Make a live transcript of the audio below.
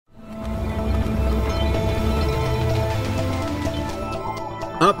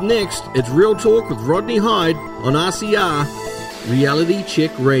Up next, it's Real Talk with Rodney Hyde on RCR, Reality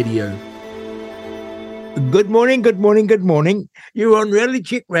Check Radio. Good morning, good morning, good morning. You're on Reality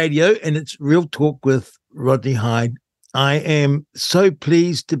Check Radio, and it's Real Talk with Rodney Hyde. I am so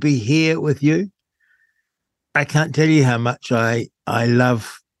pleased to be here with you. I can't tell you how much I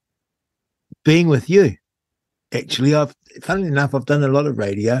love being with you. Actually, funnily enough, I've done a lot of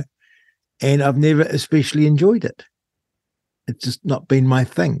radio, and I've never especially enjoyed it. It's just not been my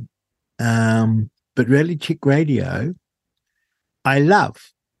thing. But Reality Check Radio, I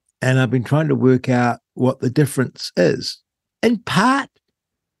love, and I've been trying to work out what the difference is. In part,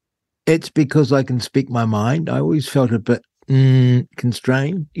 it's because I can speak my mind. I always felt a bit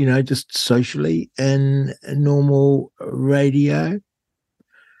constrained, just socially in normal radio.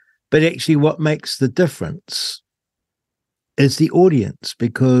 But actually what makes the difference is the audience,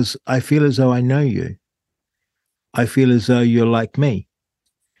 because I feel as though I know you. I feel as though you're like me.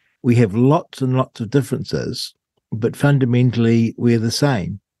 We have lots and lots of differences, but fundamentally we're the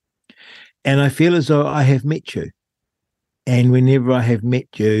same. And I feel as though I have met you. And whenever I have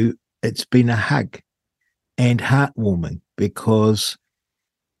met you, it's been a hug and heartwarming, because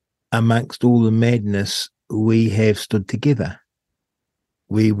amongst all the madness, we have stood together.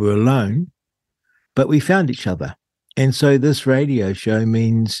 We were alone, but we found each other. And so this radio show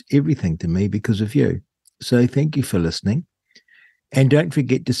means everything to me because of you. So thank you for listening. And don't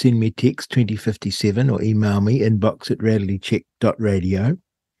forget to send me a text 2057 or email me inbox@realitycheck.radio.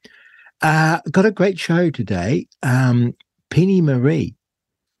 Got a great show today. Penny Marie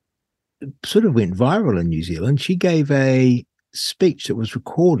sort of went viral in New Zealand. She gave a speech that was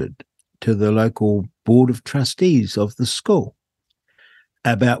recorded to the local board of trustees of the school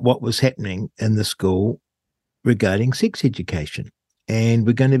about what was happening in the school regarding sex education. And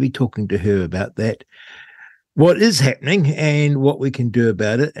we're going to be talking to her about that, what is happening and what we can do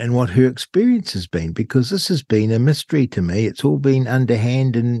about it, and what her experience has been, because this has been a mystery to me. It's all been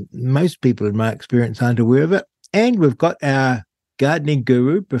underhand, and most people in my experience aren't aware of it. And we've got our gardening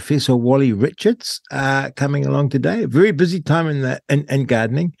guru, Professor Wally Richards, coming along today. A very busy time in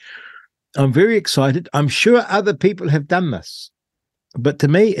gardening. I'm very excited. I'm sure other people have done this, but to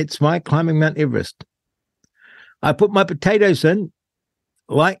me, it's my climbing Mount Everest. I put my potatoes in,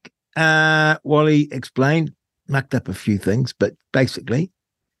 like Wally explained, mucked up a few things, but basically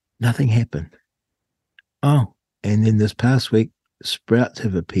nothing happened. Oh, and then this past week, sprouts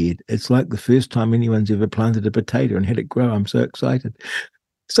have appeared. It's like the first time anyone's ever planted a potato and had it grow. I'm so excited.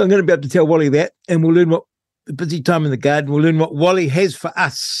 So I'm going to be able to tell Wally that, and we'll learn what the busy time in the garden, we'll learn what Wally has for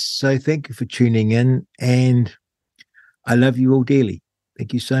us. So thank you for tuning in, and I love you all dearly.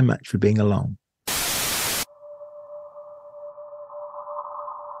 Thank you so much for being along.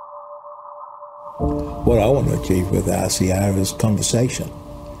 What I want to achieve with RCR is conversation.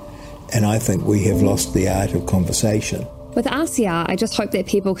 And I think we have lost the art of conversation. With RCR, I just hope that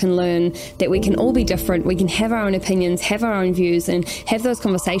people can learn that we can all be different, we can have our own opinions, have our own views, and have those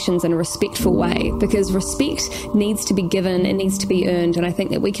conversations in a respectful way, because respect needs to be given, it needs to be earned, and I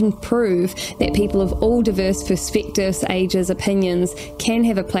think that we can prove that people of all diverse perspectives, ages, opinions can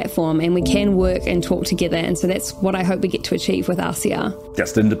have a platform, and we can work and talk together, and so that's what I hope we get to achieve with RCR.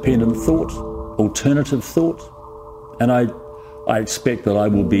 Just independent thought, alternative thought, and I expect that I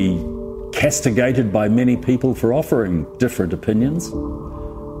will be castigated by many people for offering different opinions.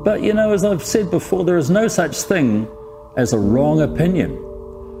 But, as I've said before, there is no such thing as a wrong opinion.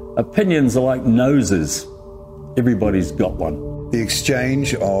 Opinions are like noses. Everybody's got one. The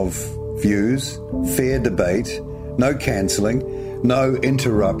exchange of views, fair debate, no cancelling, no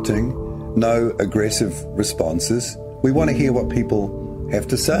interrupting, no aggressive responses. We want to hear what people have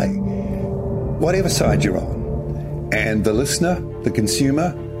to say, whatever side you're on. And the listener, the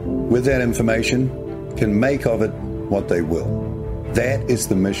consumer, with that information, can make of it what they will. That is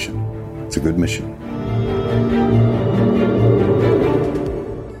the mission. It's a good mission.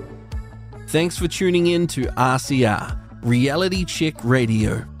 Thanks for tuning in to RCR, Reality Check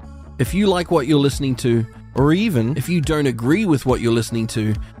Radio. If you like what you're listening to, or even if you don't agree with what you're listening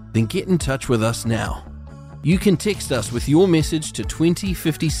to, then get in touch with us now. You can text us with your message to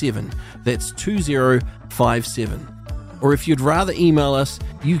 2057, that's 2057. Or if you'd rather email us,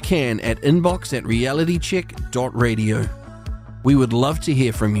 you can at inbox@realitycheck.radio. We would love to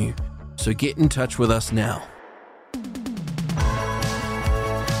hear from you, so get in touch with us now.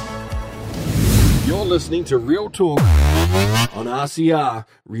 You're listening to Real Talk on RCR,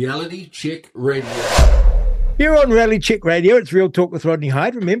 Reality Check Radio. Here on Reality Check Radio, it's Real Talk with Rodney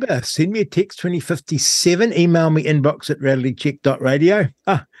Hyde. Remember, send me a text 2057, email me inbox@realitycheck.radio.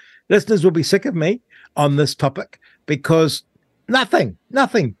 Listeners will be sick of me on this topic, because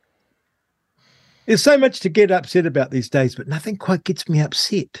Nothing. There's so much to get upset about these days, but nothing quite gets me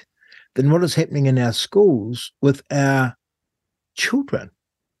upset than what is happening in our schools with our children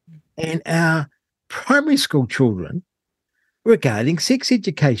and our primary school children regarding sex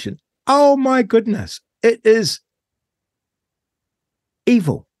education. Oh my goodness, it is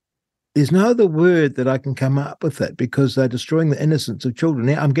evil. There's no other word that I can come up with it, because they're destroying the innocence of children.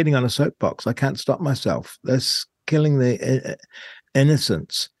 Now I'm getting on a soapbox. I can't stop myself. They're killing the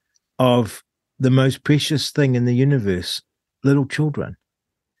innocence of the most precious thing in the universe, little children.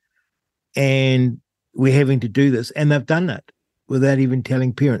 And we're having to do this, and they've done it without even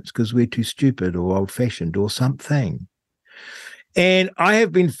telling parents because we're too stupid or old-fashioned or something. And I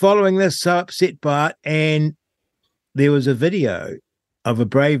have been following this, so upset by it, and there was a video of a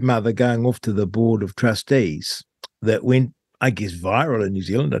brave mother going off to the board of trustees that went, I guess, viral in New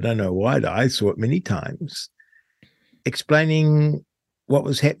Zealand. I don't know why. I saw it many times, explaining what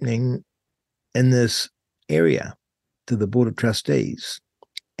was happening in this area to the board of trustees.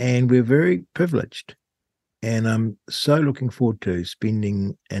 And we're very privileged. And I'm so looking forward to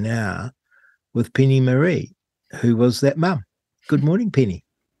spending an hour with Penny Marie, who was that mum. Good morning, Penny.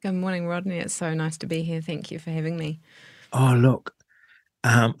 Good morning, Rodney. It's so nice to be here. Thank you for having me. Oh, look,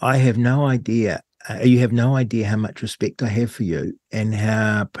 I have no idea. You have no idea how much respect I have for you and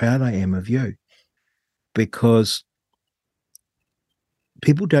how proud I am of you, because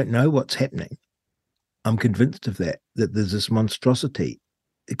people don't know what's happening. I'm convinced of that there's this monstrosity,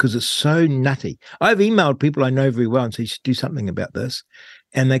 because it's so nutty. I've emailed people I know very well and say, you should do something about this.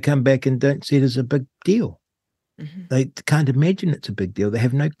 And they come back and don't see it as a big deal. Mm-hmm. They can't imagine it's a big deal. They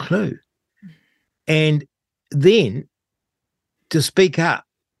have no clue. Mm-hmm. And then to speak up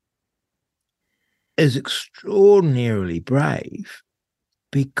is extraordinarily brave,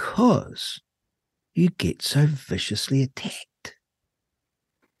 because you get so viciously attacked.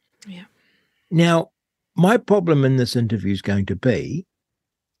 Yeah. Now, my problem in this interview is going to be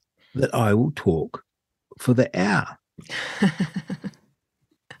that I will talk for the hour.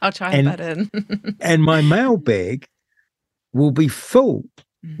 I'll try and butt in. And my mailbag will be full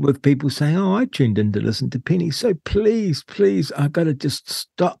with people saying, oh, I tuned in to listen to Penny, so please, I've got to just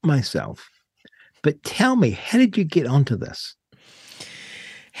stop myself. But tell me, how did you get onto this?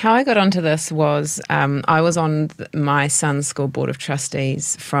 How I got onto this was I was on my son's school board of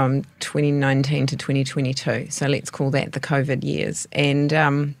trustees from 2019 to 2022. So let's call that the COVID years. And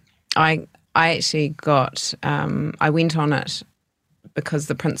I actually got, I went on it because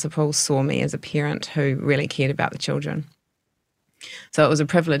the principal saw me as a parent who really cared about the children. So it was a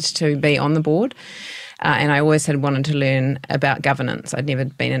privilege to be on the board. And I always had wanted to learn about governance. I'd never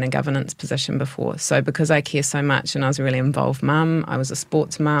been in a governance position before. So because I care so much, and I was a really involved mum, I was a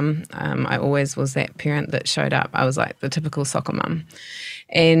sports mum, I always was that parent that showed up. I was like the typical soccer mum.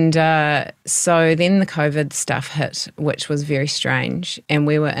 And so then the COVID stuff hit, which was very strange. And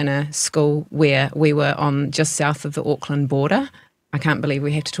we were in a school where we were on just south of the Auckland border. I can't believe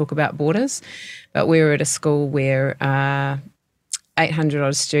we have to talk about borders. But we were at a school where 800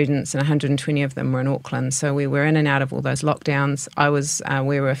 odd students and 120 of them were in Auckland. So we were in and out of all those lockdowns.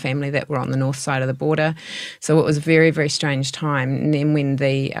 We were a family that were on the north side of the border. So it was a very, very strange time. And then when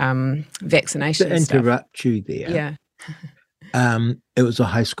the vaccination to interrupt you there. Yeah. It was a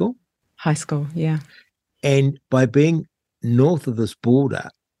high school? High school, yeah. And by being north of this border,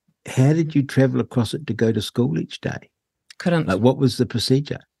 how did you travel across it to go to school each day? Couldn't. Like, what was the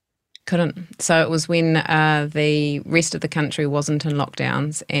procedure? Couldn't. So it was when the rest of the country wasn't in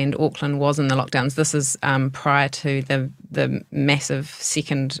lockdowns and Auckland was in the lockdowns. This is prior to the massive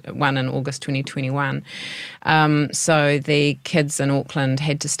second one in August 2021. So the kids in Auckland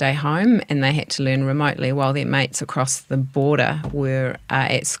had to stay home and they had to learn remotely while their mates across the border were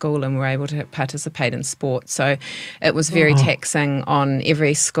at school and were able to participate in sport. So it was very taxing on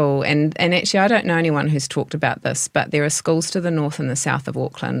every school. And actually, I don't know anyone who's talked about this, but there are schools to the north and the south of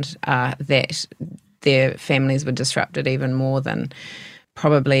Auckland that their families were disrupted even more than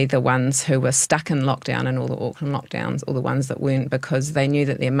probably the ones who were stuck in lockdown and all the Auckland lockdowns, or the ones that weren't, because they knew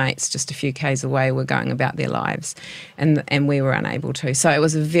that their mates just a few k's away were going about their lives and we were unable to. So it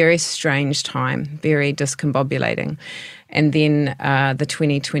was a very strange time, very discombobulating. And then the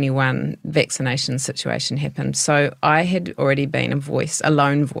 2021 vaccination situation happened. So I had already been a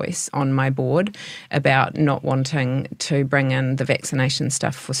lone voice on my board about not wanting to bring in the vaccination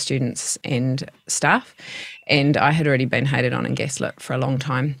stuff for students and staff. And I had already been hated on and gaslit for a long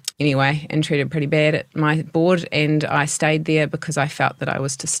time anyway, and treated pretty bad at my board. And I stayed there because I felt that I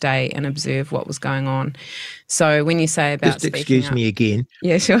was to stay and observe what was going on. So when you say about just excuse me again.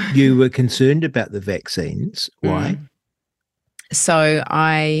 Yeah, sure. You were concerned about the vaccines. Why? So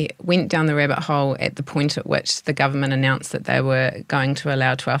I went down the rabbit hole at the point at which the government announced that they were going to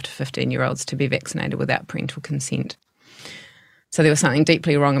allow 12 to 15-year-olds to be vaccinated without parental consent. So there was something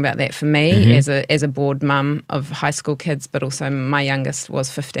deeply wrong about that for me as a bored mum of high school kids, but also my youngest was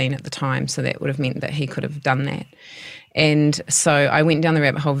 15 at the time, so that would have meant that he could have done that. And so I went down the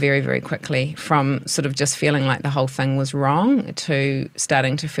rabbit hole very, very quickly, from sort of just feeling like the whole thing was wrong to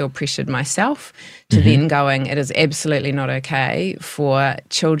starting to feel pressured myself, to then going, it is absolutely not okay for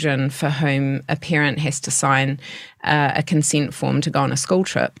children for whom a parent has to sign a consent form to go on a school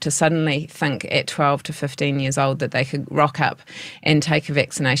trip to suddenly think at 12 to 15 years old that they could rock up and take a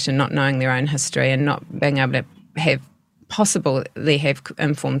vaccination not knowing their own history and not being able to have they have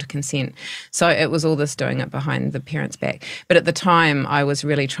informed consent. So it was all this doing it behind the parents' back. But at the time, I was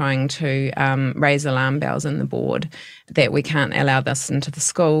really trying to raise alarm bells in the board that we can't allow this into the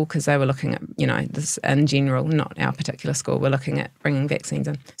school, because they were looking at, this in general, not our particular school, we're looking at bringing vaccines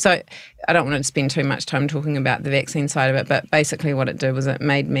in. So I don't want to spend too much time talking about the vaccine side of it, but basically what it did was it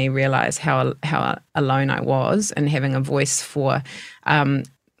made me realise how alone I was in having a voice for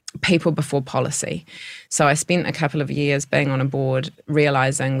people before policy. So I spent a couple of years being on a board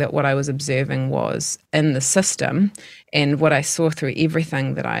realising that what I was observing was in the system, and what I saw through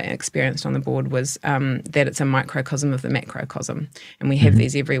everything that I experienced on the board was that it's a microcosm of the macrocosm, and we have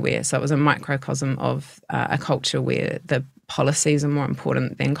these everywhere. So it was a microcosm of a culture where the policies are more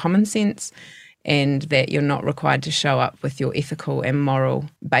important than common sense, and that you're not required to show up with your ethical and moral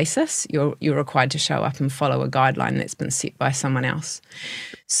basis. You're required to show up and follow a guideline that's been set by someone else.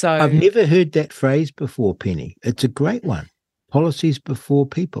 So I've never heard that phrase before, Penny. It's a great one. Policies before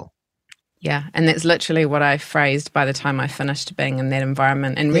people. Yeah, and that's literally what I phrased by the time I finished being in that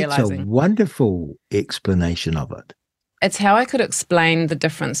environment and realising. That's a wonderful explanation of it. It's how I could explain the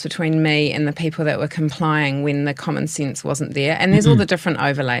difference between me and the people that were complying when the common sense wasn't there. And there's all the different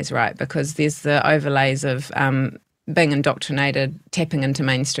overlays, right? Because there's the overlays of being indoctrinated, tapping into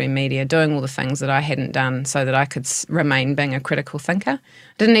mainstream media, doing all the things that I hadn't done so that I could remain being a critical thinker.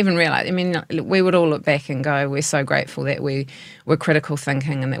 Didn't even realise. I mean, we would all look back and go, we're so grateful that we were critical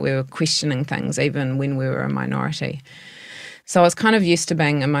thinking and that we were questioning things even when we were a minority. So I was kind of used to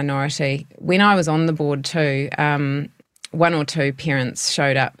being a minority. When I was on the board too, one or two parents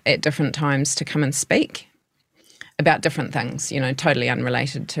showed up at different times to come and speak about different things, totally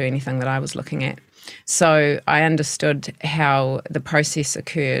unrelated to anything that I was looking at. So I understood how the process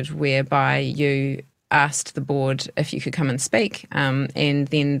occurred, whereby you asked the board if you could come and speak, and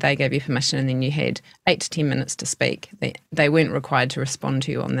then they gave you permission, and then you had 8 to 10 minutes to speak. They weren't required to respond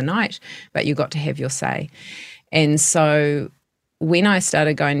to you on the night, but you got to have your say. And so when I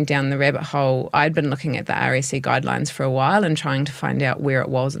started going down the rabbit hole, I'd been looking at the RSE guidelines for a while and trying to find out where it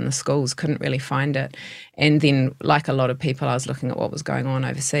was in the schools, couldn't really find it. And then, like a lot of people, I was looking at what was going on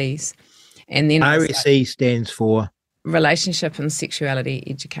overseas. And then RSE stands for Relationship and Sexuality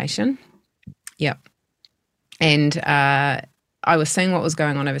Education. Yep. And I was seeing what was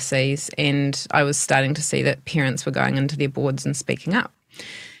going on overseas, and I was starting to see that parents were going into their boards and speaking up.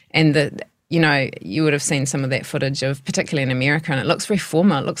 And you would have seen some of that footage of, particularly in America, and it looks very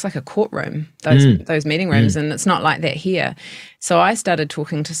formal. It looks like a courtroom, those meeting rooms, and it's not like that here. So I started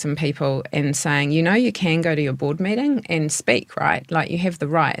talking to some people and saying, you can go to your board meeting and speak, right? Like, you have the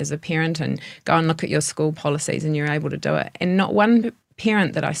right as a parent, and go and look at your school policies, and you're able to do it. And not one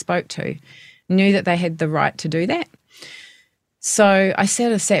parent that I spoke to knew that they had the right to do that. So I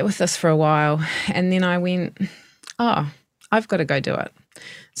sat with this for a while, and then I went, I've got to go do it.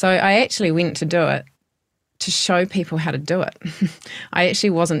 So I actually went to do it to show people how to do it. I actually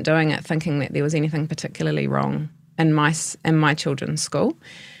wasn't doing it thinking that there was anything particularly wrong in my children's school.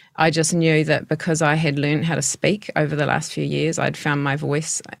 I just knew that because I had learned how to speak over the last few years, I'd found my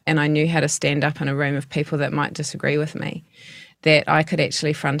voice, and I knew how to stand up in a room of people that might disagree with me, that I could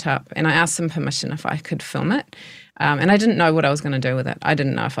actually front up. And I asked them permission if I could film it. And I didn't know what I was going to do with it. I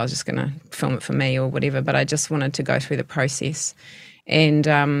didn't know if I was just going to film it for me or whatever, but I just wanted to go through the process. And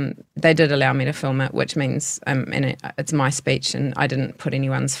they did allow me to film it, which means it's my speech, and I didn't put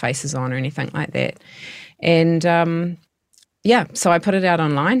anyone's faces on or anything like that. And so I put it out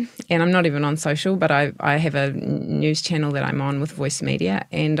online, and I'm not even on social, but I have a news channel that I'm on with Voice Media,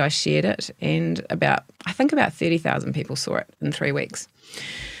 and I shared it, and I think about 30,000 people saw it in 3 weeks.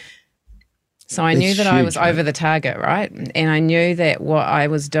 So I knew that I was over the target, right? And I knew that what I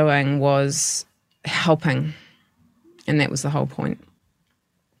was doing was helping, and that was the whole point.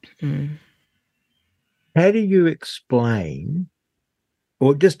 How do you explain,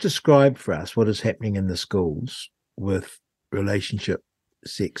 or just describe for us, what is happening in the schools with relationship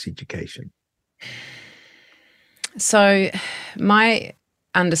sex education? So my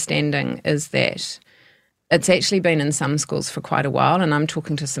understanding is that it's actually been in some schools for quite a while, and I'm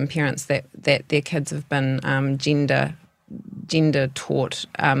talking to some parents that their kids have been gender taught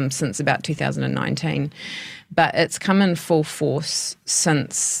since about 2019, but it's come in full force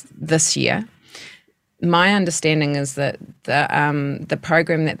since this year. My understanding is that the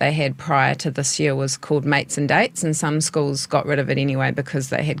program that they had prior to this year was called Mates and Dates, and some schools got rid of it anyway because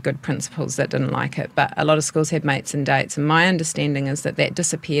they had good principals that didn't like it, but a lot of schools had Mates and Dates, and my understanding is that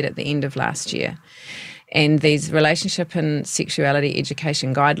disappeared at the end of last year. And these relationship and sexuality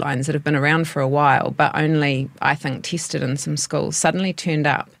education guidelines that have been around for a while, but only, I think, tested in some schools, suddenly turned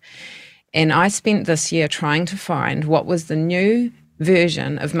up. And I spent this year trying to find what was the new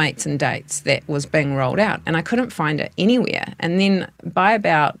version of Mates and Dates that was being rolled out, and I couldn't find it anywhere. And then by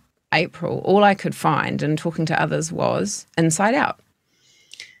about April, all I could find, and talking to others, was Inside Out.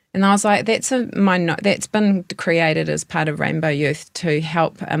 And I was like, that's been created as part of Rainbow Youth to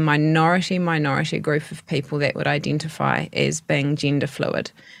help a minority group of people that would identify as being gender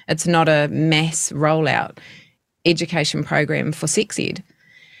fluid. It's not a mass rollout education program for sex ed.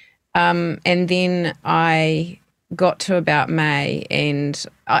 And then I got to about May, and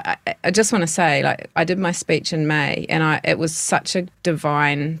I just want to say, like, I did my speech in May, and it was such a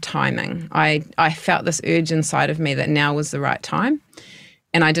divine timing. I felt this urge inside of me that now was the right time.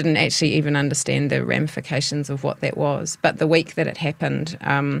 And I didn't actually even understand the ramifications of what that was. But the week that it happened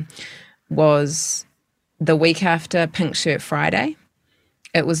was the week after Pink Shirt Friday.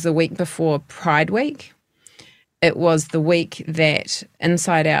 It was the week before Pride Week. It was the week that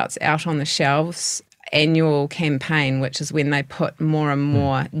Inside Out's Out on the Shelves annual campaign, which is when they put more and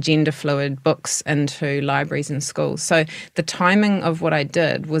more gender fluid books into libraries and schools. So the timing of what I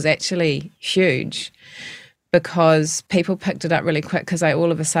did was actually huge, because people picked it up really quick, because I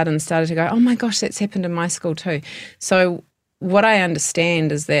all of a sudden started to go, oh my gosh, that's happened in my school too. So what I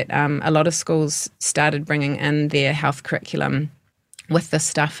understand is that a lot of schools started bringing in their health curriculum with this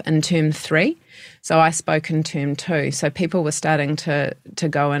stuff in term 3. So I spoke in term 2. So people were starting to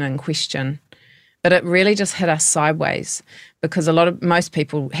go in and question. But it really just hit us sideways, because most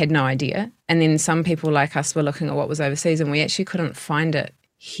people had no idea. And then some people like us were looking at what was overseas, and we actually couldn't find it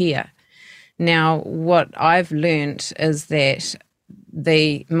here. Now, what I've learnt is that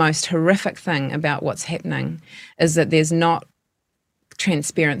the most horrific thing about what's happening is that there's not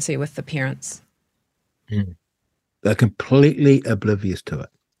transparency with the parents. They're completely oblivious to it.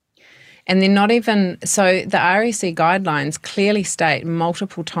 And they're not even, so the RSE guidelines clearly state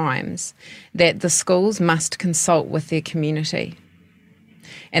multiple times that the schools must consult with their community.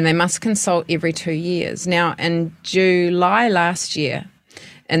 And they must consult every 2 years. Now, in July last year,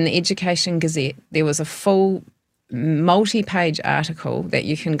 in the Education Gazette, there was a full multi-page article that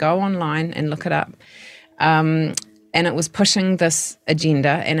you can go online and look it up. And it was pushing this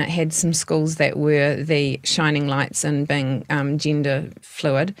agenda, and it had some schools that were the shining lights in being gender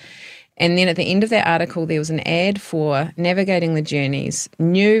fluid. And then at the end of that article, there was an ad for Navigating the Journeys,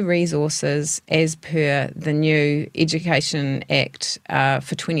 new resources as per the new Education Act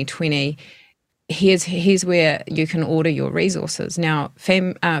for 2020. Here's where you can order your resources. Now,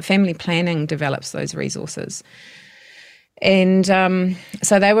 family planning develops those resources. And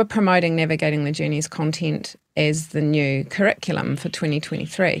so they were promoting Navigating the Journeys content as the new curriculum for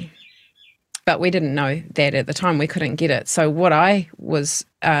 2023. But we didn't know that at the time. We couldn't get it. So what I was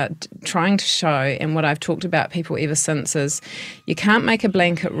trying to show, and what I've talked about people ever since, is you can't make a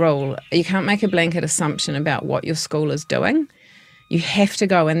blanket rule. You can't make a blanket assumption about what your school is doing. You have to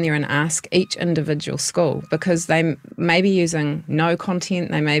go in there and ask each individual school, because they may be using no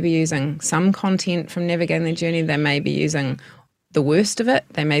content, they may be using some content from Navigating the Journey, they may be using the worst of it,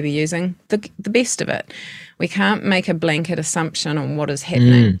 they may be using the best of it. We can't make a blanket assumption on what is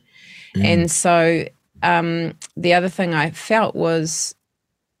happening. And so the other thing I felt was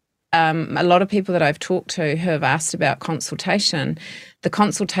a lot of people that I've talked to who have asked about consultation, the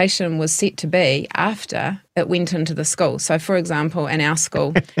consultation was set to be after it went into the school. So, for example, in our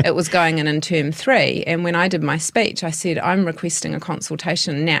school, it was going in term 3. And when I did my speech, I said, I'm requesting a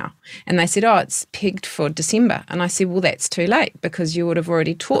consultation now. And they said, oh, it's pegged for December. And I said, well, that's too late, because you would have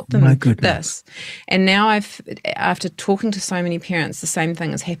already taught them this. And now after talking to so many parents, the same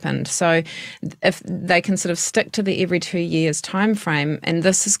thing has happened. So if they can sort of stick to the every 2 years time frame, and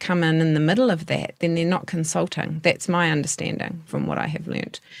this has come in the middle of that, then they're not consulting. That's my understanding from what I have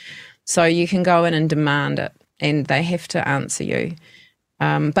learnt. So you can go in and demand it, and they have to answer you.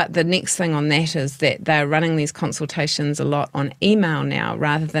 But the next thing on that is that they're running these consultations a lot on email now,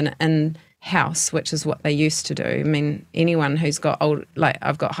 rather than in house, which is what they used to do. I mean, anyone who's got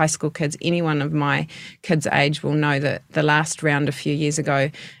I've got high school kids, anyone of my kids' age will know that the last round a few years ago,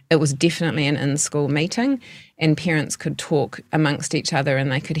 it was definitely an in-school meeting, and parents could talk amongst each other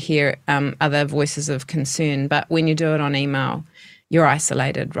and they could hear other voices of concern. But when you do it on email, you're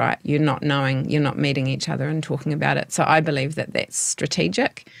isolated, right? You're not meeting each other and talking about it. So I believe that that's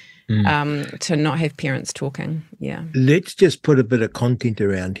strategic. To not have parents talking. Yeah. Let's just put a bit of content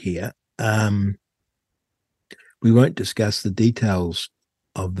around here. We won't discuss the details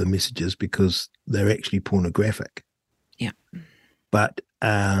of the messages because they're actually pornographic. Yeah. But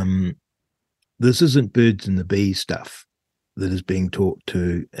this isn't birds and the bees stuff that is being taught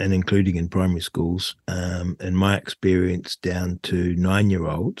to, and including in primary schools. In my experience, down to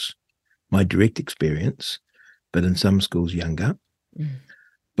 9-year-olds, my direct experience, but in some schools younger.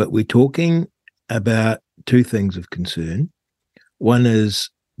 But we're talking about two things of concern. One is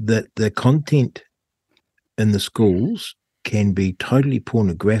that the content in the schools can be totally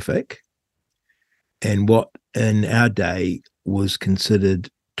pornographic, and what in our day was considered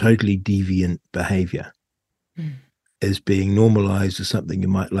totally deviant behavior is being normalized as something you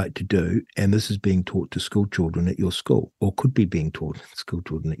might like to do. And this is being taught to school children at your school, or could be being taught to school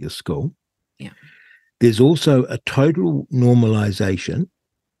children at your school. Yeah. There's also a total normalization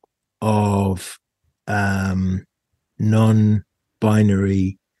of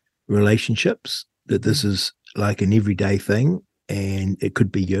non-binary relationships, that this is like an everyday thing and it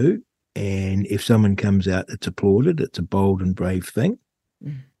could be you. And if someone comes out, it's applauded. It's a bold and brave thing.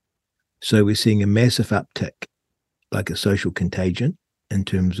 So we're seeing a massive uptick, like a social contagion, in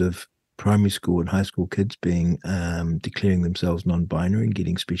terms of primary school and high school kids being declaring themselves non-binary and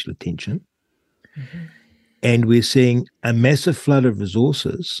getting special attention. And we're seeing a massive flood of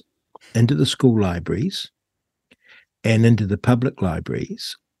resources into the school libraries and into the public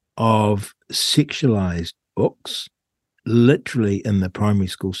libraries of sexualized books, literally in the primary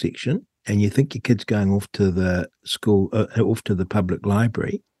school section. And you think your kid's going off to the school, off to the public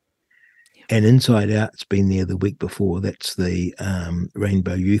library, and Inside Out's been there the week before. That's the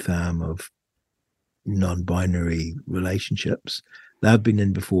Rainbow Youth arm of non-binary relationships. They've been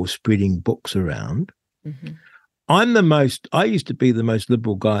in before, spreading books around. I used to be the most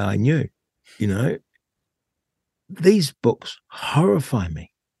liberal guy I knew, you know. These books horrify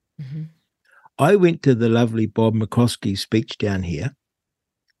me. I went to the lovely Bob McCloskey's speech down here,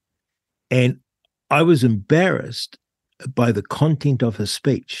 and I was embarrassed by the content of his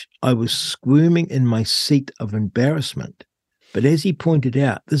speech. I was squirming in my seat of embarrassment. But as he pointed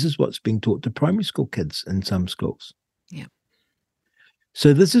out, this is what's being taught to primary school kids in some schools. Yeah.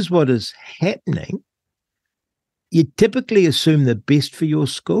 So this is what is happening. You typically assume the best for your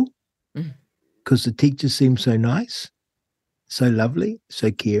school because the teachers seem so nice, so lovely,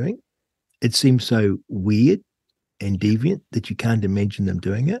 so caring. It seems so weird and deviant that you can't imagine them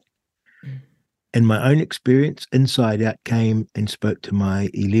doing it. In my own experience, Inside Out came and spoke to my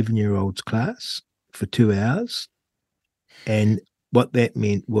 11-year-old's class for 2 hours. And what that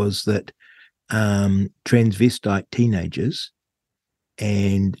meant was that transvestite teenagers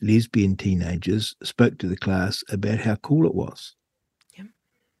and lesbian teenagers spoke to the class about how cool it was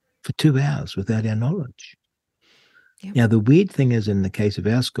for 2 hours without our knowledge. Now, the weird thing is, in the case of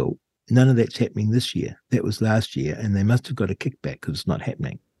our school, none of that's happening this year. That was last year, and they must have got a kickback because it's not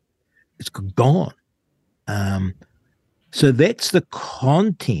happening. It's gone. So that's the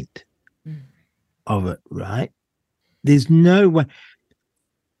content of it, right? There's no way.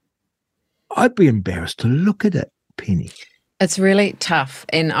 I'd be embarrassed to look at it, Penny. It's really tough,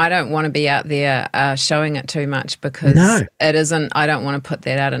 and I don't want to be out there showing it too much because it isn't. I don't want to put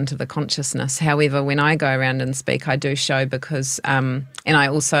that out into the consciousness. However, when I go around and speak, I do show because, and I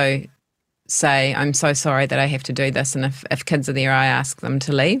also say, I'm so sorry that I have to do this, and if kids are there, I ask them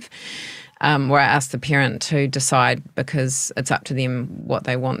to leave. Where I ask the parent to decide because it's up to them what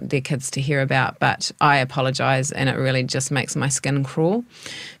they want their kids to hear about. But I apologise, and it really just makes my skin crawl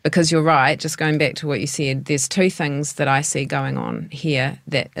because you're right, just going back to what you said, there's two things that I see going on here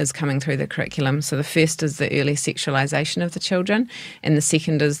that is coming through the curriculum. So the first is the early sexualisation of the children, and the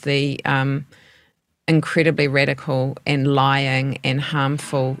second is the incredibly radical and lying and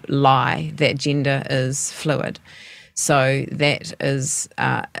harmful lie that gender is fluid. So that is,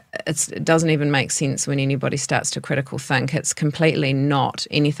 it doesn't even make sense when anybody starts to critical think. It's completely not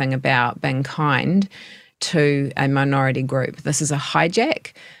anything about being kind to a minority group. This is a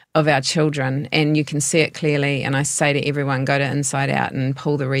hijack of our children, and you can see it clearly. And I say to everyone, go to Inside Out and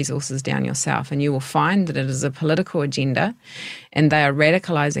pull the resources down yourself, and you will find that it is a political agenda, and they are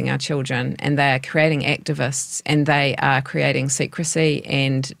radicalising our children, and they are creating activists, and they are creating secrecy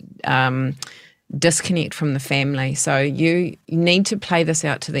and disconnect from the family. So you need to play this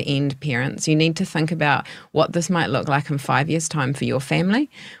out to the end, parents. You need to think about what this might look like in 5 years' time for your family,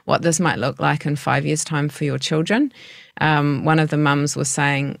 what this might look like in 5 years' time for your children. One of the mums was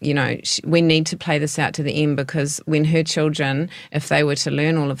saying, we need to play this out to the end, because when her children, if they were to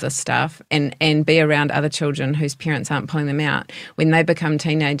learn all of this stuff and be around other children whose parents aren't pulling them out, when they become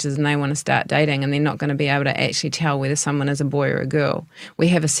teenagers and they want to start dating and they're not going to be able to actually tell whether someone is a boy or a girl, we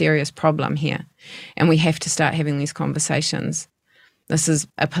have a serious problem here, and we have to start having these conversations. This is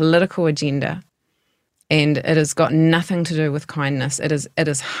a political agenda, and it has got nothing to do with kindness. It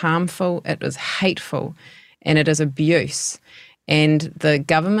is harmful, it is hateful, and it is abuse, and the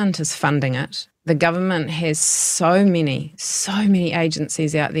government is funding it. The government has so many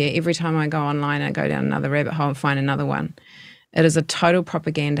agencies out there. Every time I go online, I go down another rabbit hole and find another one. It is a total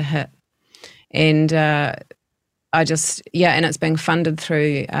propaganda hit. And and it's being funded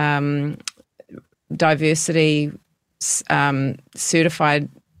through diversity certified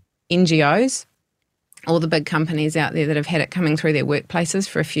NGOs, all the big companies out there that have had it coming through their workplaces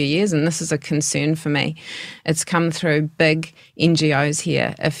for a few years, and this is a concern for me. It's come through big NGOs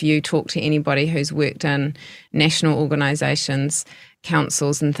here. If you talk to anybody who's worked in national organisations,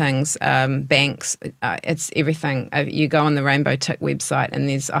 councils and things, banks, it's everything. You go on the Rainbow Tick website and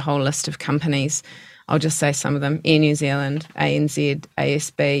there's a whole list of companies. I'll just say some of them: Air New Zealand, ANZ,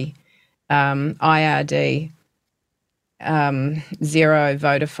 ASB, IRD, Xero,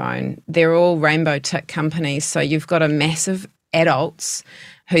 Vodafone. They're all Rainbow Tick companies. So you've got a massive adults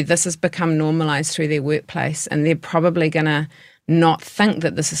who this has become normalised through their workplace, and they're probably going to not think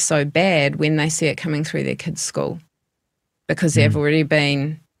that this is so bad when they see it coming through their kids' school, because they've already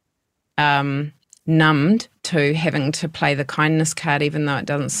been numbed to having to play the kindness card, even though it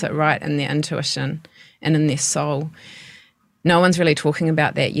doesn't sit right in their intuition and in their soul. No one's really talking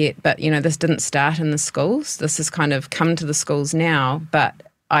about that yet, but, this didn't start in the schools. This has kind of come to the schools now, but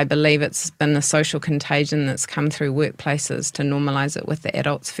I believe it's been the social contagion that's come through workplaces to normalise it with the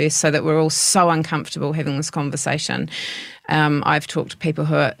adults first, so that we're all so uncomfortable having this conversation. I've talked to people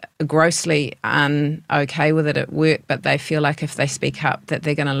who are grossly okay with it at work, but they feel like if they speak up that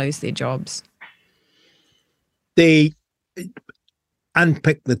they're going to lose their jobs. They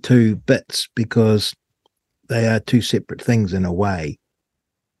unpick the two bits, because they are two separate things in a way.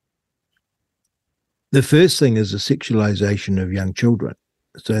 The first thing is the sexualization of young children.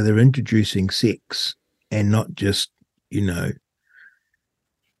 So they're introducing sex, and not just, how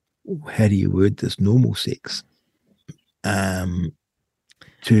do you word this, normal sex, to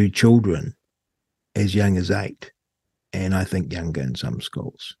children as young as 8, and I think younger in some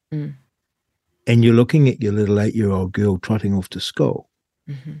schools. And you're looking at your little 8-year-old girl trotting off to school.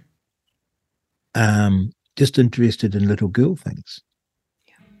 Just interested in little girl things.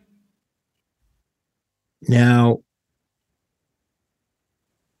 Yeah. Now,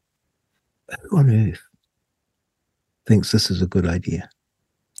 who on earth thinks this is a good idea?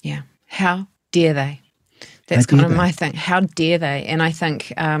 Yeah. How dare they? That's kind of my thing. How dare they? And I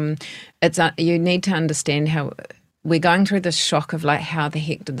think you need to understand how we're going through this shock of how the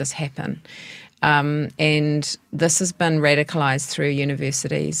heck did this happen? And this has been radicalised through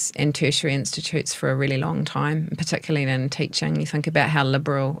universities and tertiary institutes for a really long time, particularly in teaching. You think about how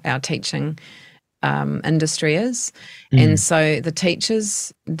liberal our teaching industry is. And so the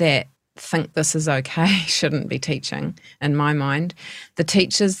teachers that think this is okay shouldn't be teaching, in my mind. The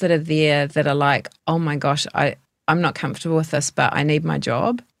teachers that are there that are like, oh my gosh, I'm not comfortable with this, but I need my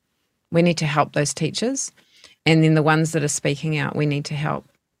job. We need to help those teachers. And then the ones that are speaking out, we need to help.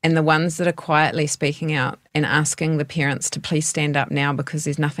 And the ones that are quietly speaking out and asking the parents to please stand up now, because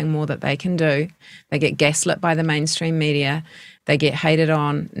there's nothing more that they can do. They get gaslit by the mainstream media. They get hated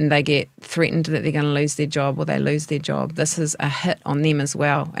on, and they get threatened that they're going to lose their job, or they lose their job. This is a hit on them as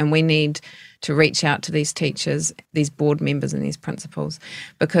well. And we need to reach out to these teachers, these board members and these principals,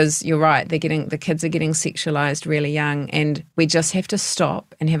 because you're right, the kids are getting sexualised really young, and we just have to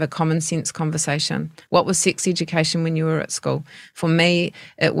stop and have a common sense conversation. What was sex education when you were at school? For me,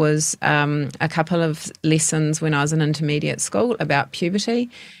 it was a couple of lessons when I was in intermediate school about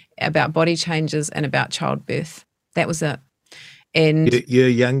puberty, about body changes, and about childbirth. That was it. And you're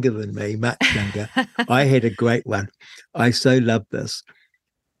younger than me, much younger. I had a great one. I so loved this.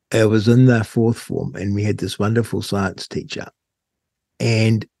 I was in the 4th form, and we had this wonderful science teacher,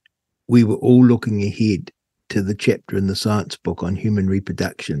 and we were all looking ahead to the chapter in the science book on human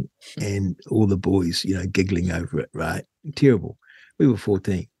reproduction and all the boys, giggling over it, right? Terrible. We were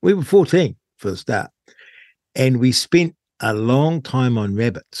 14. We were 14 for the start. And we spent a long time on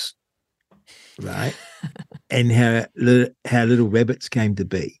rabbits, right? And how little rabbits came to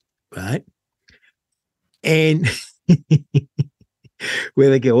be, right? And where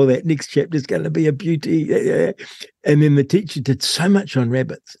they go, that next chapter is going to be a beauty. And then the teacher did so much on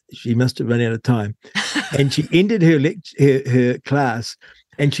rabbits, she must have run out of time. And she ended her class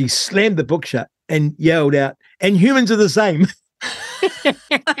and she slammed the book shut and yelled out, "And humans are the same."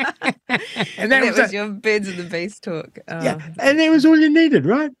 And that was your birds of the bees talk. Oh. Yeah, and that was all you needed,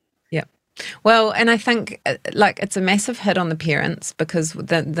 right? Yeah. Well, and I think it's a massive hit on the parents, because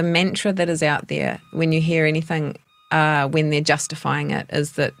the mantra that is out there when you hear anything when they're justifying it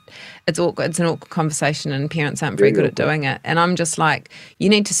is that it's awkward. It's an awkward conversation and parents aren't very good at doing it. And I'm just like, you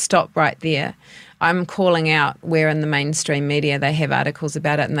need to stop right there. I'm calling out where in the mainstream media they have articles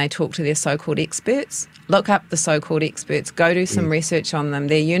about it and they talk to their so-called experts. Look up the so-called experts. Go do some research on them.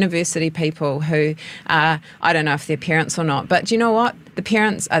 They're university people who are, I don't know if they're parents or not, but do you know what? The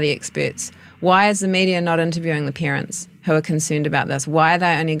parents are the experts. Why is the media not interviewing the parents who are concerned about this? Why are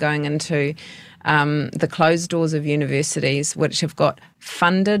they only going into the closed doors of universities, which have got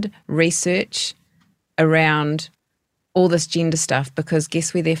funded research around all this gender stuff? Because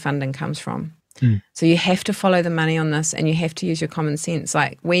guess where their funding comes from? So you have to follow the money on this, and you have to use your common sense.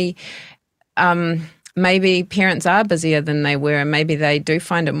 Like maybe parents are busier than they were, and maybe they do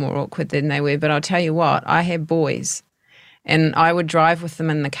find it more awkward than they were. But I'll tell you what, I have boys, and I would drive with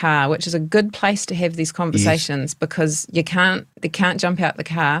them in the car, which is a good place to have these conversations, because they can't jump out the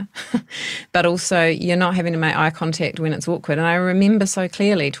car, but also you're not having to make eye contact when it's awkward. And I remember so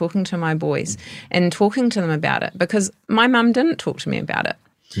clearly talking to my boys and talking to them about it, because my mum didn't talk to me about it.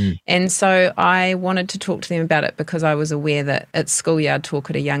 And so I wanted to talk to them about it because I was aware that it's schoolyard talk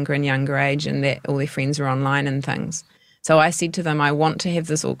at a younger and younger age, and that all their friends are online and things. So I said to them, I want to have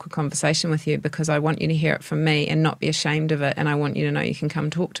this awkward conversation with you because I want you to hear it from me and not be ashamed of it, and I want you to know you can come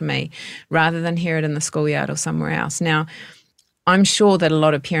talk to me rather than hear it in the schoolyard or somewhere else. Now, I'm sure that a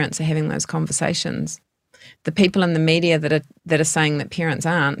lot of parents are having those conversations. The people in the media that are saying that parents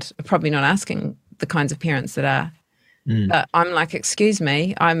aren't are probably not asking the kinds of parents that are. But I'm like, excuse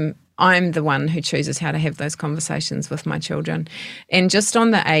me, I'm the one who chooses how to have those conversations with my children. And just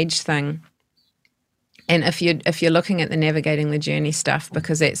on the age thing, and if you're looking at the navigating the journey stuff,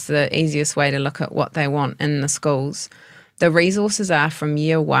 because that's the easiest way to look at what they want in the schools, the resources are from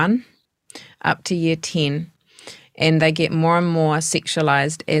year 1 up to year 10, and they get more and more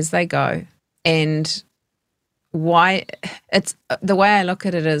sexualized as they go. And why it's the way I look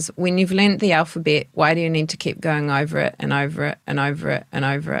at it is, when you've learnt the alphabet, why do you need to keep going over it and over it and over it and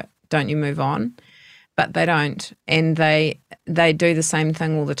over it? Don't you move on? But they don't, and they do the same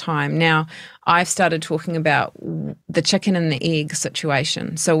thing all the time. Now, I've started talking about the chicken and the egg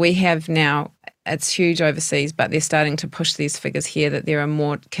situation. So we have now, it's huge overseas, but they're starting to push these figures here that there are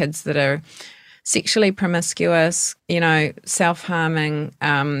more kids that are sexually promiscuous, self-harming,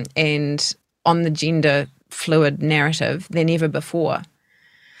 and on the gender fluid narrative than ever before.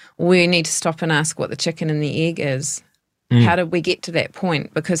 We need to stop and ask what the chicken and the egg is. How did we get to that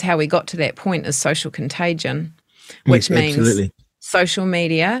point? Because how we got to that point is social contagion, which means social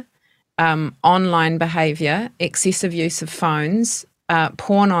media, online behaviour, excessive use of phones,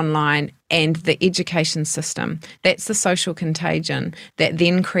 porn online, and the education system. That's the social contagion that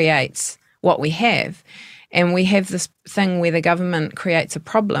then creates what we have. And we have this thing where the government creates a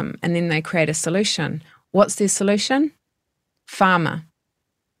problem and then they create a solution. What's their solution? Pharma,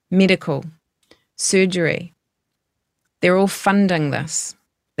 medical, surgery. They're all funding this.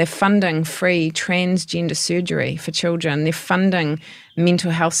 They're funding free transgender surgery for children. They're funding mental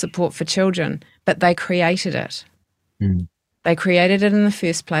health support for children, but they created it. They created it in the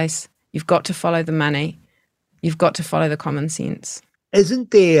first place. You've got to follow the money. You've got to follow the common sense. Isn't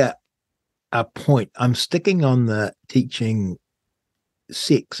there a point? I'm sticking on the teaching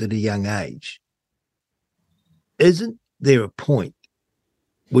sex at a young age. Isn't there a point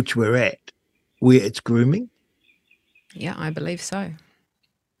which we're at where it's grooming? Yeah, I believe so.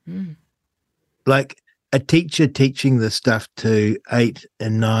 Like a teacher teaching this stuff to 8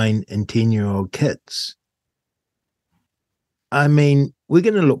 and 9 and 10-year-old kids. I mean, we're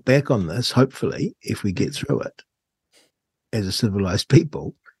going to look back on this, hopefully, if we get through it as a civilized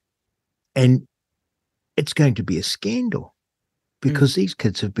people, and it's going to be a scandal because these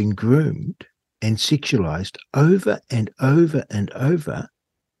kids have been groomed and sexualized over and over and over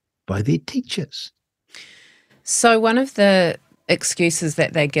by their teachers. So one of the excuses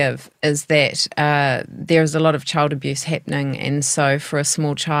that they give is that there's a lot of child abuse happening, and so for a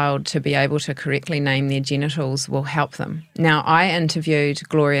small child to be able to correctly name their genitals will help them. Now, I interviewed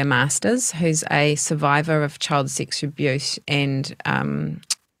Gloria Masters, who's a survivor of child sex abuse and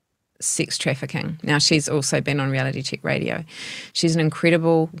sex trafficking. Now, she's also been on Reality Check Radio. She's an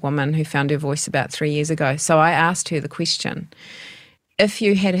incredible woman who found her voice about 3 years ago. So I asked her the question, if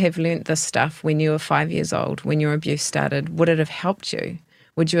you had have learnt this stuff when you were 5 years old, when your abuse started, would it have helped you?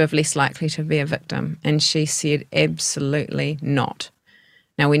 Would you have less likely to be a victim? And she said, absolutely not.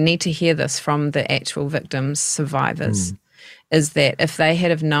 Now, we need to hear this from the actual victims, survivors, is that if they had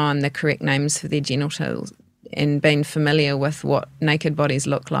have known the correct names for their genitals and been familiar with what naked bodies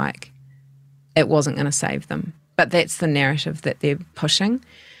look like, it wasn't going to save them. But that's the narrative that they're pushing.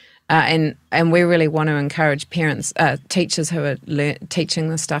 And we really want to encourage parents, teachers who are teaching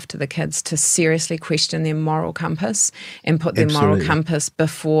this stuff to the kids to seriously question their moral compass and put their moral compass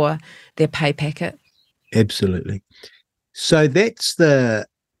before their pay packet. Absolutely. So that's the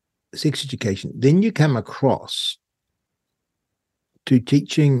sex education. Then you come across to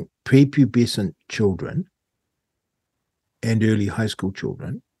teaching prepubescent children and early high school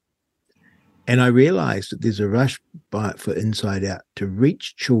children. And I realized that there's a rush for Inside Out to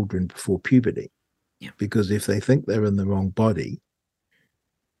reach children before puberty. Yeah. Because if they think they're in the wrong body,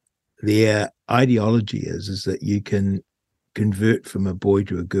 their ideology is that you can convert from a boy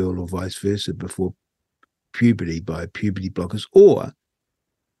to a girl or vice versa before puberty by puberty blockers, or,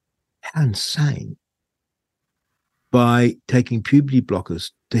 how insane, by taking puberty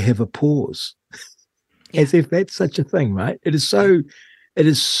blockers to have a pause. Yeah. As if that's such a thing, right? It is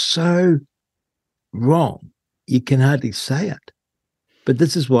so wrong. You can hardly say it. But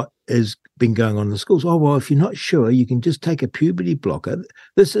this is what has been going on in the schools. Oh, well, if you're not sure, you can just take a puberty blocker.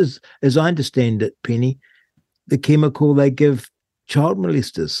 This is, as I understand it, Penny, the chemical they give child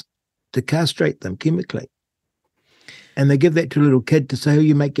molesters to castrate them chemically. And they give that to a little kid to say, oh,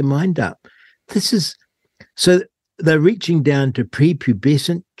 you make your mind up. So they're reaching down to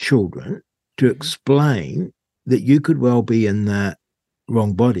prepubescent children to explain that you could well be in the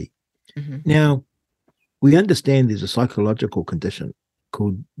wrong body. Mm-hmm. Now, we understand there's a psychological condition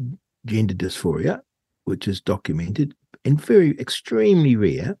called gender dysphoria, which is documented and very extremely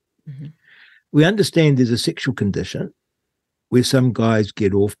rare. Mm-hmm. We understand there's a sexual condition where some guys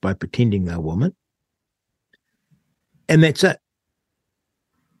get off by pretending they're a woman. And that's it.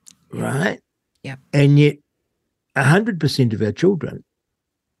 Right? Yeah. And yet 100% of our children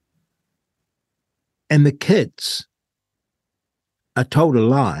and the kids are told a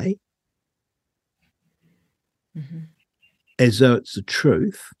lie as though it's the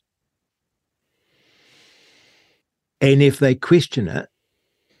truth. And if they question it,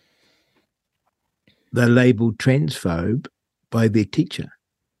 they're labelled transphobe by their teacher.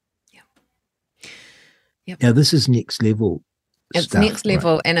 Yep. Now, this is next level. It's stuff, next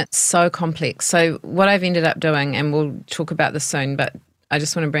level, right? and it's so complex. So what I've ended up doing, and we'll talk about this soon, but I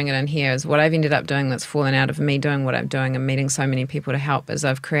just want to bring it in here, is what I've ended up doing that's fallen out of me doing what I'm doing and meeting so many people to help is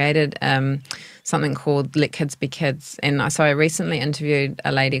I've created something called Let Kids Be Kids. And so I recently interviewed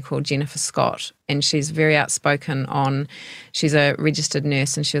a lady called Jennifer Scott, and she's very outspoken she's a registered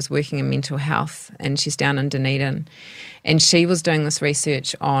nurse and she was working in mental health, and she's down in Dunedin. And she was doing this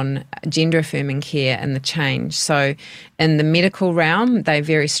research on gender affirming care and the change. So in the medical realm, they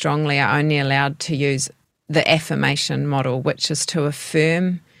very strongly are only allowed to use the affirmation model, which is to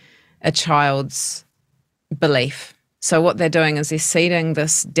affirm a child's belief. So what they're doing is they're seeding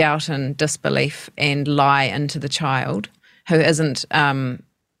this doubt and disbelief and lie into the child who isn't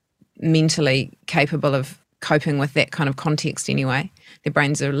mentally capable of coping with that kind of context anyway. Their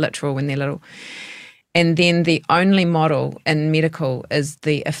brains are literal when they're little. And then the only model in medical is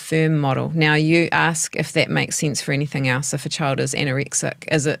the affirm model. Now, you ask if that makes sense for anything else. If a child is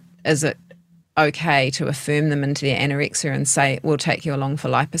anorexic, is it okay to affirm them into their anorexia and say, we'll take you along for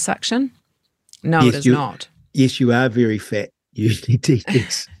liposuction? No, yes, it is not. Yes, you are very fat. You need to eat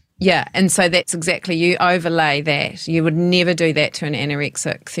this. Yeah, and so that's exactly, you overlay that. You would never do that to an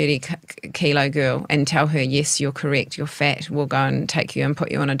anorexic 30-kilo girl and tell her, yes, you're correct, you're fat, we'll go and take you and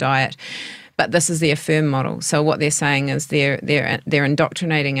put you on a diet. But this is the affirm model. So what they're saying is they're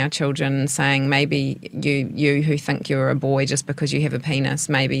indoctrinating our children, saying maybe you who think you're a boy just because you have a penis,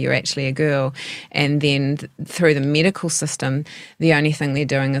 maybe you're actually a girl. And then through the medical system, the only thing they're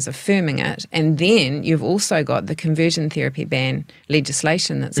doing is affirming it. And then you've also got the conversion therapy ban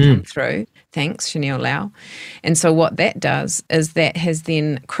legislation that's come through. Thanks, Chanel Lau. And so what that does is that has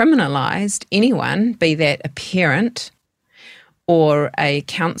then criminalised anyone, be that a parent or a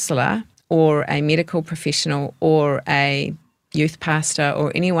counsellor or a medical professional or a youth pastor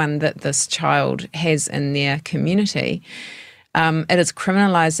or anyone that this child has in their community, it has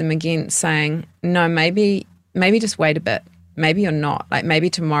criminalised them against saying, no, maybe just wait a bit. Maybe you're not. Like maybe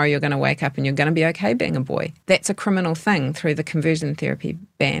tomorrow you're going to wake up and you're going to be okay being a boy. That's a criminal thing through the conversion therapy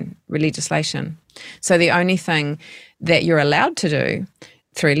ban legislation. So the only thing that you're allowed to do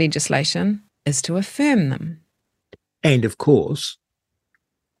through legislation is to affirm them. And of course,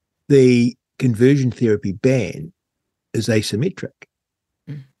 the conversion therapy ban is asymmetric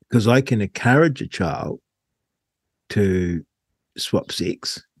because I can encourage a child to swap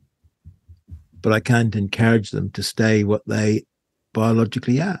sex, but I can't encourage them to stay what they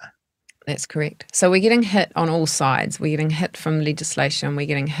biologically are. That's correct. So we're getting hit on all sides. We're getting hit from legislation. We're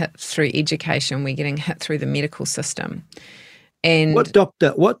getting hit through education. We're getting hit through the medical system. And what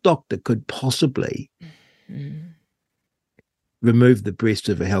doctor could possibly remove the breast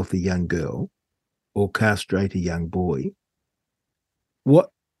of a healthy young girl or castrate a young boy?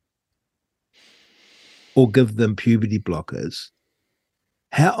 Or give them puberty blockers?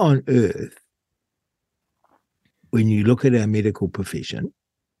 How on earth, when you look at our medical profession,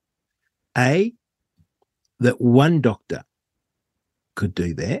 A, that one doctor could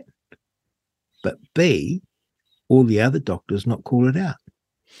do that, but B, all the other doctors not call it out?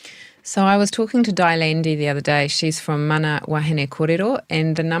 So I was talking to Di Landy the other day. She's from Mana Wahine Kōrero,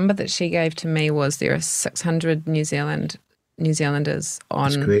 and the number that she gave to me was there are 600 New Zealanders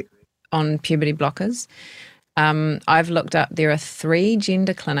on puberty blockers. I've looked up, there are 3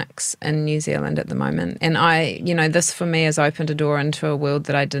 gender clinics in New Zealand at the moment. And this for me has opened a door into a world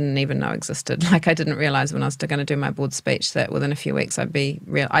that I didn't even know existed. Like I didn't realise when I was going to do my board speech that within a few weeks I'd be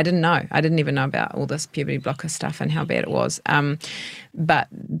real. I didn't know. I didn't even know about all this puberty blocker stuff and how bad it was. But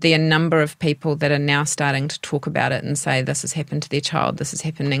the number of people that are now starting to talk about it and say this has happened to their child, this is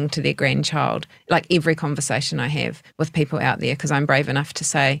happening to their grandchild. Like every conversation I have with people out there, because I'm brave enough to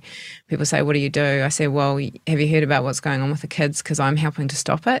say, people say, what do you do? I say, well, have you heard about what's going on with the kids? Because I'm helping to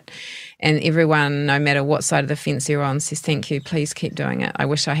stop it. And everyone, no matter what side of the fence they're on, says, thank you, please keep doing it. I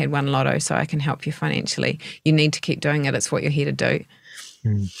wish I had won lotto so I can help you financially. You need to keep doing it. It's what you're here to do.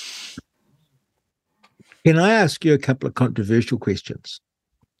 Can I ask you a couple of controversial questions,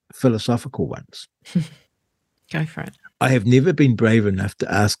 philosophical ones? Go for it. I have never been brave enough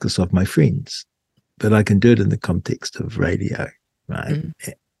to ask this of my friends, but I can do it in the context of radio, right?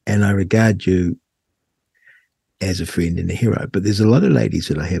 And I regard you as a friend and a hero, but there's a lot of ladies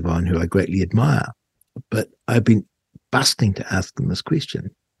that I have on who I greatly admire, but I've been busting to ask them this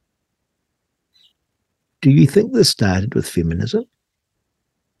question. Do you think this started with feminism?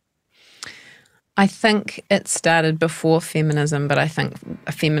 I think it started before feminism, but I think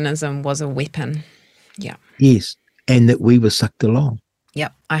feminism was a weapon. Yeah. Yes, and that we were sucked along.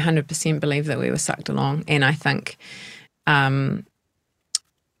 Yep, I 100% believe that we were sucked along. And I think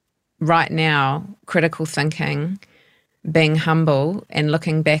right now, critical thinking, being humble and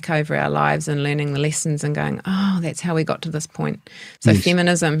looking back over our lives and learning the lessons and going, oh, that's how we got to this point. So yes.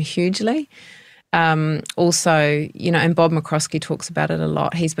 Feminism, hugely. Also, and Bob McCroskey talks about it a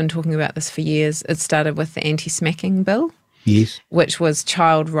lot. He's been talking about this for years. It started with the anti-smacking bill, yes, which was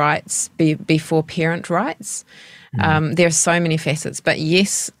child rights before parent rights. There are so many facets, but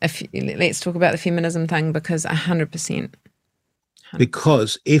yes, let's talk about the feminism thing because 100%.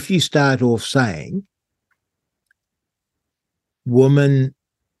 Because if you start off saying woman,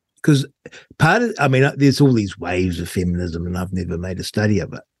 because there's all these waves of feminism, and I've never made a study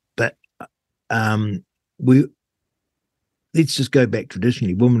of it, but let's just go back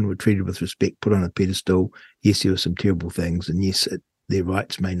traditionally. Women were treated with respect, put on a pedestal. Yes, there were some terrible things, and yes, their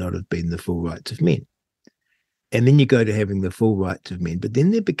rights may not have been the full rights of men. And then you go to having the full rights of men, but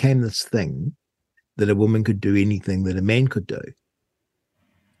then there became this thing that a woman could do anything that a man could do.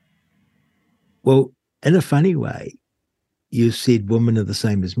 Well, in a funny way, you said women are the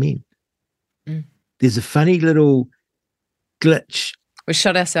same as men. There's a funny little glitch. We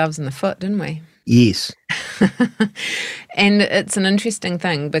shot ourselves in the foot, didn't we? Yes. And it's an interesting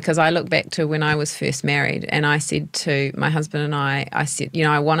thing because I look back to when I was first married and I said to my husband and I said,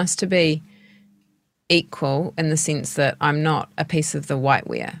 I want us to be equal in the sense that I'm not a piece of the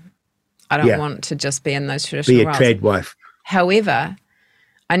whiteware. I don't want to just be in those traditional roles. Be a trad wife. However,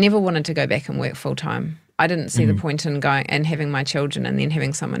 I never wanted to go back and work full time. I didn't see the point in going and having my children and then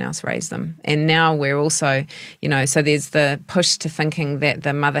having someone else raise them. And now we're also, so there's the push to thinking that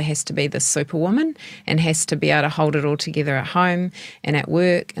the mother has to be the superwoman and has to be able to hold it all together at home and at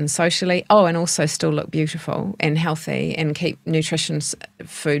work and socially. Oh, and also still look beautiful and healthy and keep nutritious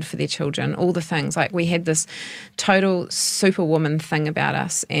food for their children, all the things. Like we had this total superwoman thing about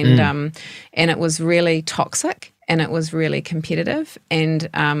us and it was really toxic. and it was really competitive, and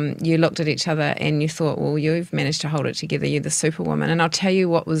you looked at each other and you thought, well, you've managed to hold it together, you're the superwoman. And I'll tell you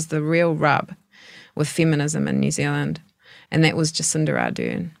what was the real rub with feminism in New Zealand, and that was Jacinda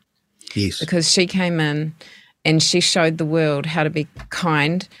Ardern. Yes. Because she came in and she showed the world how to be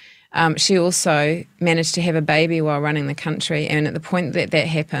kind. She also managed to have a baby while running the country, and at the point that that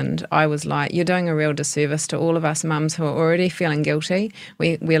happened, I was like, you're doing a real disservice to all of us mums who are already feeling guilty.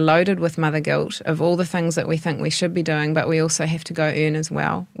 We're loaded with mother guilt of all the things that we think we should be doing, but we also have to go earn as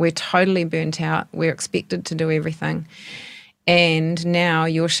well. We're totally burnt out. We're expected to do everything. And now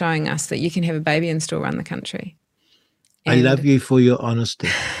you're showing us that you can have a baby and still run the country. I love you for your honesty,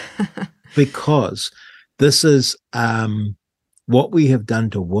 because this is what we have done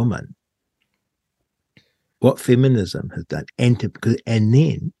to women, what feminism has done, and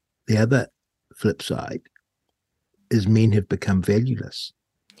then the other flip side is men have become valueless.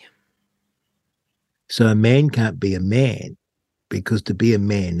 Yeah. So a man can't be a man, because to be a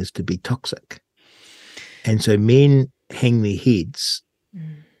man is to be toxic. And so men hang their heads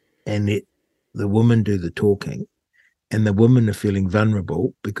and let the women do the talking, and the women are feeling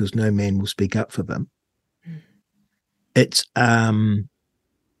vulnerable because no man will speak up for them. It's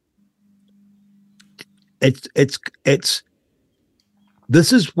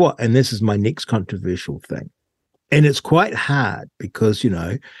this is what, and this is my next controversial thing, and it's quite hard because, you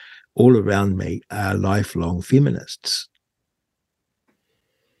know, all around me are lifelong feminists,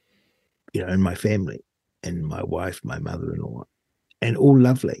 you know, in my family, and my wife, my mother-in-law, and all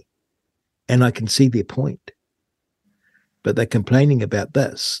lovely, and I can see their point, but they're complaining about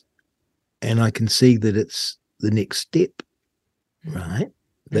this, and I can see that it's the next step, right?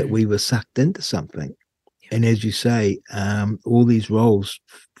 That we were sucked into something. And as you say, all these roles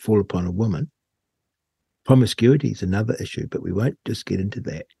fall upon a woman. Promiscuity is another issue, but we won't just get into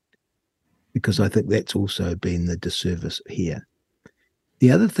that, because I think that's also been the disservice here. The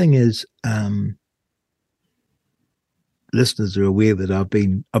other thing is, listeners are aware that I've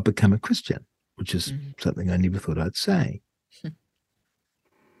become a Christian, which is something I never thought I'd say.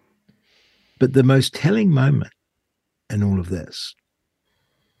 But the most telling moment in all of this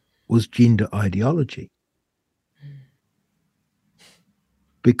was gender ideology.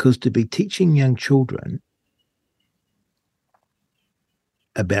 Because to be teaching young children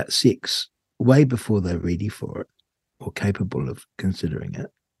about sex way before they're ready for it or capable of considering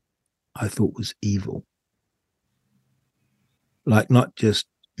it, I thought was evil. Like not just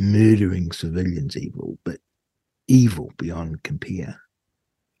murdering civilians evil, but evil beyond compare.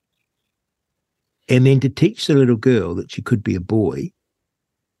 And then to teach the little girl that she could be a boy,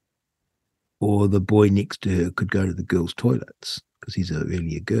 or the boy next to her could go to the girls' toilets because he's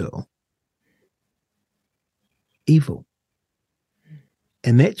really a girl. Evil.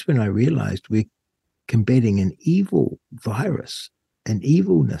 And that's when I realized we're combating an evil virus, an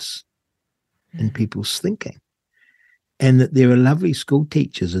evilness in people's thinking. And that there are lovely school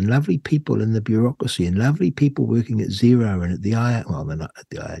teachers and lovely people in the bureaucracy and lovely people working at Xero and at the well, they're not at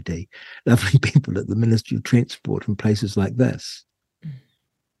the IRD, lovely people at the Ministry of Transport and places like this,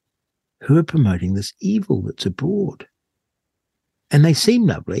 who are promoting this evil that's abroad. And they seem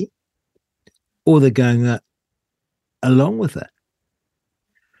lovely, or they're going along with it.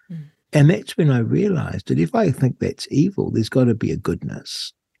 And that's when I realized that if I think that's evil, there's got to be a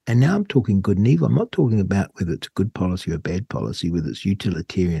goodness. And now I'm talking good and evil. I'm not talking about whether it's a good policy or a bad policy, whether it's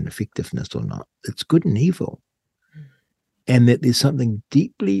utilitarian effectiveness or not. It's good and evil. And that there's something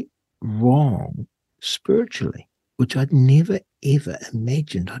deeply wrong spiritually, which I'd never, ever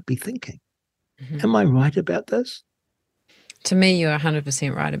imagined I'd be thinking. Am I right about this? To me, you're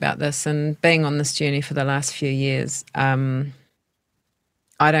 100% right about this. And being on this journey for the last few years, I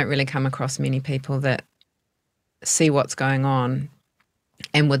don't really come across many people that see what's going on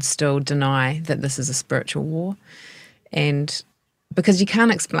and would still deny that this is a spiritual war. And because you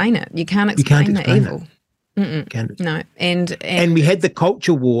can't explain it. You can't explain the evil. No. And we had the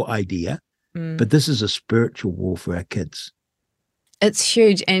culture war idea, but this is a spiritual war for our kids. It's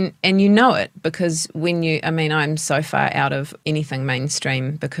huge, and you know it, because I'm so far out of anything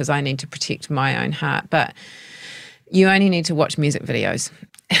mainstream because I need to protect my own heart, but you only need to watch music videos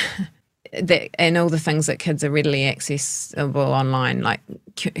and all the things that kids are readily accessible online, like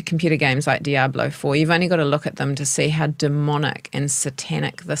computer games like Diablo 4. You've only got to look at them to see how demonic and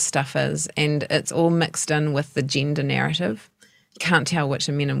satanic this stuff is, and it's all mixed in with the gender narrative. You can't tell which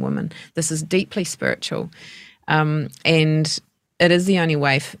are men and women. This is deeply spiritual, and it is the only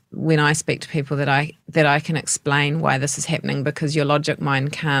way when I speak to people that I can explain why this is happening, because your logic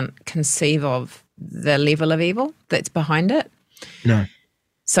mind can't conceive of the level of evil that's behind it. No.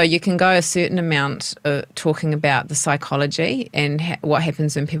 So you can go a certain amount talking about the psychology and what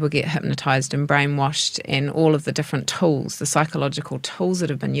happens when people get hypnotized and brainwashed and all of the different tools, the psychological tools that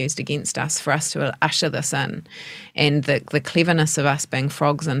have been used against us for us to usher this in, and the cleverness of us being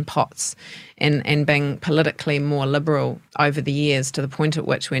frogs in pots and being politically more liberal over the years to the point at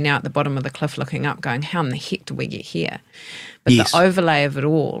which we're now at the bottom of the cliff looking up going, how in the heck did we get here? But Yes. the overlay of it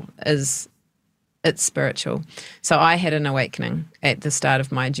all is it's spiritual. So I had an awakening at the start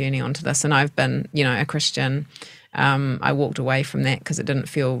of my journey onto this, and I've been, a Christian. I walked away from that because it didn't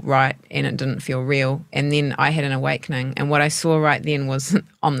feel right and it didn't feel real. And then I had an awakening, and what I saw right then was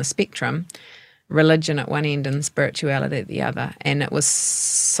on the spectrum, religion at one end and spirituality at the other. And it was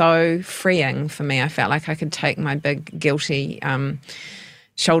so freeing for me. I felt like I could take my big guilty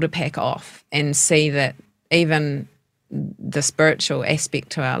shoulder pack off and see that even the spiritual aspect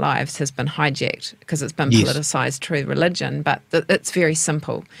to our lives has been hijacked because it's been politicized through religion, but it's very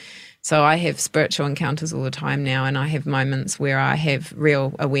simple. So I have spiritual encounters all the time now, and I have moments where I have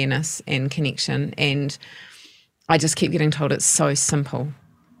real awareness and connection, and I just keep getting told it's so simple.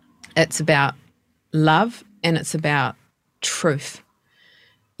 It's about love and it's about truth,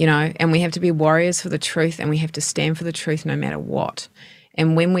 and we have to be warriors for the truth, and we have to stand for the truth no matter what.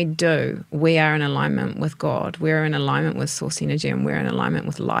 And when we do, we are in alignment with God. We're in alignment with source energy, and we're in alignment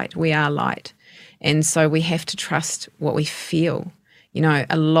with light. We are light. And so we have to trust what we feel.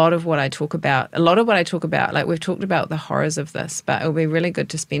 A lot of what I talk about, like we've talked about the horrors of this, but it'll be really good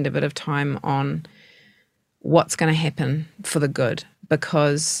to spend a bit of time on what's going to happen for the good,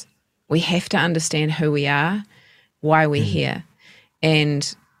 because we have to understand who we are, why we're here.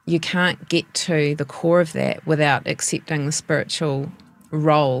 And you can't get to the core of that without accepting the spiritual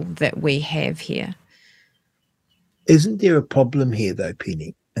role that we have here. Isn't there a problem here, though,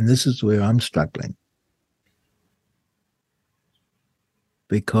 Penny? And this is where I'm struggling.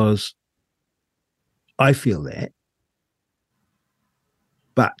 Because I feel that.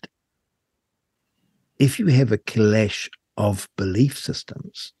 But if you have a clash of belief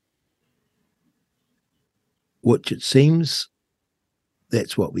systems, which it seems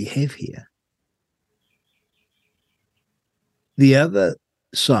that's what we have here, the other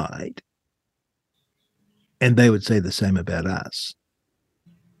side, and they would say the same about us,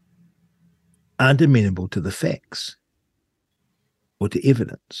 aren't amenable to the facts or to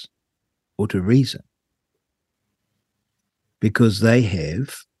evidence or to reason, because they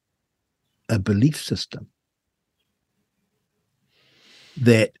have a belief system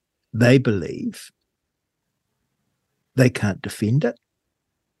that they believe they can't defend it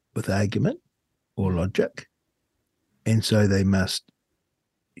with argument or logic, and so they must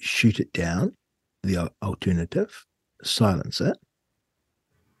shoot it down, the alternative, silence it.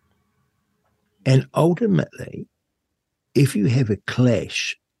 And ultimately, if you have a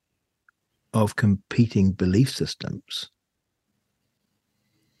clash of competing belief systems,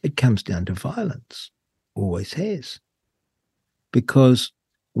 it comes down to violence, always has. Because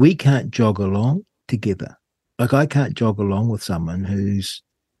we can't jog along together. Like I can't jog along with someone who's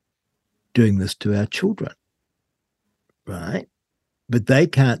doing this to our children, right? But they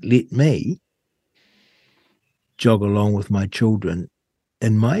can't let me jog along with my children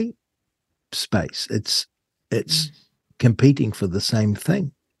in my space. It's competing for the same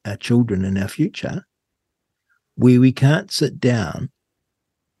thing, our children and our future, where we can't sit down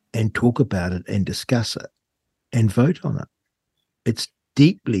and talk about it and discuss it and vote on it. It's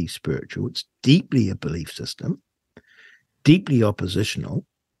deeply spiritual. It's deeply a belief system, deeply oppositional,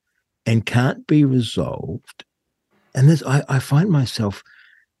 and can't be resolved. And this, I find myself,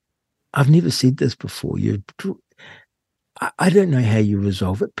 I've never said this before. I don't know how you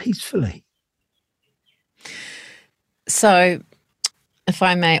resolve it peacefully. So, if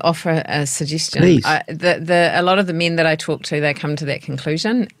I may offer a suggestion, Please. A lot of the men that I talk to, they come to that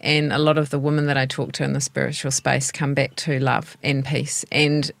conclusion, and a lot of the women that I talk to in the spiritual space come back to love and peace,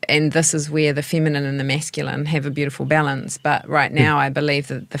 and this is where the feminine and the masculine have a beautiful balance. But right now, I believe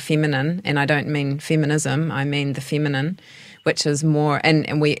that the feminine, and I don't mean feminism, I mean the feminine, which is more,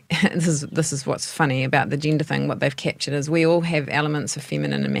 and we this is what's funny about the gender thing. What they've captured is we all have elements of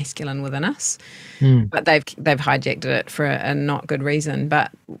feminine and masculine within us, but they've hijacked it for a not good reason.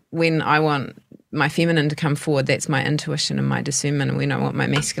 But when I want my feminine to come forward, that's my intuition and my discernment. And when I want my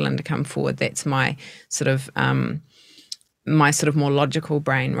masculine to come forward, that's my sort of more logical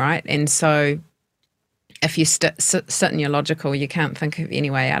brain, right? And so, if you sit in your logical, you can't think of any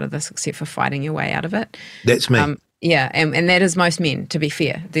way out of this except for fighting your way out of it. That's me. Yeah, and that is most men, to be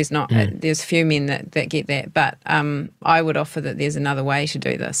fair. There's few men that get that. But I would offer that there's another way to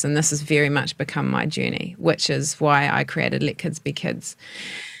do this. And this has very much become my journey, which is why I created Let Kids Be Kids.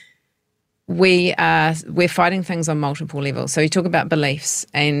 We're fighting things on multiple levels. So you talk about beliefs,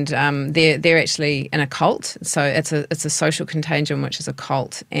 and they're actually in a cult. So it's a social contagion, which is a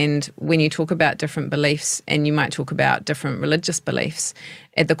cult. And when you talk about different beliefs, and you might talk about different religious beliefs,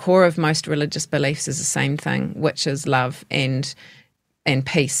 at the core of most religious beliefs is the same thing, which is love and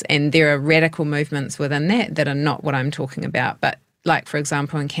peace. And there are radical movements within that are not what I'm talking about. But like, for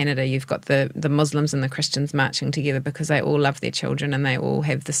example, in Canada, you've got the Muslims and the Christians marching together because they all love their children and they all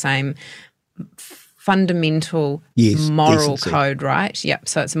have the same fundamental moral decency. code, right? Yep.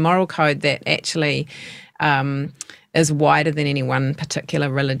 So it's a moral code that actually is wider than any one particular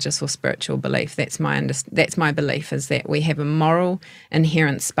religious or spiritual belief. That's my belief, is that we have a moral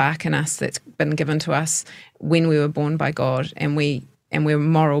inherent spark in us that's been given to us when we were born by God, and we're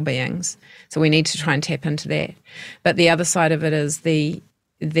moral beings. So we need to try and tap into that. But the other side of it is the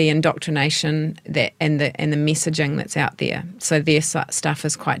indoctrination and the messaging that's out there. So their stuff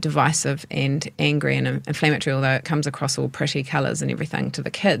is quite divisive and angry and inflammatory, although it comes across all pretty colours and everything to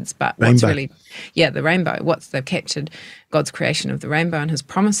the kids. But what's really, the rainbow. They've captured God's creation of the rainbow and His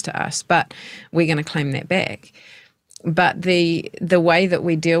promise to us, but we're going to claim that back. But the way that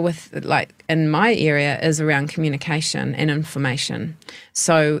we deal with, like in my area, is around communication and information.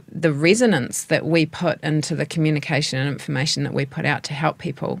 So the resonance that we put into the communication and information that we put out to help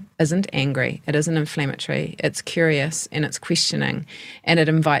people isn't angry, it isn't inflammatory, it's curious and it's questioning, and it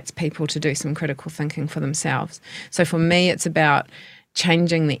invites people to do some critical thinking for themselves. So for me, it's about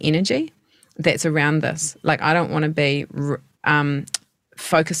changing the energy that's around this. Like, I don't want to be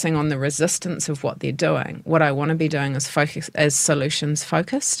focusing on the resistance of what they're doing. What I want to be doing is solutions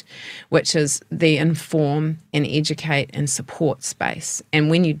focused, which is the inform and educate and support space. And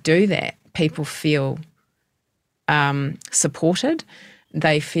when you do that, people feel supported,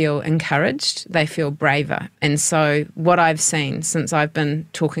 they feel encouraged, they feel braver. And so what I've seen since I've been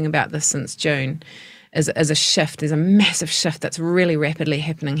talking about this since June is a shift. There's a massive shift that's really rapidly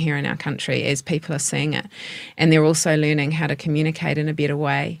happening here in our country as people are seeing it. And they're also learning how to communicate in a better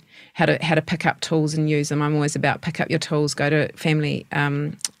way, how to pick up tools and use them. I'm always about pick up your tools, go to Family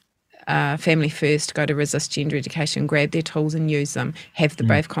First, go to Resist Gender Education, grab their tools and use them, have the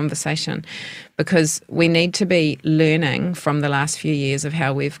brave conversation. Because we need to be learning from the last few years of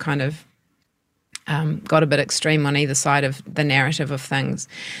how we've kind of got a bit extreme on either side of the narrative of things,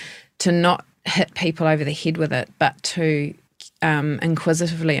 to not hit people over the head with it, but to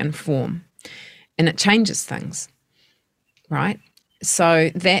inquisitively inform. And it changes things, right?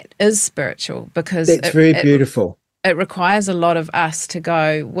 So that is spiritual, because that's very beautiful. It requires a lot of us to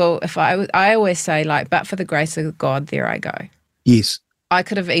go, well, if I always say, like, but for the grace of God, there I go. Yes. I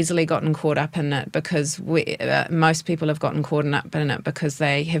could have easily gotten caught up in it, because most people have gotten caught up in it because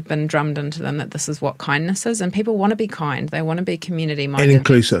they have been drummed into them that this is what kindness is. And people want to be kind. They want to be community-minded.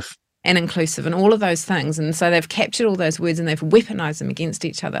 And inclusive. And all of those things. And so they've captured all those words and they've weaponized them against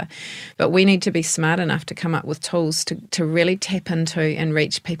each other. But we need to be smart enough to come up with tools to really tap into and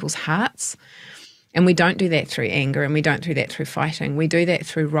reach people's hearts. And we don't do that through anger, and we don't do that through fighting. We do that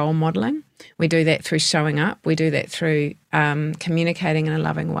through role modelling. We do that through showing up. We do that through communicating in a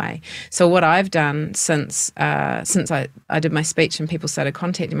loving way. So what I've done since I did my speech and people started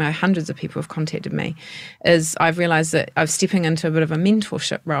contacting me, hundreds of people have contacted me, is I've realised that I'm stepping into a bit of a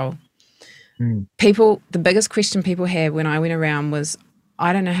mentorship role. People, the biggest question people had when I went around was,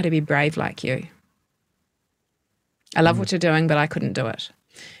 I don't know how to be brave like you. I love what you're doing, but I couldn't do it.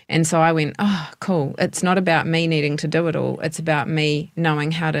 And so I went, oh, cool. It's not about me needing to do it all. It's about me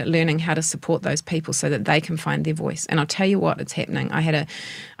learning how to support those people so that they can find their voice. And I'll tell you what, it's happening. I had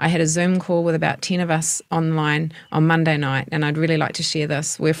a Zoom call with about 10 of us online on Monday night, and I'd really like to share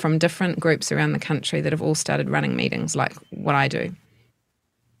this. We're from different groups around the country that have all started running meetings like what I do.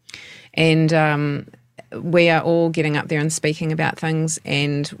 And we are all getting up there and speaking about things,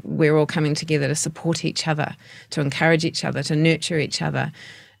 and we're all coming together to support each other, to encourage each other, to nurture each other,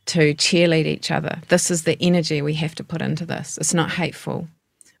 to cheerlead each other. This is the energy we have to put into this. It's not hateful.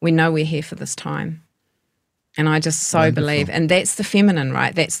 We know we're here for this time. And I just so believe, and that's the feminine,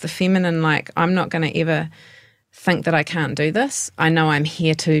 right? That's the feminine, like, I'm not going to ever think that I can't do this. I know I'm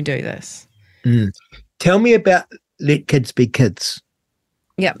here to do this. Tell me about Let Kids Be Kids.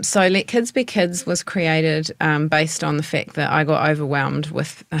 Yeah, so Let Kids Be Kids was created based on the fact that I got overwhelmed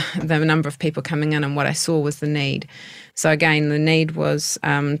with the number of people coming in, and what I saw was the need. So again, the need was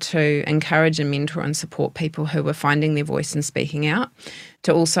to encourage and mentor and support people who were finding their voice and speaking out,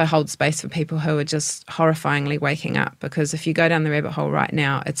 to also hold space for people who are just horrifyingly waking up. Because if you go down the rabbit hole right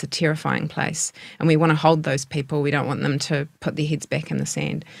now, it's a terrifying place. And we want to hold those people. We don't want them to put their heads back in the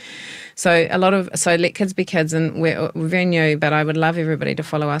sand. So Let Kids Be Kids, and we're very new, but I would love everybody to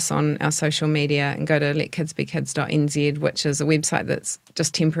follow us on our social media and go to letkidsbekids.nz, which is a website that's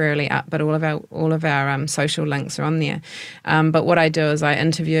just temporarily up, but all of our social links are on there. But what I do is I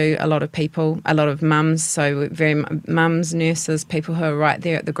interview a lot of people, a lot of mums, so mums, nurses, people who are right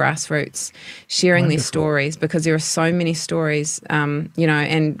there at the grassroots, sharing their stories, because there are so many stories,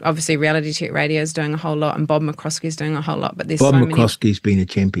 and obviously Reality Check Radio is doing a whole lot, and Bob McCroskey is doing a whole lot, but there's Bob so many. McCroskey's been a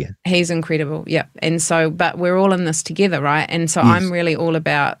champion. He's incredible, yeah. And so, but we're all in this together, right? And so I'm really all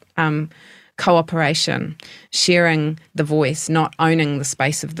about cooperation, sharing the voice, not owning the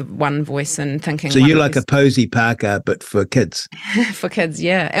space of the one voice and thinking. So you're like a Posey Parker, but for kids. For kids,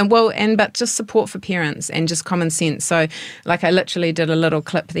 yeah. But just support for parents and just common sense. So like I literally did a little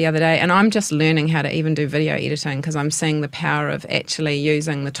clip the other day, and I'm just learning how to even do video editing because I'm seeing the power of actually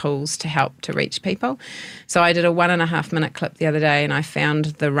using the tools to help to reach people. So I did a 1.5 minute clip the other day, and I found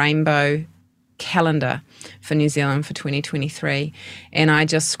the rainbow calendar for New Zealand for 2023, and I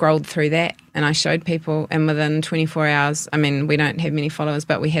just scrolled through that and I showed people, and within 24 hours, I mean, we don't have many followers,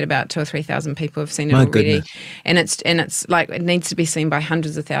 but we had about 2,000 or 3,000 people have seen it already. Goodness. And it's like, it needs to be seen by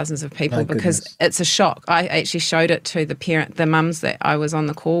hundreds of thousands of people because it's a shock. I actually showed it to the mums that I was on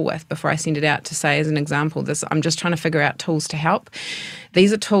the call with before I sent it out to say, as an example, I'm just trying to figure out tools to help.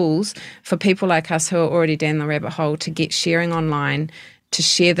 These are tools for people like us who are already down the rabbit hole to get sharing online, to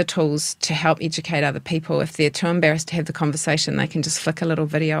share the tools to help educate other people. If they're too embarrassed to have the conversation, they can just flick a little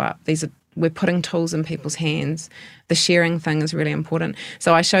video up. We're putting tools in people's hands. The sharing thing is really important.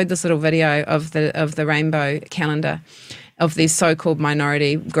 So I showed this little video of the rainbow calendar of these so-called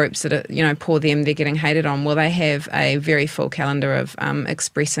minority groups that are, poor them, they're getting hated on. Well, they have a very full calendar of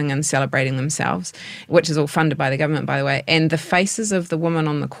expressing and celebrating themselves, which is all funded by the government, by the way. And the faces of the women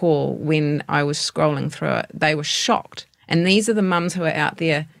on the call, when I was scrolling through it, they were shocked. And these are the mums who are out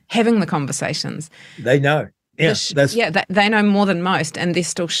there having the conversations. They know. Yeah, they know more than most, and they're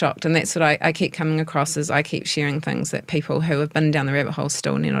still shocked. And that's what I keep coming across, as I keep sharing things that people who have been down the rabbit hole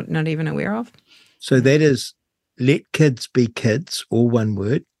still not even aware of. So that is Let Kids Be Kids, all one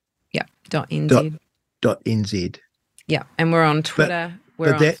word. Yeah, .nz. .nz. Yeah, and we're on Twitter,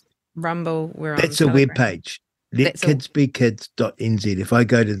 we're on Rumble, we're on That's a web page. Letkidsbekids.nz. If I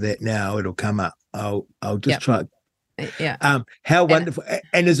go to that now, it'll come up. I'll just try. Yeah. How wonderful.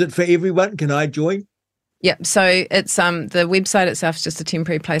 And is it for everyone? Can I join? Yeah, so it's the website itself is just a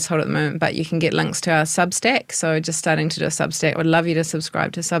temporary placeholder at the moment, but you can get links to our Substack. So just starting to do a Substack. I'd love you to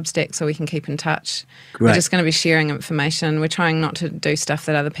subscribe to Substack so we can keep in touch. Great. We're just going to be sharing information. We're trying not to do stuff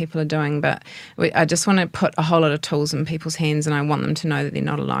that other people are doing, but I just want to put a whole lot of tools in people's hands, and I want them to know that they're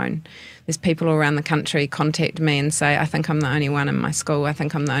not alone. There's people all around the country contact me and say, I think I'm the only one in my school. I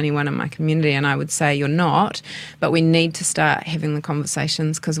think I'm the only one in my community. And I would say, you're not. But we need to start having the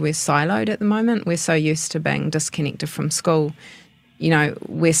conversations because we're siloed at the moment. We're so used to being disconnected from school.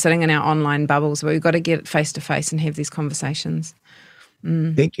 We're sitting in our online bubbles, but we've got to get face to face and have these conversations.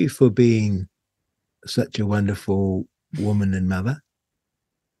 Thank you for being such a wonderful woman and mother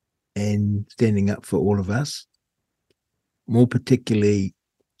and standing up for all of us, more particularly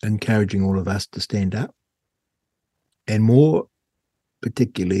encouraging all of us to stand up, and more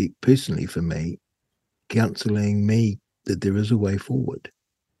particularly, personally for me, counselling me that there is a way forward.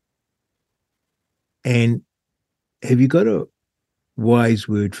 And have you got a wise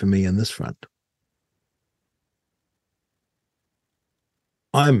word for me on this front?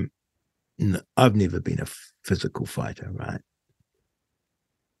 I've never been a physical fighter, right?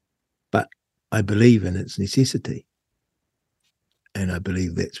 But I believe in its necessity. And I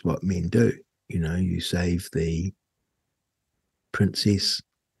believe that's what men do. You save the princess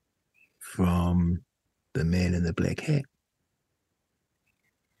from the man in the black hat.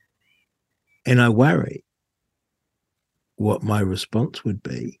 And I worry what my response would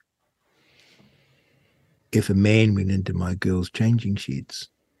be if a man went into my girls' changing sheds.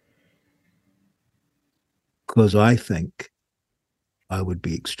 Because I think I would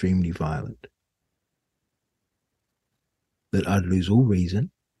be extremely violent. That I'd lose all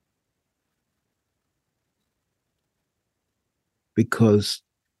reason, because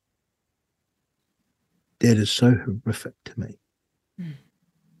that is so horrific to me.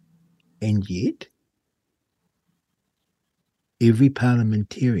 And yet, every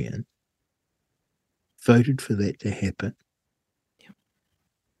parliamentarian voted for that to happen. Yep.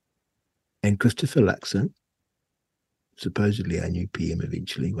 And Christopher Luxon supposedly our new PM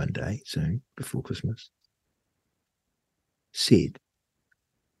eventually one day soon, before Christmas, said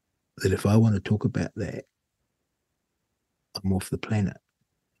that if I want to talk about that, I'm off the planet.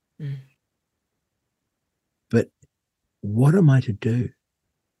 Mm. But what am I to do?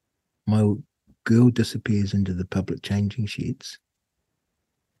 My girl disappears into the public changing sheds,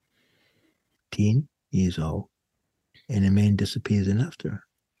 10 years old, and a man disappears in after her.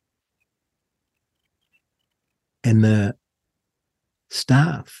 And the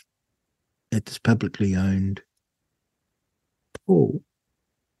staff at this publicly owned pool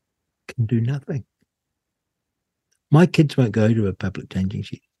can do nothing. My kids won't go to a public changing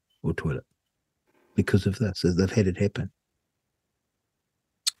shed or toilet because of this, as they've had it happen.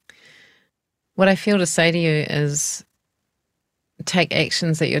 What I feel to say to you is take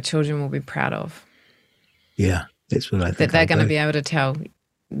actions that your children will be proud of. Yeah, that's what I think. That they're going to be able to tell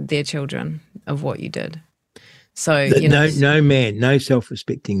their children of what you did. So no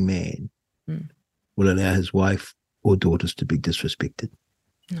self-respecting man will allow his wife or daughters to be disrespected.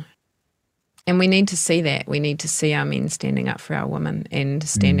 No. And we need to see that. We need to see our men standing up for our women and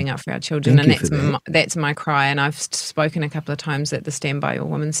standing up for our children. That's my cry. And I've spoken a couple of times at the Stand By Your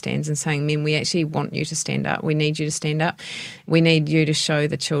Women stands and saying, men, we actually want you to stand up. We need you to stand up. We need you to show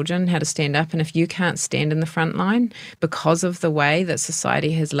the children how to stand up. And if you can't stand in the front line because of the way that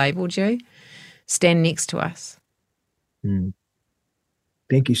society has labelled you, stand next to us.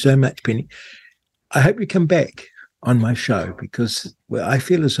 Thank you so much, Penny. I hope you come back on my show because I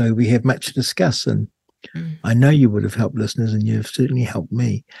feel as though we have much to discuss, and I know you would have helped listeners, and you've certainly helped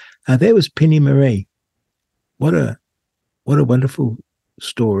me. That was Penny Marie. What a wonderful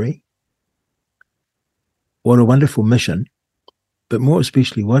story. What a wonderful mission, but more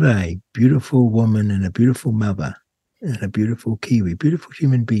especially, what a beautiful woman and a beautiful mother and a beautiful Kiwi, beautiful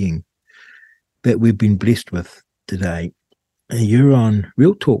human being that we've been blessed with today. You're on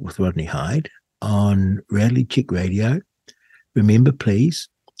Real Talk with Rodney Hyde on Reality Check Radio. Remember, please,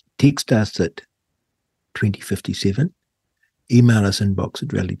 text us at 2057. Email us inbox at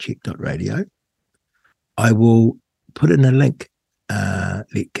realitycheck.radio. I will put in a link,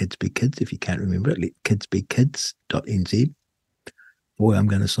 Let Kids Be Kids, if you can't remember it, letkidsbekids.nz. Boy, I'm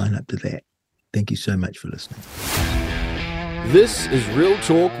going to sign up to that. Thank you so much for listening. This is Real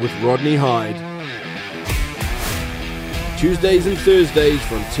Talk with Rodney Hyde. Tuesdays and Thursdays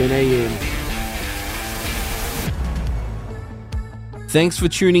from 10 a.m. Thanks for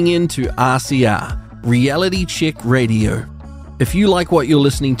tuning in to RCR, Reality Check Radio. If you like what you're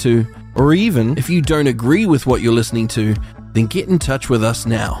listening to, or even if you don't agree with what you're listening to, then get in touch with us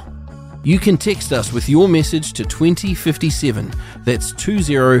now. You can text us with your message to 2057, that's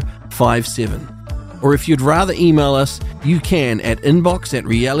 2057. Or if you'd rather email us, you can at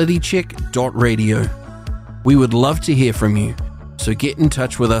inbox@realitycheck.radio. We would love to hear from you, so get in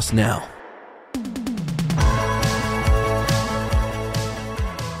touch with us now.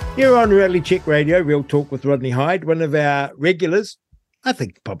 You're on Reality Check Radio, Real Talk with Rodney Hyde, one of our regulars, I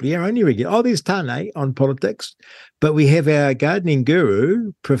think probably our only regular. Oh, there's Tane on politics, but we have our gardening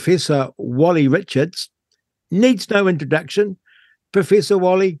guru, Professor Wally Richards. Needs no introduction. Professor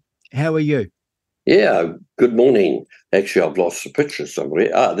Wally, how are you? Yeah, good morning. Actually, I've lost the picture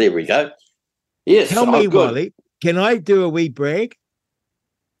somewhere. Ah, there we go. Yes, tell me, Wally, can I do a wee brag?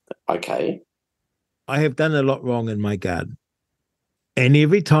 Okay. I have done a lot wrong in my garden. And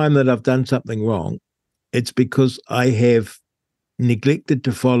every time that I've done something wrong, it's because I have neglected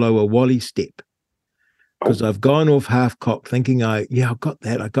to follow a Wally step. Because I've gone off half-cocked thinking, I got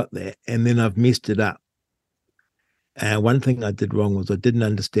that. And then I've messed it up. One thing I did wrong was I didn't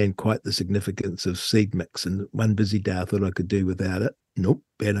understand quite the significance of seed mix. And one busy day I thought I could do without it. Nope,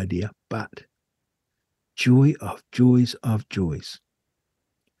 bad idea. But joy of joys of joys.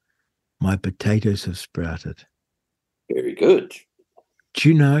 My potatoes have sprouted. Very good. Do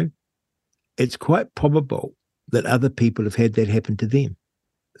you know, it's quite probable that other people have had that happen to them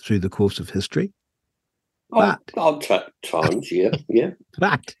through the course of history. Times, yeah.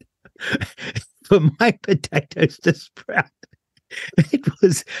 But for my potatoes to sprout,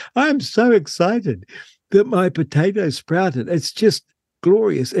 I'm so excited that my potatoes sprouted. It's just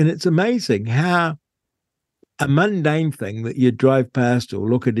glorious. And it's amazing how a mundane thing that you drive past or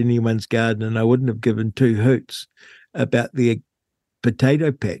look at anyone's garden, and I wouldn't have given two hoots about the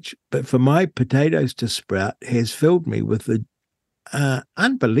potato patch, but for my potatoes to sprout has filled me with the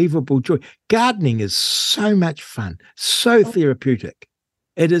unbelievable joy. Gardening is so much fun, so therapeutic.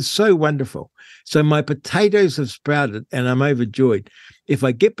 It is so wonderful. So my potatoes have sprouted and I'm overjoyed. If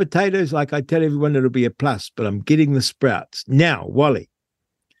I get potatoes, like I tell everyone, it'll be a plus, but I'm getting the sprouts. Now, Wally,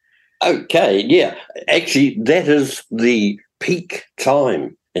 Okay, yeah. Actually, that is the peak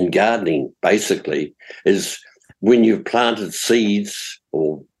time in gardening, basically, is when you've planted seeds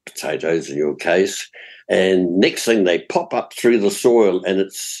or potatoes in your case, and next thing they pop up through the soil, and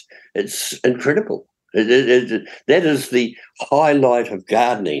it's incredible. That is the highlight of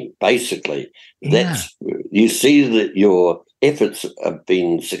gardening, basically. Yeah. You see that your efforts have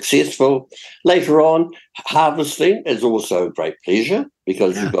been successful. Later on, harvesting is also a great pleasure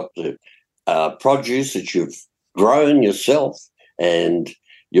because you've got the produce that you've grown yourself, and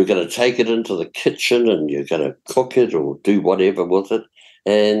you're going to take it into the kitchen and you're going to cook it or do whatever with it,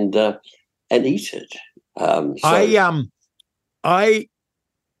 and eat it.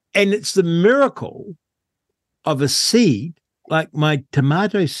 And it's the miracle of a seed. Like my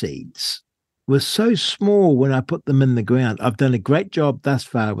tomato seeds were so small when I put them in the ground. I've done a great job thus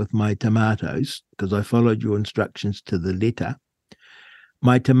far with my tomatoes because I followed your instructions to the letter.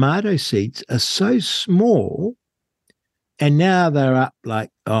 My tomato seeds are so small, and now they're up like,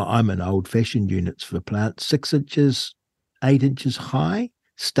 I'm in old-fashioned units for plants, 6 inches, 8 inches high,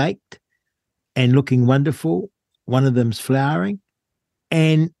 staked, and looking wonderful. One of them's flowering.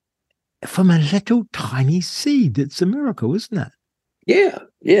 And from a little tiny seed, it's a miracle, isn't it? Yeah,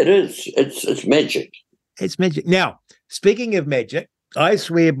 it is. It's magic. It's magic. Now, speaking of magic, I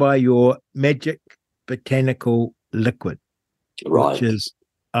swear by your magic botanical liquid, Right. which is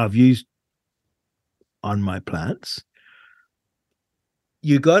I've used on my plants.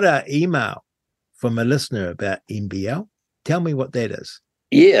 You got an email from a listener about MBL. Tell me what that is.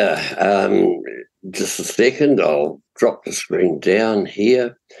 Yeah, just a second. I'll drop the screen down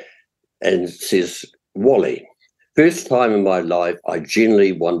here. And it says, Wally, first time in my life, I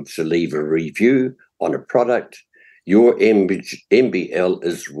genuinely wanted to leave a review on a product. Your MBL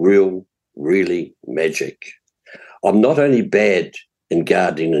is really magic. I'm not only bad in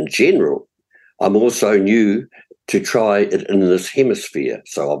gardening in general, I'm also new to try it in this hemisphere,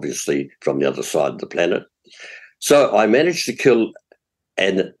 so obviously from the other side of the planet. So I managed to kill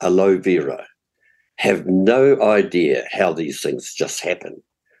an aloe vera. Have no idea how these things just happen.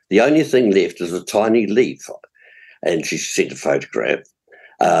 The only thing left is a tiny leaf, and she sent a photograph.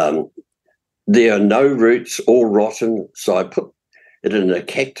 There are no roots, all rotten, so I put it in a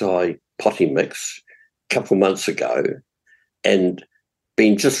cacti potting mix a couple of months ago and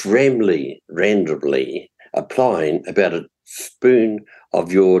been just randomly applying about a spoon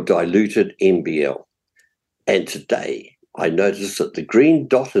of your diluted MBL. And today I noticed that the green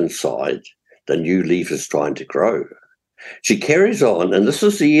dot inside the new leaf is trying to grow. She carries on, and this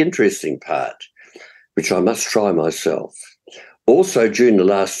is the interesting part, which I must try myself. Also, during the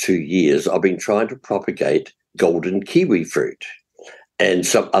last 2 years, I've been trying to propagate golden kiwi fruit and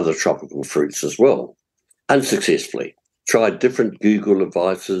some other tropical fruits as well, unsuccessfully. Tried different Google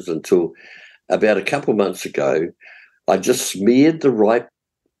advices until about a couple of months ago, I just smeared the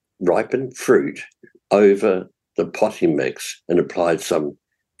ripened fruit over the potting mix and applied some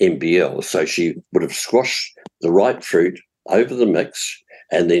MBL. So she would have squashed the ripe fruit over the mix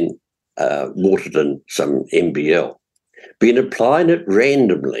and then watered in some MBL. Been applying it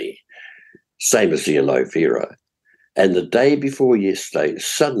randomly, same as the aloe vera. And the day before yesterday,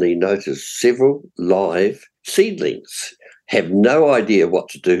 suddenly noticed several live seedlings. Have no idea what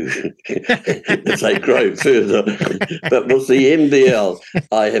to do as they grow further. But with the MBL,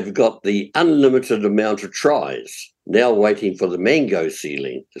 I have got the unlimited amount of tries, now waiting for the mango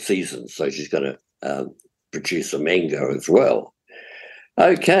season. So she's going to produce a mango as well.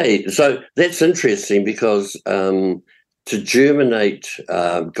 Okay, so that's interesting because to germinate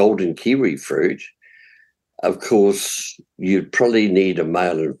golden kiwi fruit, of course, you'd probably need a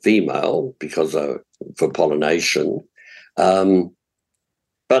male and female because for pollination.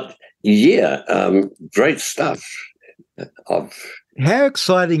 But yeah, great stuff. How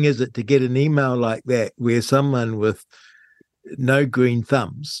exciting is it to get an email like that where someone with no green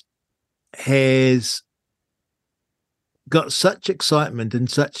thumbs has got such excitement and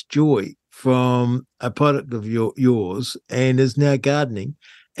such joy from a product of yours and is now gardening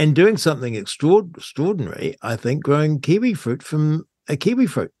and doing something extraordinary, I think, growing kiwi fruit from a kiwi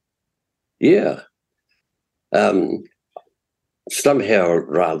fruit. Yeah. Somehow,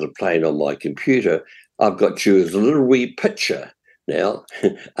 rather playing on my computer, I've got you as a little wee picture now.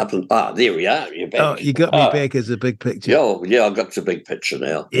 There we are. You're back. Oh, you got me back as a big picture. Yeah, I've got the big picture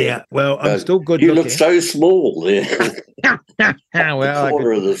now. Yeah, well, I'm still good You looking. look so small there. Well,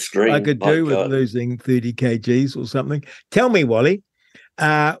 corner of the screen. I could do with losing 30 kgs or something. Tell me, Wally,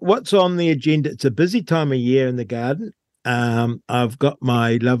 what's on the agenda? It's a busy time of year in the garden. I've got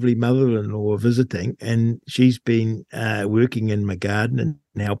my lovely mother-in-law visiting, and she's been working in my garden and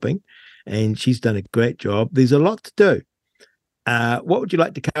and helping, and she's done a great job. There's a lot to do. What would you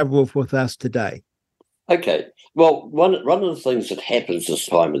like to cover off with us today? Okay. Well, one of the things that happens this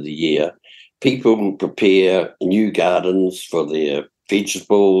time of the year, people prepare new gardens for their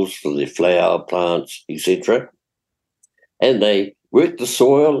vegetables, for their flower plants, etc. And they work the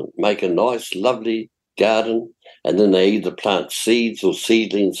soil, make a nice, lovely garden, and then they either plant seeds or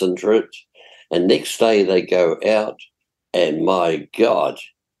seedlings into it. And next day they go out, and my God,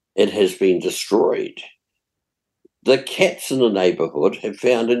 it has been destroyed. The cats in the neighbourhood have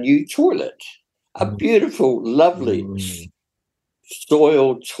found a new toilet, a beautiful, lovely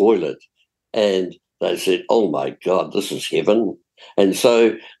soil toilet. And they said, oh, my God, this is heaven. And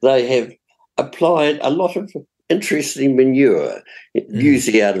so they have applied a lot of interesting manure,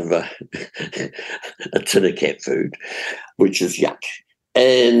 usually out of a tin of cat food, which is yuck.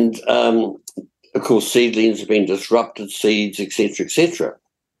 And, of course, seedlings have been disrupted, seeds, etc., etc.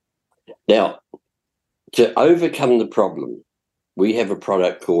 Now, to overcome the problem, we have a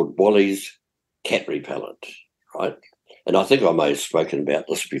product called Wally's Cat Repellent, right? And I think I may have spoken about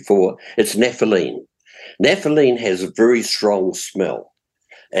this before. It's naphthalene. Naphthalene has a very strong smell,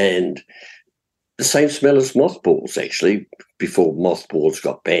 and the same smell as mothballs, actually, before mothballs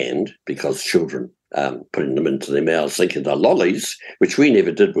got banned because children putting them into their mouths thinking they're lollies, which we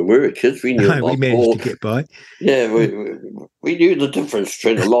never did when we were kids. We knew we managed to get by. Yeah, we knew the difference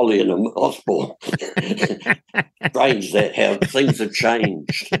between a lolly and a mothball. Strange that how things have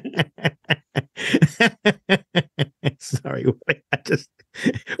changed. Sorry,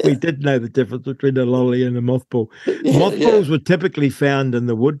 we did know the difference between a lolly and a mothball. Mothballs were typically found in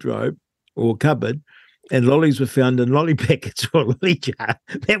the wardrobe or cupboard, and lollies were found in lolly packets or lolly jar.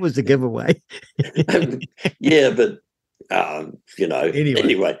 That was the giveaway. Yeah, but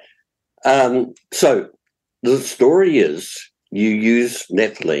anyway. So the story is you use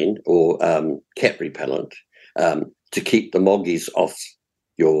naphthalene or cat repellent to keep the moggies off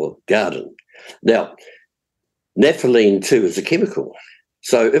your garden. Now, naphthalene too is a chemical.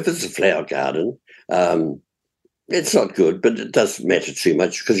 So if it's a flower garden, it's not good, but it doesn't matter too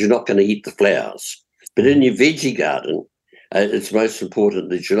much because you're not going to eat the flowers. But in your veggie garden, it's most important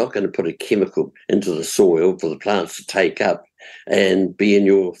that you're not going to put a chemical into the soil for the plants to take up and be in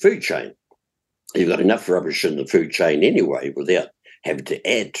your food chain. You've got enough rubbish in the food chain anyway without having to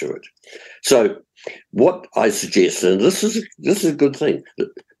add to it. So what I suggest, and this is a good thing,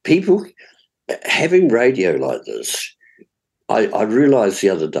 people having radio like this, I realised the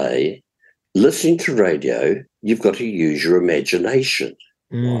other day, listening to radio, you've got to use your imagination,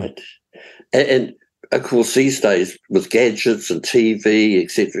 right? And of course, these days with gadgets and TV,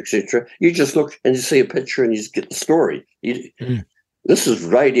 etc., you just look and you see a picture and you just get the story. This is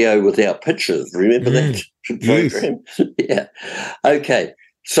radio without pictures. Remember that program? Yeah. Okay.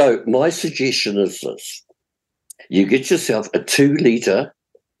 So my suggestion is this. You get yourself a 2-litre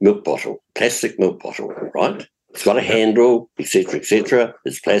milk bottle, plastic milk bottle, right? It's got a handle, etc.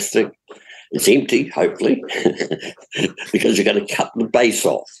 It's plastic. It's empty, hopefully, because you're going to cut the base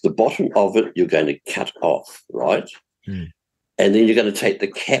off. The bottom of it, you're going to cut off, right? And then you're going to take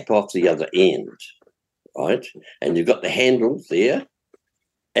the cap off the other end, right? And you've got the handle there,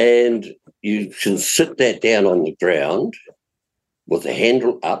 and you can sit that down on the ground with the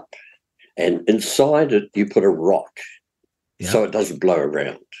handle up, and inside it, you put a rock so it doesn't blow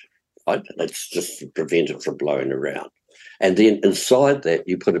around, right? That's just to prevent it from blowing around. And then inside that,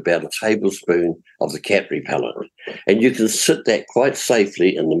 you put about a tablespoon of the cat repellent. And you can sit that quite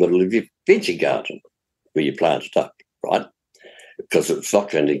safely in the middle of your veggie garden where you plant it up, right? Because it's not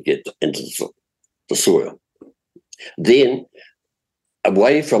going to get into the soil. Then,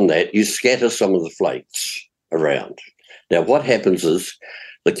 away from that, you scatter some of the flakes around. Now, what happens is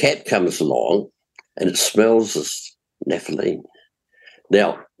the cat comes along and it smells this naphthalene.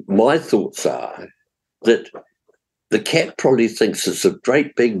 Now, my thoughts are that the cat probably thinks it's a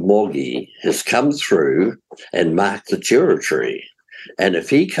great big moggy has come through and marked the territory. And if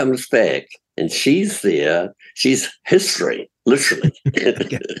he comes back and she's there, she's history, literally.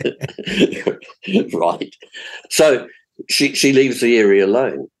 Right. So she leaves the area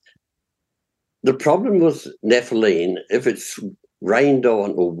alone. The problem with naphthalene, if it's rained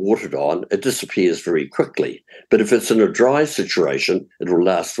on or watered on, it disappears very quickly. But if it's in a dry situation, it will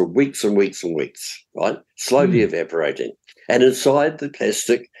last for weeks and weeks and weeks, right? Slowly evaporating. And inside the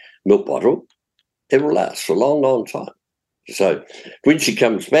plastic milk bottle, it will last for a long, long time. So when she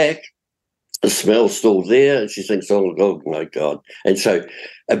comes back, the smell's still there, and she thinks, oh, my God. And so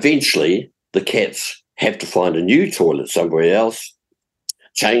eventually the cats have to find a new toilet somewhere else,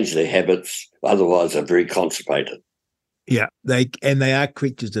 change their habits, otherwise they're very constipated. Yeah. They are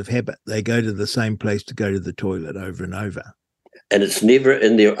creatures of habit. They go to the same place to go to the toilet over and over. And it's never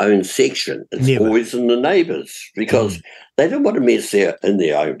in their own section. It's always in the neighbours because they don't want to mess in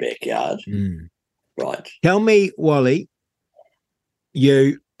their own backyard. Right. Tell me, Wally,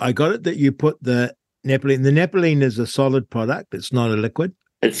 I got it that you put the Napolene. The Napolene is a solid product. It's not a liquid.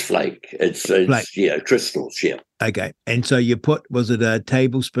 It's flake. It's flake. Crystals, yeah. Okay. And so you was it a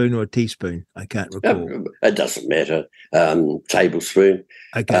tablespoon or a teaspoon? I can't recall. It doesn't matter. Tablespoon.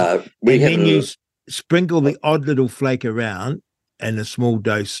 Okay. Then you sprinkle the odd little flake around and a small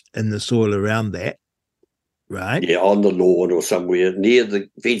dose in the soil around that, right? Yeah, on the lawn or somewhere near the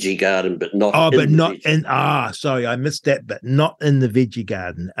veggie garden, but not. Sorry, I missed that. But not in the veggie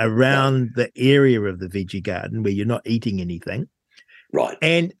garden, around the area of the veggie garden where you're not eating anything. Right.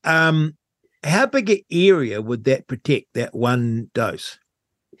 And how big an area would that protect, that one dose?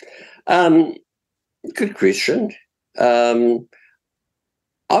 Good question.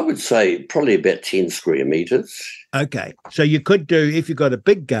 I would say probably about 10 square meters. Okay. So you could do, if you've got a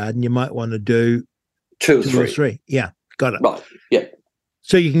big garden, you might want to do two or three. Yeah, got it. Right, yeah.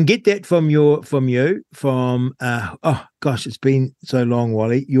 So you can get that from it's been so long,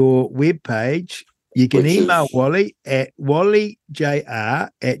 Wally, your webpage. You can email Wally at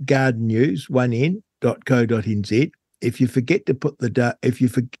wallyjr@gardennews.co.nz. If you forget to put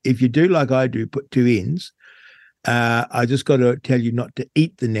if you do like I do, put two N's. I just got to tell you not to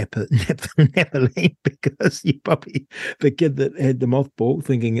eat the Napolene because you probably the kid that had the mothball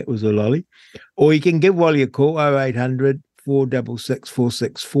thinking it was a lolly. Or you can give Wally a call 0800 466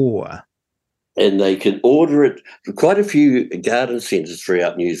 464. And they can order it. Quite a few garden centres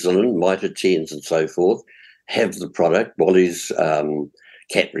throughout New Zealand, Mitre 10s and so forth, have the product, Wally's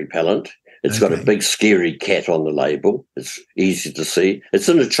cat repellent. It's got a big scary cat on the label. It's easy to see. It's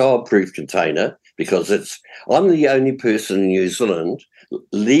in a child-proof container because I'm the only person in New Zealand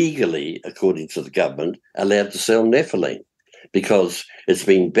legally, according to the government, allowed to sell Napolene because it's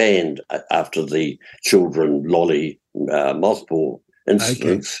been banned after the children lolly mothball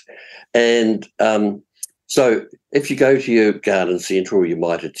incidents. And so if you go to your garden centre or you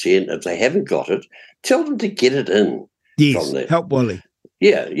might attend, if they haven't got it, tell them to get it in. Yes, help Wally.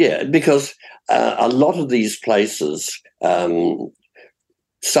 Yeah, because a lot of these places, some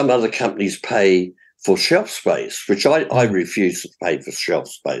other companies pay for shelf space, which I refuse to pay for shelf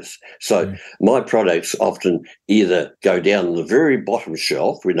space. So my products often either go down the very bottom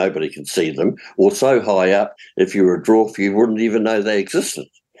shelf where nobody can see them, or so high up, if you were a dwarf, you wouldn't even know they existed.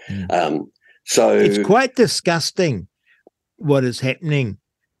 So it's quite disgusting what is happening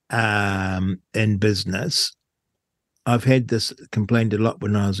in business. I've had this complained a lot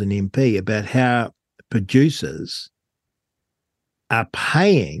when I was an MP about how producers are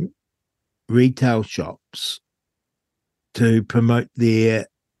paying retail shops to promote their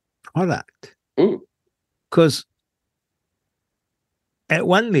product. Because at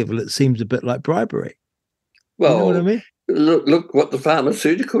one level, it seems a bit like bribery. Well, you know what I mean? Look what the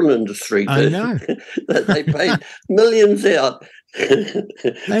pharmaceutical industry did. I know. They paid millions out for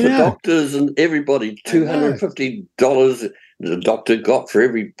doctors and everybody. $250 the doctor got for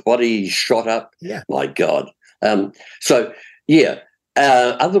everybody shot up. Yeah. My God.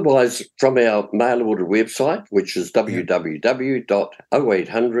 Otherwise, from our mail order website, which is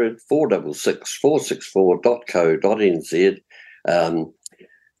www.0800-466-464.co.nz,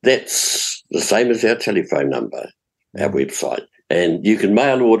 that's the same as our telephone number, our website. And you can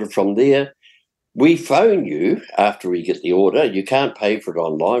mail order from there. We phone you after we get the order. You can't pay for it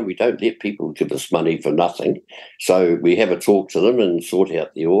online. We don't let people give us money for nothing. So we have a talk to them and sort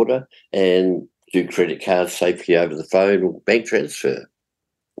out the order and do credit cards safely over the phone or bank transfer.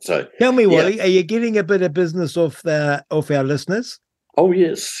 So tell me, Wally, are you getting a bit of business off our listeners? Oh,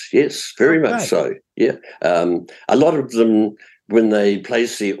 yes, very much so. Yeah. A lot of them, when they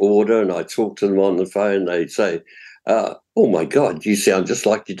place the order and I talk to them on the phone, they say, oh, my God, you sound just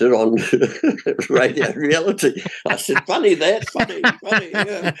like you did on Radio Reality. I said, funny. Yeah.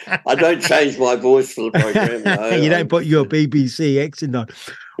 I don't change my voice for the program. No, you don't put your BBC accent on.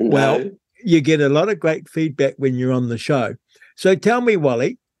 No. Well, you get a lot of great feedback when you're on the show. So tell me,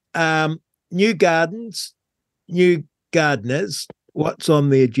 Wally, new gardens, new gardeners, what's on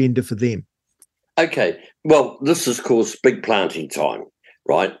the agenda for them? Okay. Well, this is, of course, big planting time,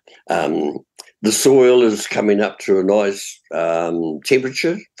 right? The soil is coming up to a nice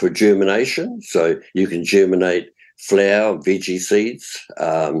temperature for germination, so you can germinate flower, veggie seeds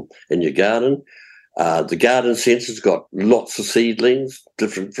in your garden. The garden centre's got lots of seedlings,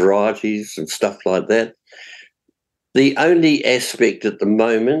 different varieties and stuff like that. The only aspect at the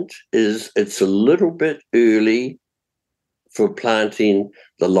moment is it's a little bit early for planting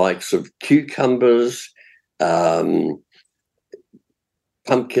the likes of cucumbers,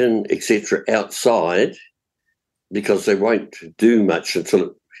 pumpkin, etc., outside, because they won't do much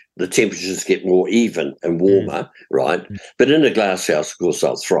until the temperatures get more even and warmer, right? But in a glass house, of course,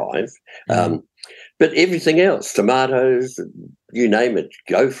 they'll thrive. But everything else, tomatoes, you name it,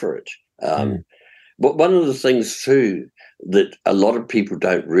 go for it. But one of the things too that a lot of people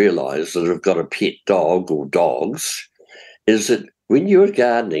don't realise that have got a pet dog or dogs is that when you're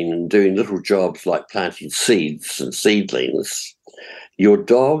gardening and doing little jobs like planting seeds and seedlings, your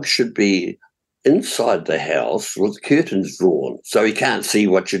dog should be inside the house with curtains drawn so he can't see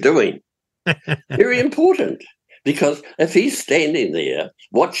what you're doing. Very important, because if he's standing there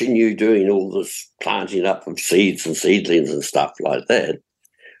watching you doing all this planting up of seeds and seedlings and stuff like that,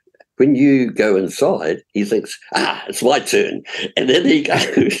 when you go inside, he thinks, it's my turn. And then he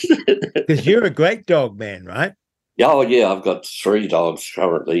goes. Because you're a great dog man, right? Oh, yeah, I've got 3 dogs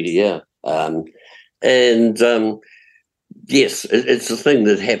currently, yeah. Yes, it's a thing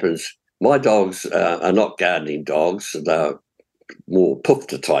that happens. My dogs are not gardening dogs. They're more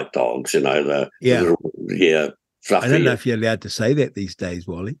poofter type dogs, the little, fluffy. I don't know if you're allowed to say that these days,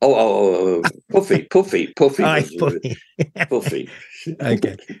 Wally. Puffy. Puffy. Puffy.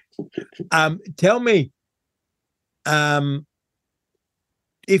 Okay. Tell me,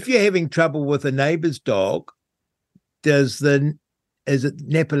 if you're having trouble with a neighbour's dog, is it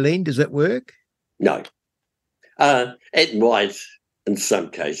Napoleon? Does it work? No. It might in some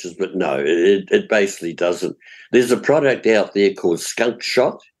cases, but no, it basically doesn't. There's a product out there called Skunk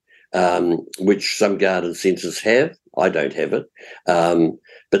Shot, which some garden centres have. I don't have it.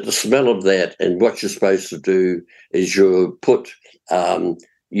 But the smell of that, and what you're supposed to do is you put,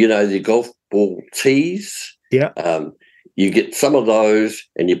 the golf ball tees. Yeah. You get some of those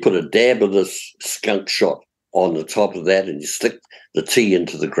and you put a dab of this Skunk Shot on the top of that, and you stick the tee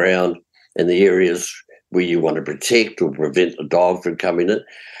into the ground in the areas where you want to protect or prevent the dog from coming in.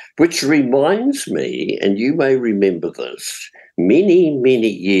 Which reminds me, and you may remember this, many, many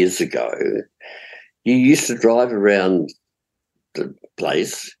years ago, you used to drive around the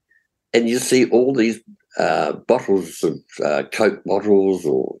place and you see all these bottles of Coke bottles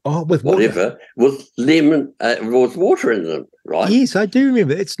or with whatever, with lemon, with water in them, right? Yes, I do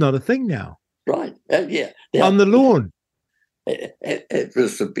remember. It's not a thing now. Right, yeah. Now, on the lawn. It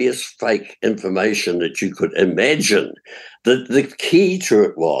was the best fake information that you could imagine. The key to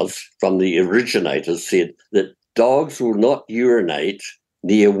it was, from the originators, said that dogs will not urinate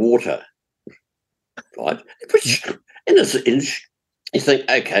near water, right? Which, you think,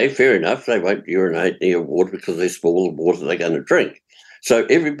 okay, fair enough, they won't urinate near water because they smell the water they're going to drink. So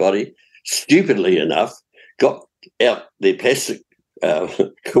everybody, stupidly enough, got out their plastic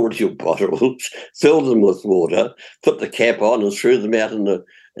cordial bottles, filled them with water, put the cap on and threw them out in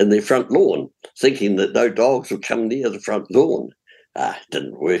their front lawn, thinking that no dogs would come near the front lawn. It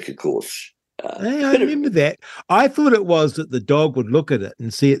didn't work, of course. I remember that. I thought it was that the dog would look at it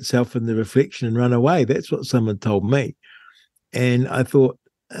and see itself in the reflection and run away. That's what someone told me. And I thought,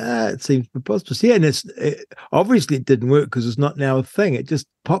 it seems preposterous. Yeah, and obviously it didn't work because it's not now a thing. It just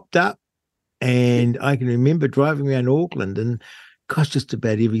popped up. And I can remember driving around Auckland, and gosh, just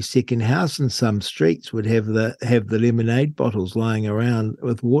about every second house in some streets would have the lemonade bottles lying around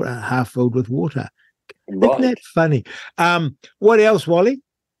with water, half filled with water. Right. Isn't that funny? What else, Wally?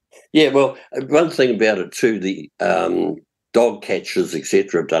 Yeah, well, one thing about it too, the dog catchers,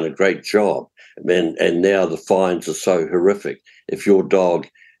 etc., have done a great job. And now the fines are so horrific. If your dog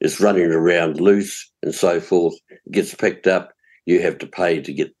is running around loose and so forth, gets picked up, you have to pay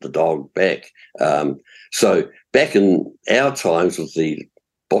to get the dog back. So back in our times with the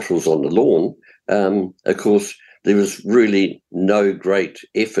bottles on the lawn, of course, there was really no great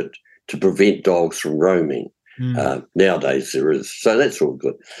effort to prevent dogs from roaming. Nowadays there is. So that's all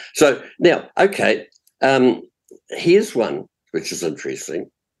good. So now, okay, here's one which is interesting.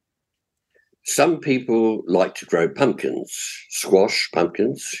 Some people like to grow pumpkins, squash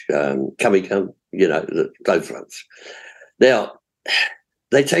pumpkins, kumikam, those ones. Now,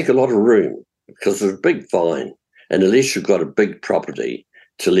 they take a lot of room because there's a big vine, and unless you've got a big property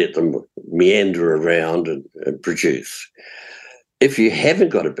to let them meander around and produce. If you haven't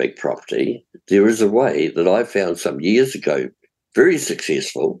got a big property, there is a way that I found some years ago, very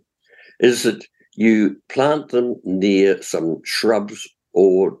successful, is that you plant them near some shrubs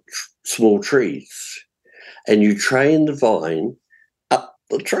or small trees, and you train the vine up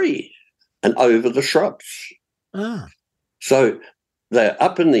the tree and over the shrubs. So they're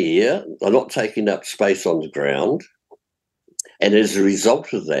up in the air, they're not taking up space on the ground, and as a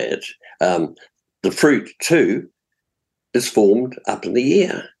result of that, the fruit too is formed up in the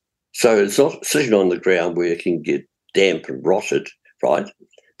air. So it's not sitting on the ground where it can get damp and rotted, right?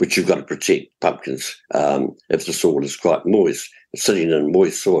 Which you've got to protect pumpkins if the soil is quite moist. Sitting in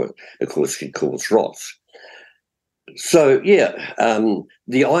moist soil, of course, can cause rots. So,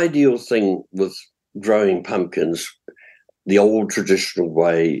 the ideal thing with growing pumpkins, the old traditional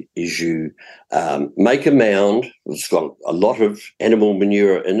way, is you make a mound. It's got a lot of animal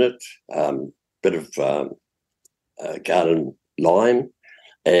manure in it, bit of garden lime,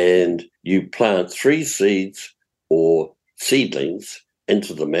 and you plant 3 seeds or seedlings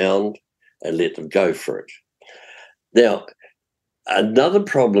into the mound and let them go for it. Now, another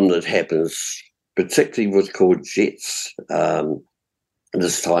problem that happens, particularly with courgettes,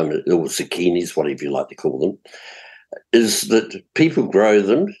 this time, or zucchinis, whatever you like to call them, is that people grow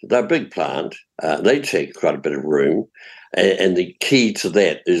them. They're a big plant. They take quite a bit of room. And the key to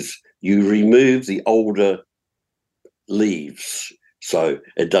that is you remove the older leaves, so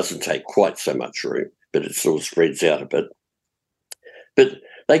it doesn't take quite so much room, but it still spreads out a bit. But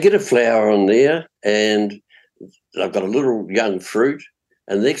they get a flower on there, and they've got a little young fruit,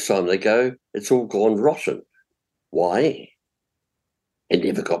 and the next time they go, it's all gone rotten. Why? It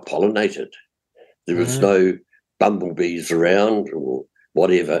never got pollinated. There was no bumblebees around or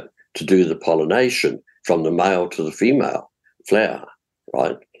whatever to do the pollination from the male to the female flower,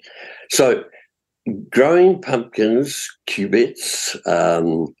 right? So growing pumpkins, cubettes,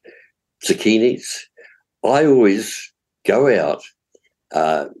 zucchinis, I always go out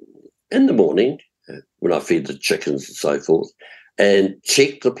in the morning when I feed the chickens and so forth and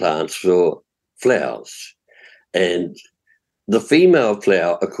check the plants for flowers. And the female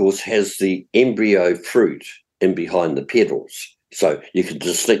flower, of course, has the embryo fruit in behind the petals. So you can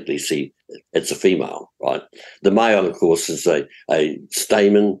distinctly see it's a female, right? The male, of course, is a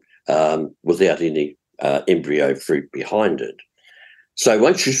stamen without any embryo fruit behind it. So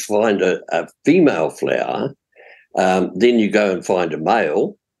once you find a female flower, then you go and find a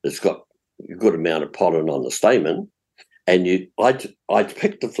male that's got a good amount of pollen on the stamen, and I'd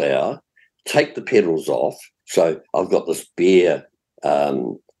pick the flower, take the petals off. So I've got this bare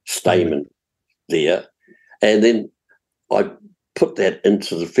stamen there, and then I put that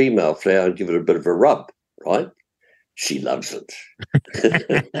into the female flower and give it a bit of a rub, right? She loves it.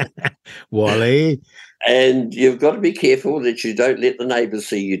 Wally. And you've got to be careful that you don't let the neighbours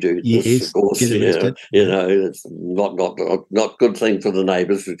see you do this. Yes, of course, it's not good thing for the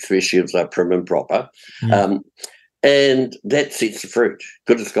neighbours, especially if they're prim and proper. And that sets the fruit.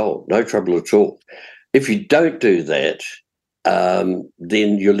 Good as gold, no trouble at all. If you don't do that,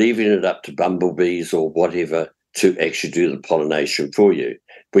 then you're leaving it up to bumblebees or whatever to actually do the pollination for you,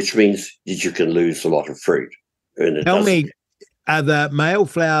 which means that you can lose a lot of fruit. And Tell me, are the male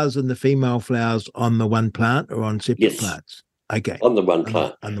flowers and the female flowers on the one plant or on separate plants? Okay. On the one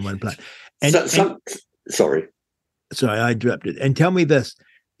plant. On the one plant. Sorry. Sorry, I interrupted. And tell me this.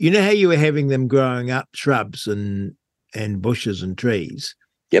 You know how you were having them growing up shrubs and bushes and trees?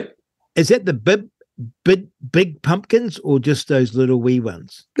 Yep. Is that the big pumpkins or just those little wee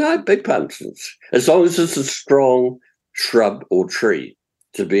ones? No, big pumpkins. As long as it's a strong shrub or tree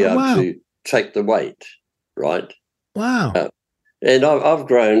to be able to take the weight, right? Wow. And I've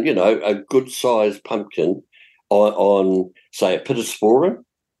grown, a good-sized pumpkin on say, a pittosporum.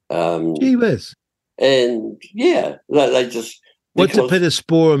 Gee whiz. And, they just... What's a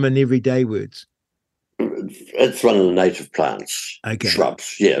pittosporum in everyday words? It's one of the native plants,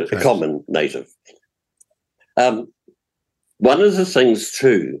 shrubs. Yeah, a common native. One of the things,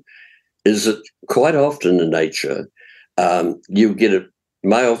 too, is that quite often in nature, you get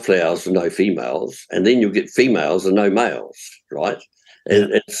male flowers and no females, and then you'll get females and no males, right?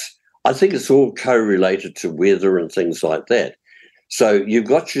 And I think it's all correlated to weather and things like that. So you've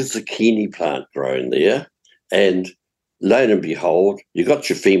got your zucchini plant growing there, and lo and behold, you've got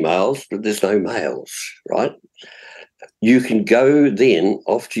your females, but there's no males, right? You can go then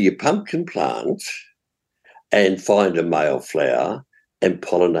off to your pumpkin plant and find a male flower and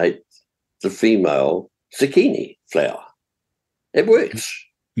pollinate the female zucchini flower. It works.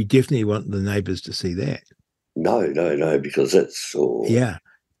 You definitely want the neighbours to see that. No, because that's all. Yeah.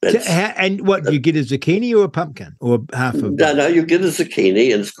 And what, do you get a zucchini or a pumpkin or half of? No, you get a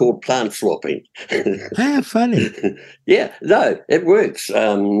zucchini, and it's called plant swapping. How funny. Yeah, no, it works.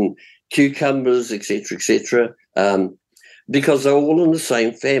 Cucumbers, etc., because they're all in the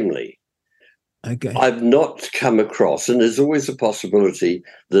same family. Okay. I've not come across, and there's always a possibility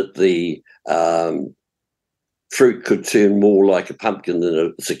that the fruit could turn more like a pumpkin than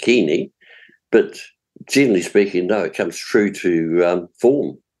a zucchini, but generally speaking, no, it comes true to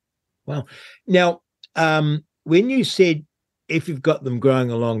form. Wow. Now, when you said if you've got them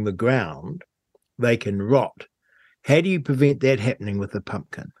growing along the ground, they can rot, how do you prevent that happening with a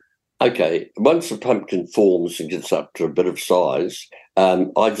pumpkin? Okay, once the pumpkin forms and gets up to a bit of size,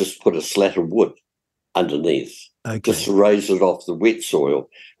 I just put a slat of wood underneath, just to raise it off the wet soil.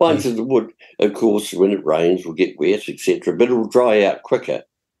 Mind you, the wood, of course, when it rains, will get wet, etc., but it will dry out quicker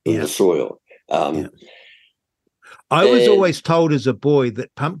than the soil. I was always told as a boy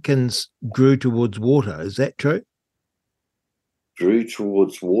that pumpkins grew towards water. Is that true? Grew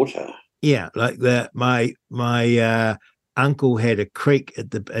towards water? Yeah, like that. My uncle had a creek at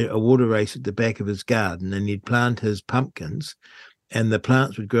a water race at the back of his garden, and he'd plant his pumpkins, and the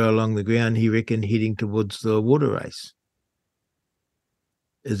plants would grow along the ground, he reckoned, heading towards the water race.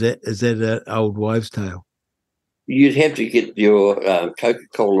 Is that an old wives' tale? You'd have to get your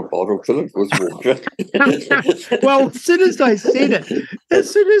Coca-Cola bottle, fill it with water. Well, as soon as I said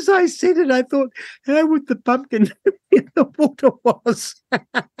it, I thought, how would the pumpkin where the water was?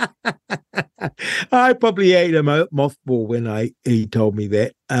 I probably ate a mothball when he told me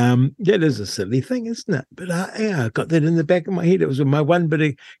that. That is a silly thing, isn't it? But I got that in the back of my head. It was my one bit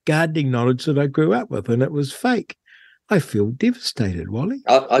of gardening knowledge that I grew up with, and it was fake. I feel devastated, Wally.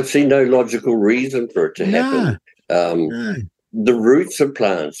 I see no logical reason for it to happen. No. The roots of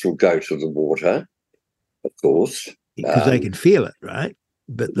plants will go to the water, of course. Because they can feel it, right?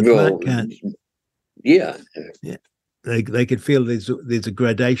 But the plant can't. Yeah. They could feel there's a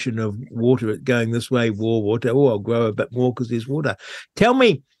gradation of water going this way, more water. Oh, I'll grow a bit more because there's water. Tell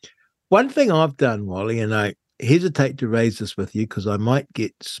me, one thing I've done, Wally, and I hesitate to raise this with you because I might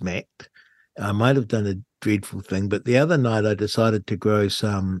get smacked. I might have done a dreadful thing, but the other night I decided to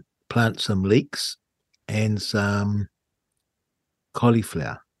plant some leeks and some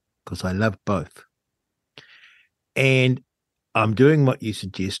cauliflower because I love both. And I'm doing what you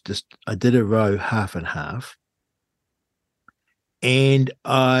suggest. I did a row half and half. And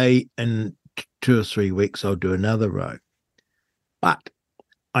in 2 or 3 weeks, I'll do another row. But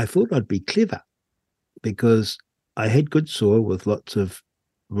I thought I'd be clever because I had good soil with lots of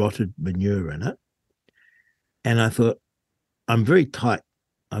rotted manure in it. And I thought, I'm very tight.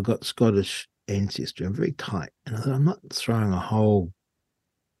 I've got Scottish ancestry. I'm very tight. And I thought, I'm not throwing a whole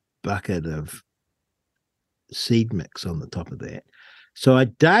bucket of seed mix on the top of that. So I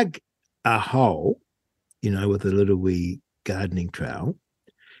dug a hole, with a little wee gardening trowel,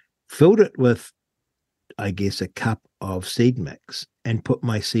 filled it with, I guess, a cup of seed mix and put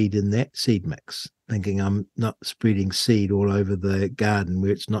my seed in that seed mix, thinking I'm not spreading seed all over the garden where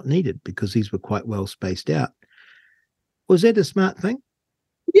it's not needed because these were quite well spaced out. Was that a smart thing?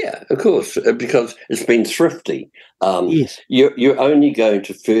 Yeah, of course, because it's been thrifty. Yes. You're only going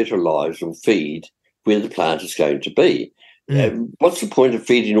to fertilise or feed where the plant is going to be. What's the point of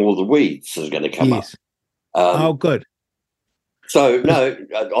feeding all the weeds that are going to come up? Good. So, no,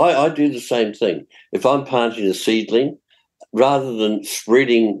 I do the same thing. If I'm planting a seedling, rather than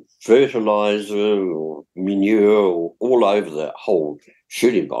spreading fertiliser or manure all over the whole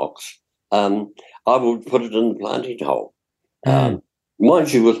shooting box, I will put it in the planting hole.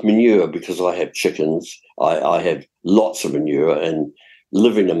 Mind you, with manure, because I have chickens, I have lots of manure, and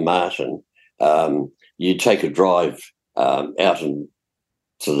living in Martin, you take a drive out into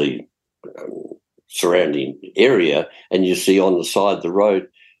the surrounding area and you see on the side of the road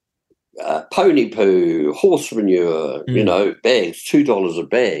pony poo, horse manure, bags, $2 a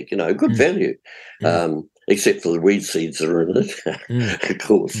bag, good value, except for the weed seeds that are in it, of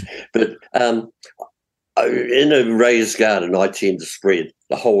course. But in a raised garden, I tend to spread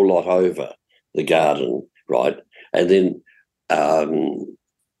the whole lot over the garden, right? And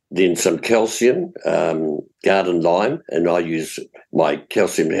then some calcium, garden lime, and I use my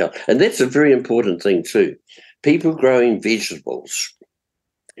calcium to help. And that's a very important thing too. People growing vegetables,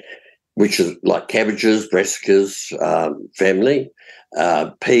 which is like cabbages, brassicas, family,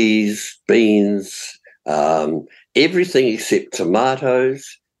 peas, beans, everything except tomatoes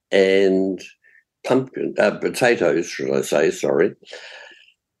and potatoes, should I say, sorry.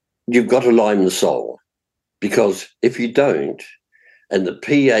 You've got to lime the soil, because if you don't, and the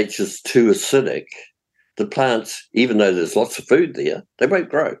pH is too acidic, the plants, even though there's lots of food there, they won't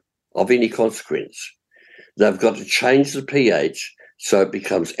grow of any consequence. They've got to change the pH so it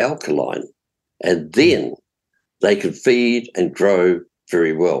becomes alkaline, and then they can feed and grow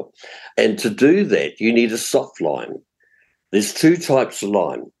very well. And to do that, you need a soft lime. There's 2 types of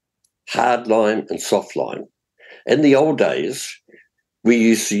lime, hard lime and soft lime. In the old days, we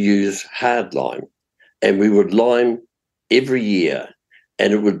used to use hard lime, and we would lime every year,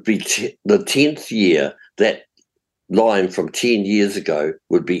 and it would be the 10th year that lime from 10 years ago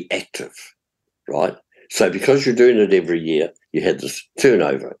would be active, right? So because you're doing it every year, you had this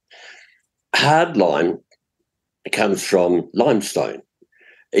turnover. Hard lime comes from limestone,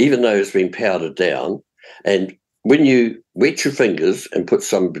 even though it's been powdered down. And when you wet your fingers and put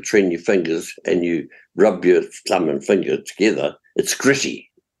some between your fingers and you rub your thumb and finger together, it's gritty.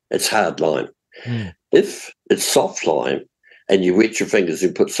 It's hard lime. If it's soft lime and you wet your fingers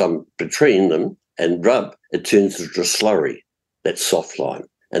and put some between them and rub, it turns into a slurry. That's soft lime.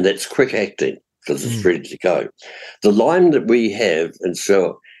 And that's quick acting because it's ready to go. The lime that we have and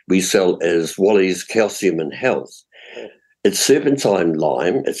we sell as Wally's Calcium and Health. It's serpentine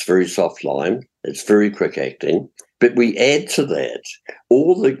lime. It's very soft lime. It's very quick acting. But we add to that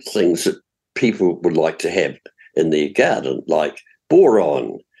all the things that people would like to have in their garden, like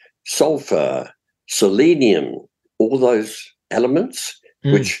boron, sulfur, selenium, all those elements,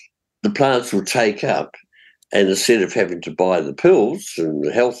 which the plants will take up. And instead of having to buy the pills and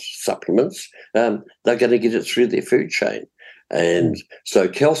the health supplements, they're going to get it through their food chain. And so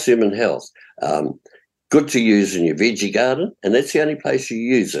Calcium and Health, good to use in your veggie garden, and that's the only place you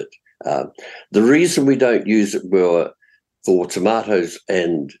use it. The reason we don't use it for tomatoes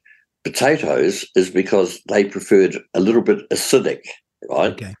and potatoes is because they preferred a little bit acidic,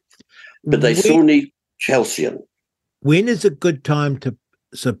 right? Okay. But they still need calcium. When is a good time to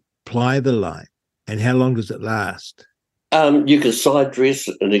supply the lime, and how long does it last? You can side dress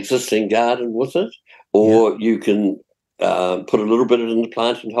an existing garden with it, or you can put a little bit in the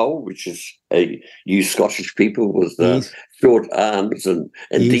planting hole, which is you Scottish people with short arms and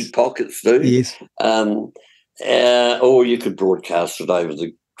deep pockets do. Yes. Or you could broadcast it over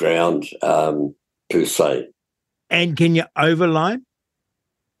the ground, per se. And can you overlime?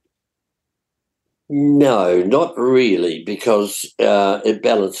 No, not really, because it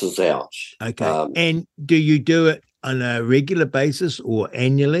balances out. Okay. And do you do it on a regular basis or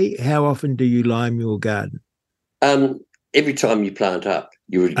annually? How often do you lime your garden? Every time you plant up,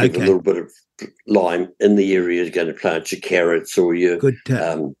 you would give a little bit of lime in the area you're going to plant your carrots or your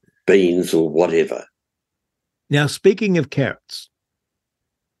beans or whatever. Now, speaking of carrots,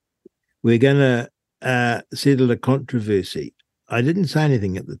 we're going to settle a controversy. I didn't say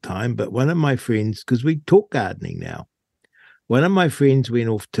anything at the time, but one of my friends, because we talk gardening now, one of my friends went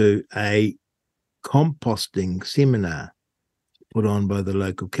off to a composting seminar put on by the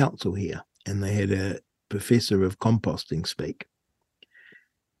local council here, and they had a professor of composting speak.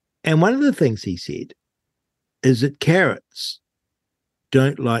 And one of the things he said is that carrots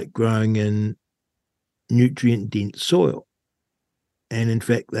don't like growing in nutrient-dense soil. And in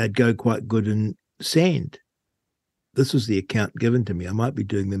fact, they'd go quite good in sand. This was the account given to me. I might be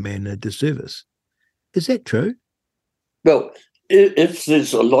doing the man a disservice. Is that true? Well, if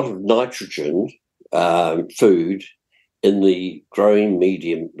there's a lot of nitrogen food in the growing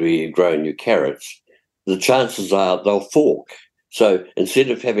medium where you're growing your carrots, the chances are they'll fork. So instead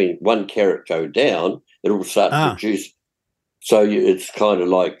of having one carrot go down, it will start to produce. So it's kind of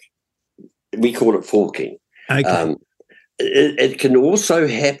like, we call it forking. Okay. It can also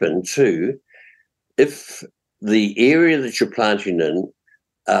happen too if the area that you're planting in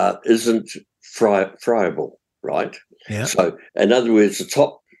isn't friable, right? Yeah. So in other words, the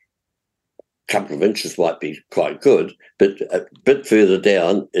top couple of inches might be quite good, but a bit further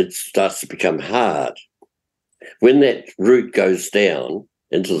down, it starts to become hard. When that root goes down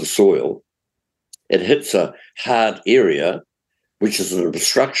into the soil, it hits a hard area, which is an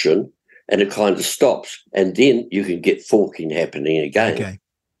obstruction, and it kind of stops, and then you can get forking happening again. Okay.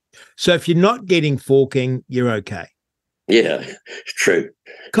 So if you're not getting forking, you're okay. Yeah, true.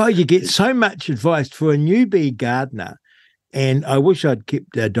 God, you get so much advice for a newbie gardener, and I wish I'd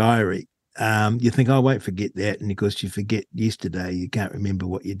kept a diary. You think, I won't forget that, and of course you forget yesterday, you can't remember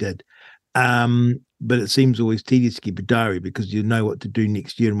what you did. But it seems always tedious to keep a diary because you know what to do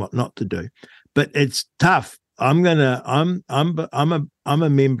next year and what not to do. But it's tough. I'm a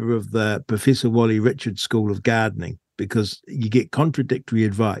member of the Professor Wally Richards School of Gardening because you get contradictory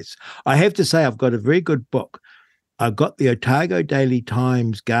advice. I have to say I've got a very good book. I've got the Otago Daily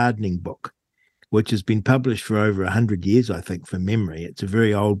Times gardening book, which has been published for over 100 years, I think, from memory. It's a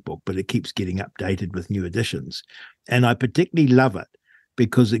very old book, but it keeps getting updated with new editions. And I particularly love it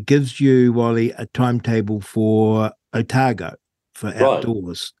because it gives you, Wally, a timetable for Otago, for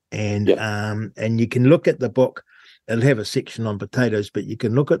outdoors. And and you can look at the book. It'll have a section on potatoes, but you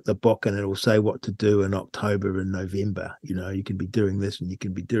can look at the book and it'll say what to do in October and November. You know, you can be doing this and you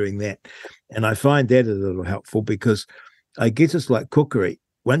can be doing that. And I find that a little helpful because I guess it's like cookery.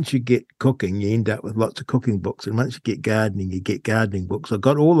 Once you get cooking, you end up with lots of cooking books. And once you get gardening, you get gardening books. I've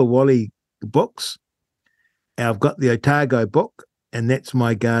got all the Wally books. And I've got the Otago book. and that's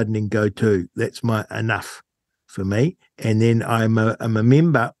my gardening go-to. That's my enough for me. And then I'm a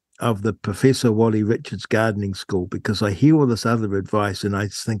member of the Professor Wally Richards Gardening School, because I hear all this other advice and I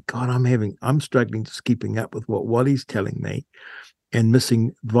just think, God, I'm struggling just keeping up with what Wally's telling me and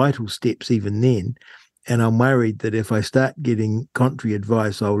missing vital steps even then. And I'm worried that if I start getting contrary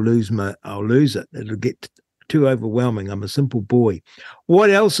advice, I'll lose it. It'll get too overwhelming. I'm a simple boy.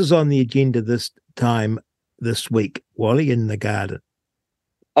 What else is on the agenda this week, Wally, in the garden?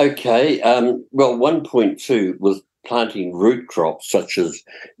 Okay. Well, 1.2 was planting root crops such as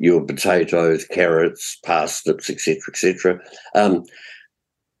your potatoes, carrots, parsnips, etc.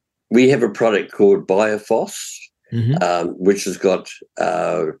 We have a product called Biofos, which has got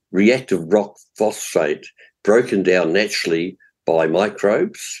reactive rock phosphate broken down naturally by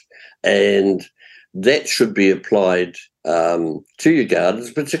microbes, and that should be applied to your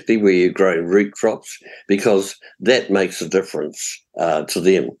gardens, particularly where you're growing root crops, because that makes a difference to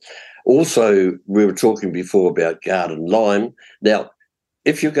them. Also, we were talking before about garden lime. Now,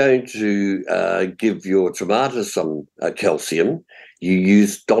 if you're going to give your tomatoes some calcium, you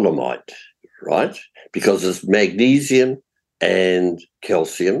use dolomite, right? Because it's magnesium and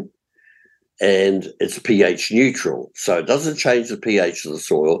calcium, and it's pH neutral. So it doesn't change the pH of the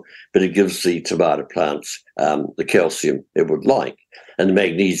soil, but it gives the tomato plants the calcium it would like. And the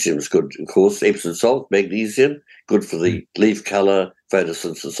magnesium is good, of course. Epsom salt, magnesium, good for the leaf colour,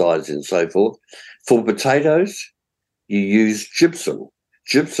 photosynthesize, and so forth. For potatoes, you use gypsum.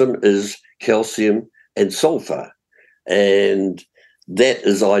 Gypsum is calcium and sulfur, and that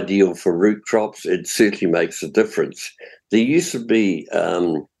is ideal for root crops. It certainly makes a difference. There used to be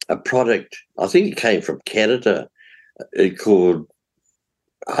a product, I think it came from Canada, called,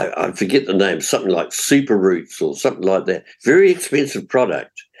 I forget the name, something like Super Roots or something like that. Very expensive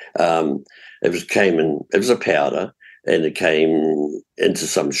product. It was a powder, and it came into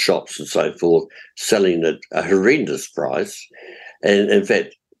some shops and so forth, selling at a horrendous price. And in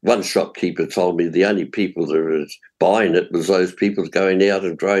fact, one shopkeeper told me the only people that were buying it was those people going out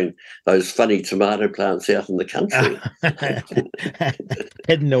and growing those funny tomato plants out in the country.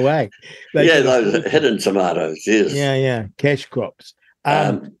 Hidden away. Those hidden tomatoes, yes. Yeah, cash crops.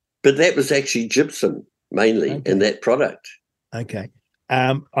 But that was actually gypsum, mainly, in that product. Okay.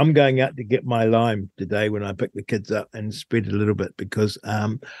 I'm going out to get my lime today when I pick the kids up and spread a little bit, because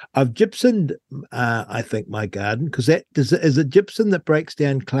I've gypsumed, I think, my garden, because is it gypsum that breaks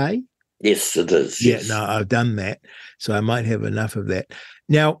down clay? Yes, it is. Yeah, yes. no, I've done that, so I might have enough of that.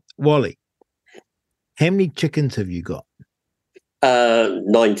 Now, Wally, how many chickens have you got?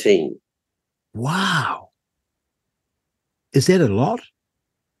 19. Wow. Is that a lot?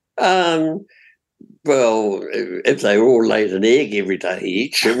 Well, if they all laid an egg every day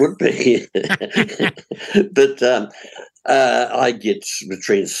each, it would be. But I get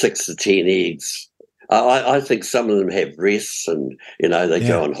between 6 to 10 eggs. I think some of them have rests, and they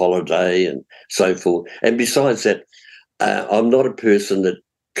go on holiday and so forth. And besides that, I'm not a person that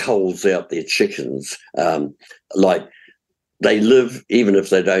culls out their chickens. Like, they live, even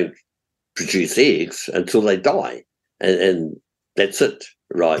if they don't produce eggs, until they die, and that's it.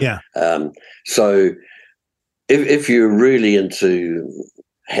 Right. Yeah. So if you're really into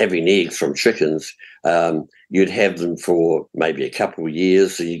having eggs from chickens, you'd have them for maybe a couple of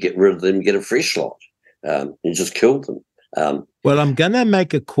years, so you get rid of them, get a fresh lot, and just kill them. Well, I'm going to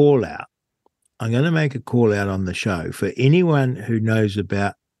make a call out. I'm going to make a call out on the show for anyone who knows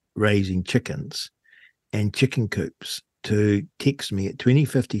about raising chickens and chicken coops to text me at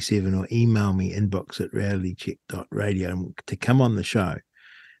 2057 or email me inbox@realitycheck.radio to come on the show,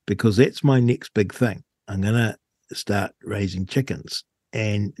 because that's my next big thing. I'm going to start raising chickens.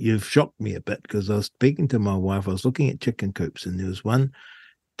 And you've shocked me a bit, because I was speaking to my wife. I was looking at chicken coops, and there was one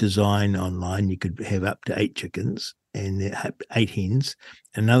design online. You could have up to 8 chickens and 8 hens.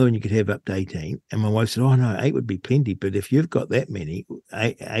 Another one you could have up to 18. And my wife said, oh, no, 8 would be plenty. But if you've got that many,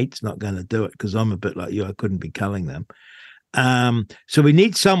 8's not going to do it, because I'm a bit like you. I couldn't be culling them. So we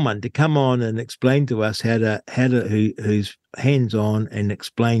need someone to come on and explain to us who's hands-on and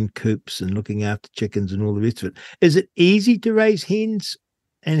explain coops and looking after chickens and all the rest of it. Is it easy to raise hens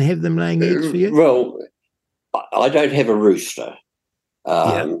and have them laying eggs for you? Well, I don't have a rooster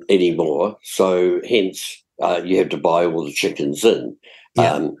anymore, so hence you have to buy all the chickens in.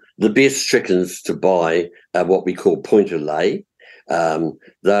 Yeah. The best chickens to buy are what we call pointer lay.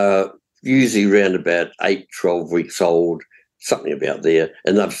 They're usually around about 8, 12 weeks old, something about there,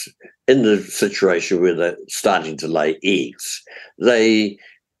 and they're in the situation where they're starting to lay eggs. They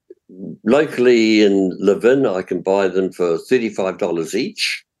locally in Levin, I can buy them for $35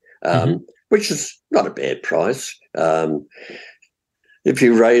 each, which is not a bad price. if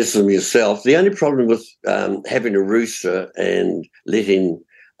you raise them yourself. The only problem with having a rooster and letting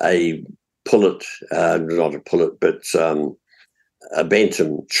a pullet, not a pullet, but a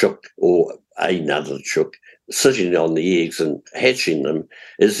bantam chook or another chook sitting on the eggs and hatching them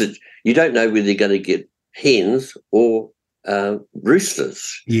is that you don't know whether you're going to get hens or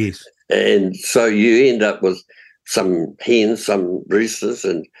roosters. Yes. And so you end up with some hens, some roosters,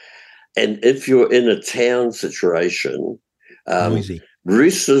 and if you're in a town situation,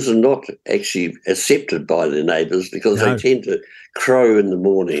 roosters are not actually accepted by their neighbours because they tend to crow in the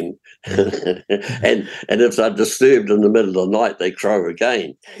morning, and if they're disturbed in the middle of the night, they crow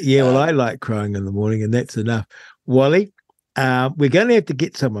again. Yeah, well, I like crowing in the morning, and that's enough. Wally, we're going to have to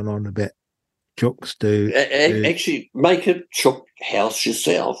get someone on about chooks to actually make a chook house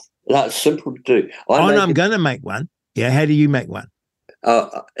yourself. That's simple to do. I'm going to make one. Yeah, how do you make one?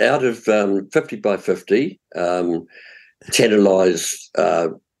 Out of 50 by 50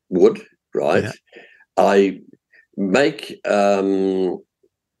 tannalized wood, right? Yeah. I make, how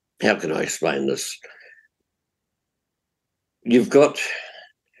can I explain this? You've got,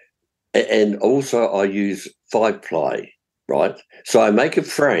 and also I use 5-ply, right? So I make a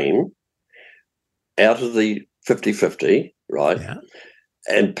frame out of the 50-50, right? Yeah.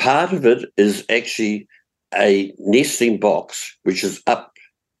 And part of it is actually a nesting box, which is up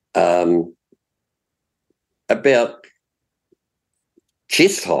about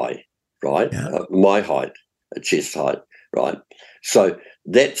chest high, right? Yeah. My height, chest height, right? So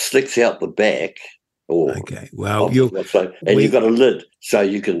that sticks out the back. Okay, well, you've got a lid, so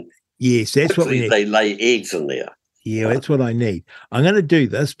you can. Yes, that's what we need. They lay eggs in there. Yeah, that's what I need. I'm going to do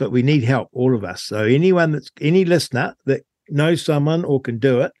this, but we need help, all of us. So any listener that knows someone or can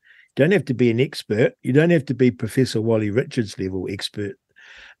do it, don't have to be an expert. You don't have to be Professor Wally Richards level expert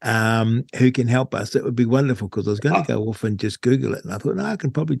who can help us. That would be wonderful, because I was going to go off and just Google it, and I thought, no, I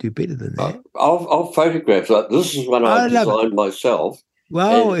can probably do better than that. I'll photograph that. This is one I designed myself.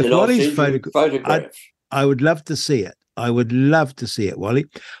 Well, if Wally's photograph, I would love to see it. I would love to see it, Wally.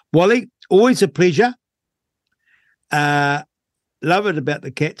 Wally, always a pleasure. Love it about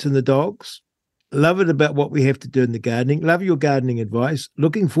the cats and the dogs. Love it about what we have to do in the gardening. Love your gardening advice.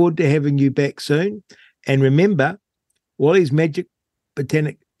 Looking forward to having you back soon. And remember, Wally's Magic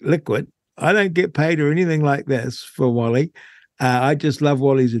Botanic Liquid, I don't get paid or anything like this for Wally. I just love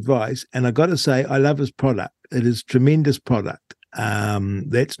Wally's advice. And I got to say, I love his product. It is tremendous product.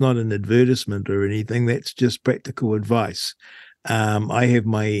 That's not an advertisement or anything. That's just practical advice. I have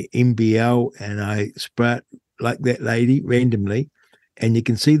my MBL and I spray it like that lady randomly, and you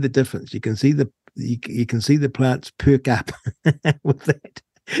can see the difference. You can see the plants perk up with that.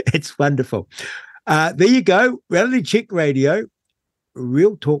 It's wonderful. There you go. Reality Check Radio,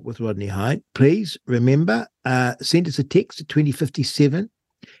 Real Talk with Rodney Hyde. Please remember, send us a text at 2057.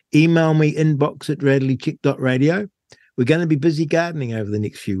 Email me inbox@realitycheck.radio. We're going to be busy gardening over the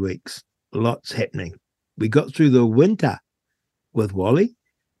next few weeks. Lots happening. We got through the winter with Wally,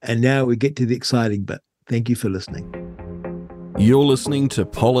 and now we get to the exciting bit. Thank you for listening. You're listening to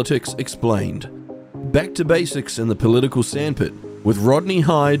Politics Explained. Back to basics in the political sandpit with Rodney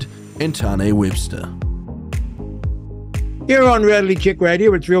Hyde and Tane Webster. Here on Reality Check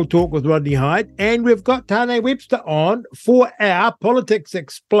Radio, it's Real Talk with Rodney Hyde, and we've got Tane Webster on for our Politics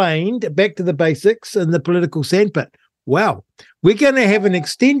Explained, back to the basics in the political sandpit. Wow, we're going to have an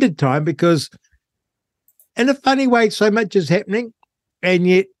extended time because, in a funny way, so much is happening, and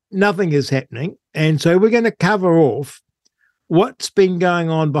yet nothing is happening. And so we're going to cover off what's been going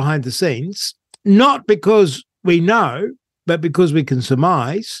on behind the scenes, not because we know, but because we can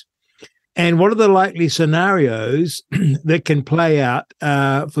surmise, and what are the likely scenarios that can play out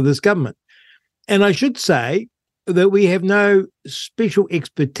for this government. And I should say that we have no special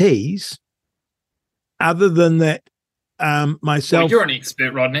expertise other than that myself. Well, you're an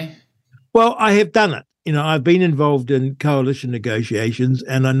expert, Rodney. Well, I have done it. You know, I've been involved in coalition negotiations,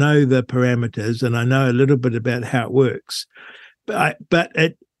 and I know the parameters, and I know a little bit about how it works. But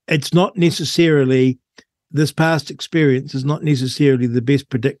it's not necessarily, this past experience is not necessarily the best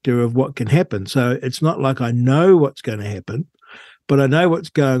predictor of what can happen. So it's not like I know what's going to happen, but I know what's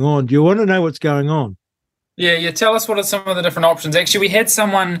going on. Do you want to know what's going on? Yeah. Tell us what are some of the different options. Actually, we had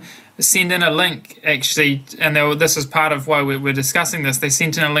someone send in a link, actually, and this is part of why we're discussing this. They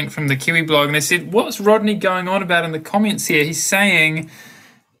sent in a link from the Kiwi blog, and they said, what's Rodney going on about in the comments here? He's saying,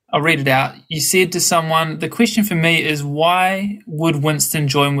 I'll read it out. You said to someone, the question for me is, why would Winston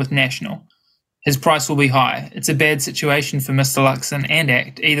join with National? His price will be high. It's a bad situation for Mr. Luxon and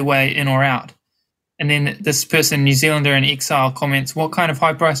ACT, either way, in or out. And then this person, New Zealander in exile, comments, what kind of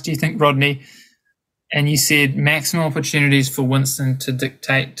high price do you think, Rodney? And you said maximum opportunities for Winston to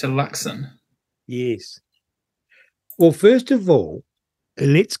dictate to Luxon. Yes. Well, first of all,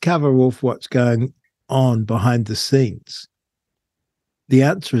 let's cover off what's going on behind the scenes. The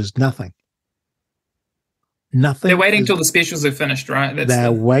answer is nothing. Nothing. They're waiting till the specials are finished, right?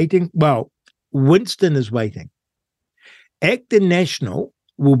 They're waiting. Well, Winston is waiting. Acton National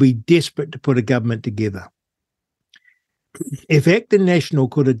will be desperate to put a government together. If Acton National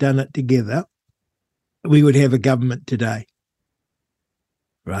could have done it together, we would have a government today,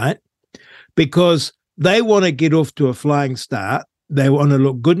 right? Because they want to get off to a flying start. They want to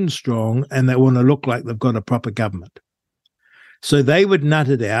look good and strong, and they want to look like they've got a proper government. So they would nut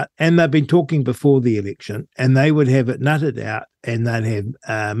it out, and they've been talking before the election, and they would have it nutted out, and they'd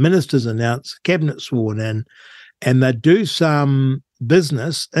have ministers announced, cabinet sworn in, and they'd do some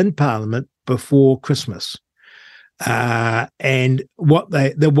business in Parliament before Christmas. And what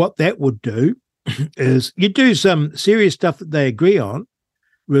that would do is you do some serious stuff that they agree on,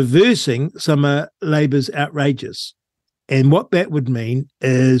 reversing some of Labor's outrages. And what that would mean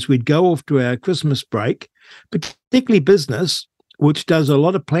is we'd go off to our Christmas break, particularly business, which does a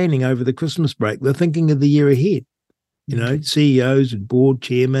lot of planning over the Christmas break. They're thinking of the year ahead. You know, CEOs and board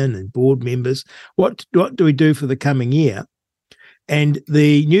chairmen and board members. What do we do for the coming year? And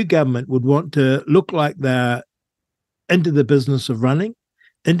the new government would want to look like they're into the business of running,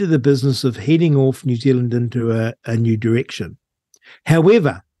 into the business of heading off New Zealand into a new direction.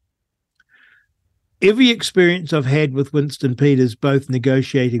 However, every experience I've had with Winston Peters, both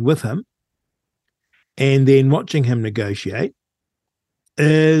negotiating with him and then watching him negotiate,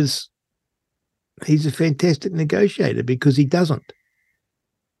 is he's a fantastic negotiator because he doesn't.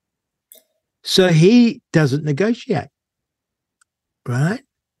 So he doesn't negotiate, right?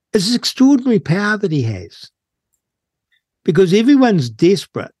 It's an extraordinary power that he has because everyone's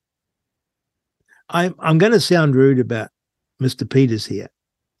desperate. I'm going to sound rude about Mr. Peters here,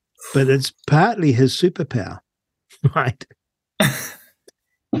 but it's partly his superpower, right?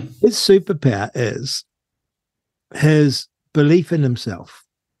 His superpower is his belief in himself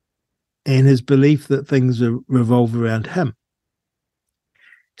and his belief that things revolve around him.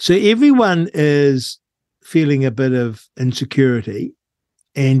 So everyone is feeling a bit of insecurity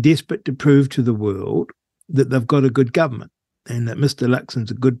and desperate to prove to the world that they've got a good government and that Mr. Luxon's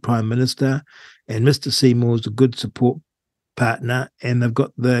a good Prime Minister and Mr. Seymour's a good support partner and they've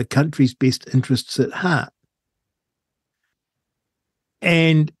got the country's best interests at heart.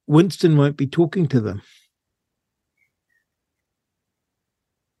 And Winston won't be talking to them.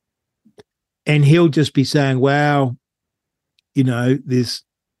 And he'll just be saying, wow, you know, there's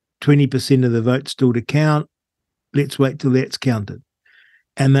 20% of the vote still to count. Let's wait till that's counted.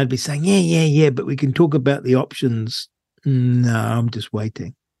 And they'd be saying, yeah, but we can talk about the options. No, I'm just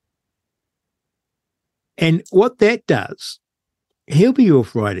waiting. And what that does, he'll be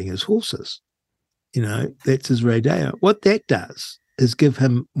off riding his horses. You know, that's his rodeo. What that does is give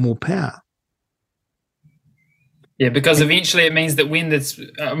him more power. Yeah, because eventually it means that when this,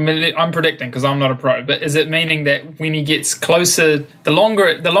 I'm predicting because I'm not a pro, but is it meaning that when he gets closer, the longer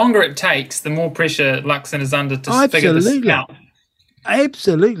it takes, the more pressure Luxon is under to figure this out?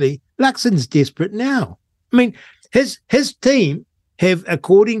 Absolutely. Luxon's desperate now. I mean, his team have,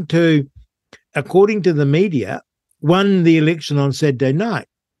 according to the media, won the election on Saturday night,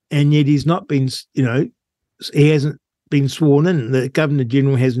 and yet he's not been, you know, he hasn't been sworn in. The Governor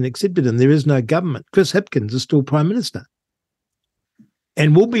General hasn't accepted him. There is no government. Chris Hipkins is still Prime Minister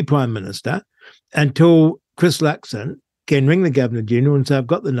and will be Prime Minister until Chris Luxon can ring the Governor General and say, I've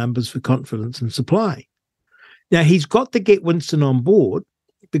got the numbers for confidence and supply. Now, he's got to get Winston on board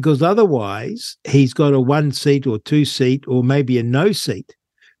because otherwise he's got a 1 seat or 2 seat or maybe a no seat,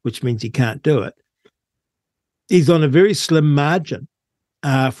 which means he can't do it. He's on a very slim margin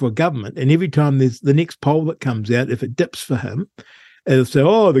for a government. And every time there's the next poll that comes out, if it dips for him, it'll say,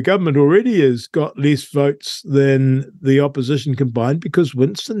 oh, the government already has got less votes than the opposition combined because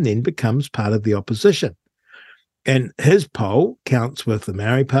Winston then becomes part of the opposition. And his poll counts with the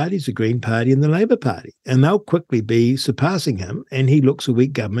Maori parties, the Green Party and the Labour Party. And they'll quickly be surpassing him. And he looks a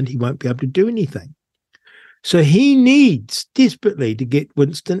weak government. He won't be able to do anything. So he needs desperately to get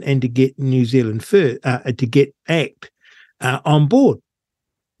Winston and to get New Zealand first, to get ACT on board.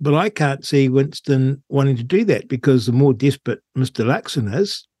 But I can't see Winston wanting to do that because the more desperate Mr. Luxon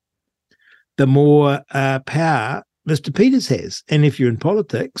is, the more power Mr. Peters has. And if you're in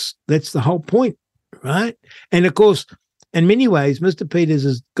politics, that's the whole point, right? And of course, in many ways, Mr. Peters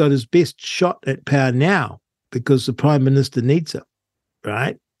has got his best shot at power now because the Prime Minister needs him,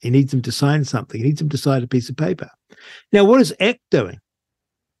 right? He needs him to sign something. He needs him to sign a piece of paper. Now, what is ACT doing?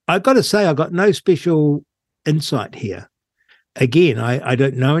 I've got to say, I got no special insight here. Again, I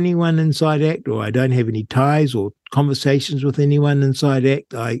don't know anyone inside ACT, or I don't have any ties or conversations with anyone inside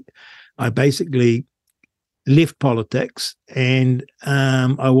ACT. I basically left politics, and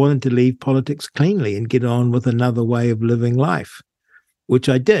I wanted to leave politics cleanly and get on with another way of living life, which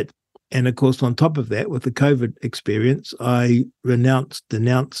I did. And of course, on top of that, with the COVID experience, I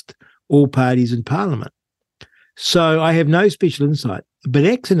denounced all parties in Parliament. So I have no special insight. But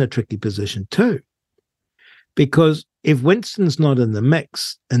ACT's in a tricky position too, because if Winston's not in the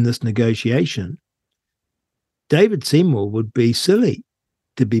mix in this negotiation, David Seymour would be silly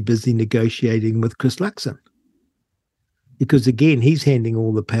to be busy negotiating with Chris Luxon, because again, he's handing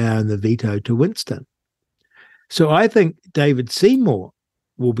all the power and the veto to Winston. So I think David Seymour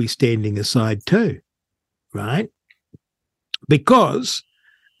will be standing aside too, right? Because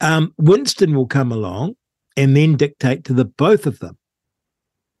Winston will come along and then dictate to the both of them.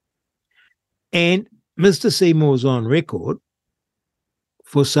 And Mr. Seymour's on record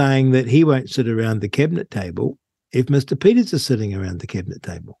for saying that he won't sit around the cabinet table if Mr. Peters is sitting around the cabinet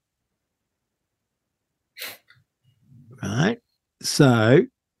table. Right? So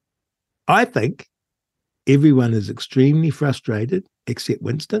I think everyone is extremely frustrated except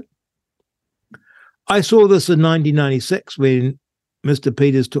Winston. I saw this in 1996 when Mr.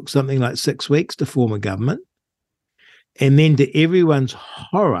 Peters took something like 6 weeks to form a government, and then to everyone's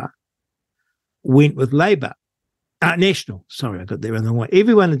horror went with Labour. National, sorry, I got that wrong way.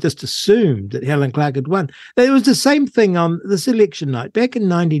 Everyone had just assumed that Helen Clark had won. It was the same thing on this election night. Back in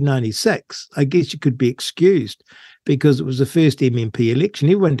 1996, I guess you could be excused because it was the first MMP election.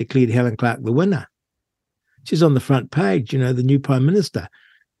 Everyone declared Helen Clark the winner. She's on the front page, the new Prime Minister.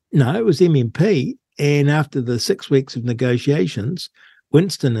 No, it was MMP. And after the 6 weeks of negotiations,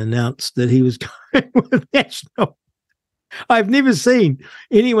 Winston announced that he was going with National. I've never seen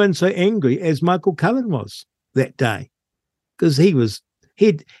anyone so angry as Michael Cullen was that day, because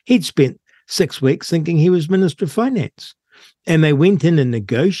he'd spent 6 weeks thinking he was Minister of Finance, and they went in and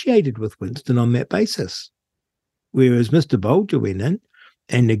negotiated with Winston on that basis, whereas Mr. Bolger went in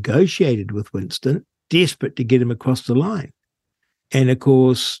and negotiated with Winston, desperate to get him across the line, and of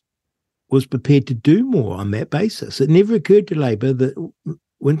course was prepared to do more on that basis. It never occurred to Labour that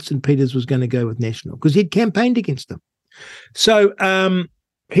Winston Peters was going to go with National, because he'd campaigned against them. So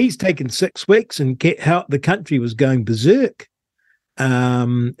he's taken 6 weeks, and how the country was going berserk.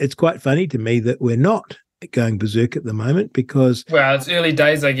 It's quite funny to me that we're not going berserk at the moment, because... Well, it's early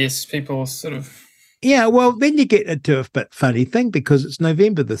days, I guess. People sort of... Yeah, well, then you get into a bit funny thing, because it's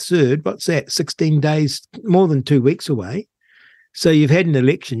November the 3rd. What's that? 16 days, more than 2 weeks away. So you've had an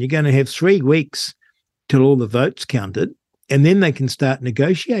election. You're going to have 3 weeks till all the votes counted, and then they can start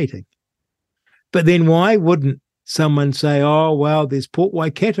negotiating. But then why wouldn't someone say, oh, well, there's Port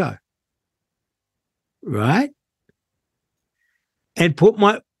Waikato, right? And Port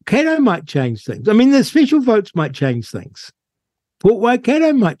Waikato might change things. I mean, the special votes might change things. Port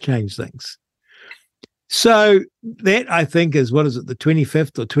Waikato might change things. So that, I think, is, what is it, the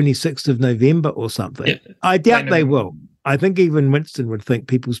 25th or 26th of November or something? Yeah. I doubt they will. I think even Winston would think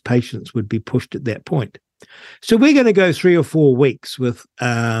people's patience would be pushed at that point. So we're going to go 3 or 4 weeks with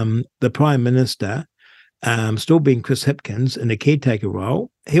the Prime Minister still being Chris Hipkins in a caretaker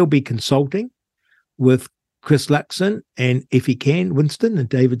role. He'll be consulting with Chris Luxon and, if he can, Winston and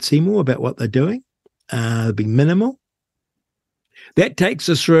David Seymour about what they're doing. It'll be minimal. That takes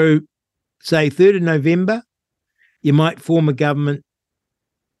us through, say, 3rd of November. You might form a government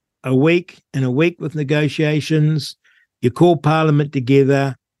a week with negotiations. You call Parliament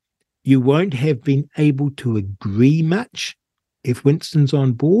together. You won't have been able to agree much if Winston's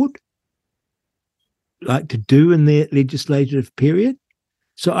on board, like to do in their legislative period.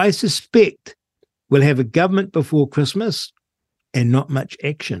 So I suspect we'll have a government before Christmas and not much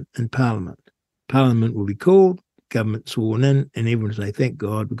action in Parliament. Parliament will be called, government sworn in, and everyone will say, thank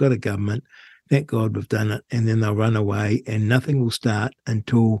God we've got a government, thank God we've done it, and then they'll run away and nothing will start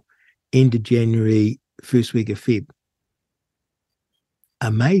until end of January, first week of Feb.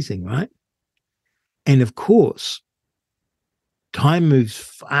 Amazing, right? And of course, time moves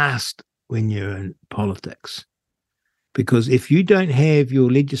fast when you're in politics, because if you don't have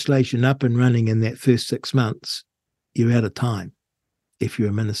your legislation up and running in that first 6 months, you're out of time if you're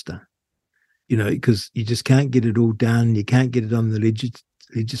a minister, because you just can't get it all done. You can't get it on the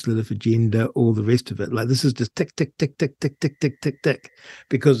legislative agenda, all the rest of it. Like, this is just tick, tick, tick, tick, tick, tick, tick, tick, tick,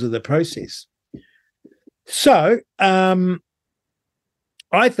 because of the process. So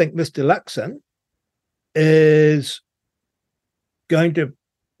I think Mr. Luxon is going to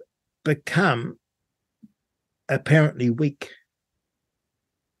become apparently weak.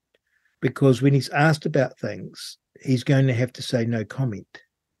 because when he's asked about things, he's going to have to say no comment.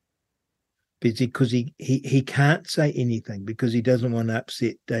 Because he can't say anything because he doesn't want to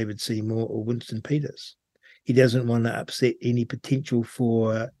upset David Seymour or Winston Peters. He doesn't want to upset any potential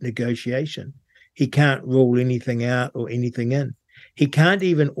for negotiation. He can't rule anything out or anything in. He can't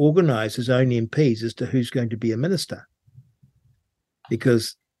even organise his own MPs as to who's going to be a minister,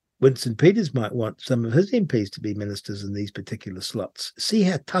 because Winston Peters might want some of his MPs to be ministers in these particular slots. See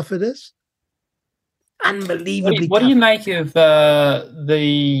how tough it is? Unbelievably What tough. do you make of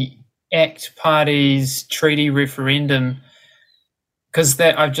the ACT Party's treaty referendum? Because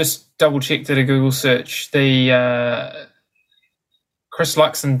that, I've just double-checked at a Google search. The Chris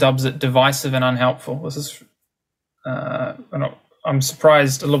Luxon dubs it divisive and unhelpful. This is, I'm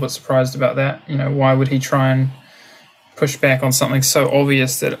surprised, a little bit surprised about that. You know, why would he try and push back on something so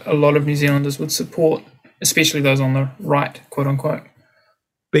obvious that a lot of New Zealanders would support, especially those on the right, quote unquote?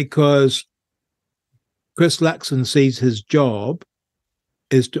 Because Chris Luxon sees his job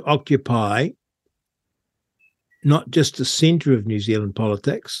is to occupy not just the centre of New Zealand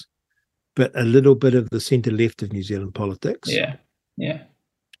politics, but a little bit of the centre-left of New Zealand politics. Yeah.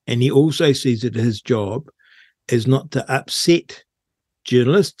 And he also sees that his job is not to upset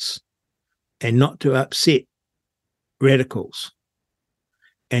journalists and not to upset radicals.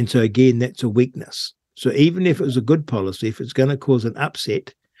 And so, again, that's a weakness. So even if it was a good policy, if it's going to cause an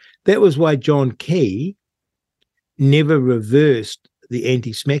upset, that was why John Key never reversed the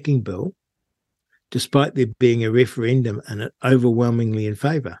anti-smacking bill, despite there being a referendum and it overwhelmingly in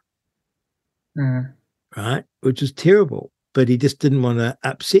favour, right? Which is terrible. But he just didn't want to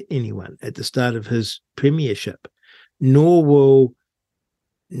upset anyone at the start of his premiership, nor will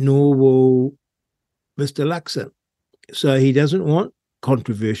Mr. Luxon. So he doesn't want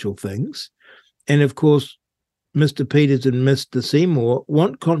controversial things. And of course, Mr. Peters and Mr. Seymour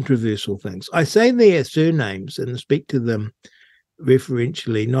want controversial things. I say their surnames and speak to them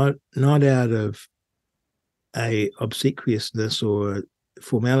referentially, not out of a obsequiousness or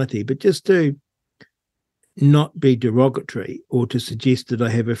formality, but just to not be derogatory or to suggest that I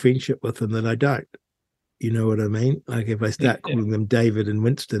have a friendship with them that I don't. You know what I mean? Like if I start calling them David and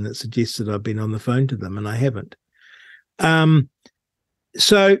Winston, it suggests that I've been on the phone to them, and I haven't.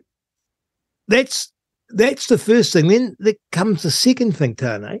 So that's the first thing. Then there comes the second thing,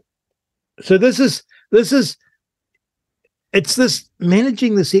 Tane. So it's this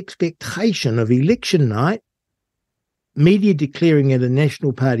managing this expectation of election night, media declaring it a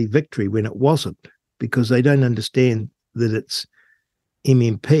National Party victory when it wasn't, because they don't understand that it's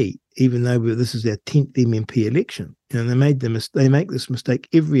MMP, even though this is our 10th MMP election. And they make this mistake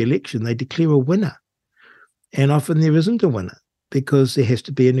every election. They declare a winner, and often there isn't a winner because there has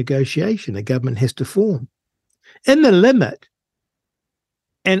to be a negotiation. A government has to form. In the limit,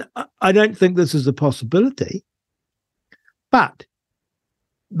 and I don't think this is a possibility, but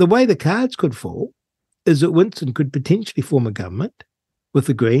the way the cards could fall is that Winston could potentially form a government with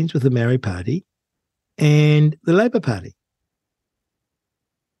the Greens, with the Maori Party, and the Labour Party.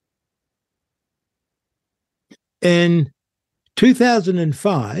 In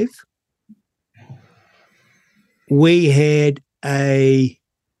 2005, we had a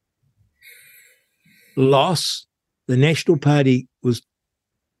loss. The National Party was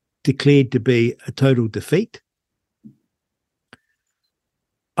declared to be a total defeat.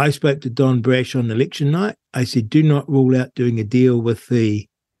 I spoke to Don Brash on election night. I said, do not rule out doing a deal with the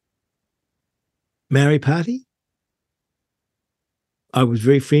Maori Party. I was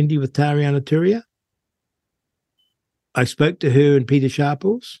very friendly with Tariana Turia. I spoke to her and Peter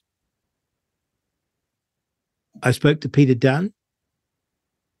Sharples. I spoke to Peter Dunn.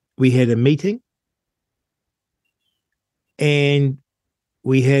 We had a meeting. And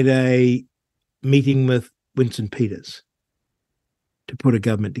we had a meeting with Winston Peters to put a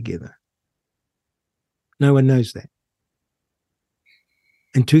government together. No one knows that.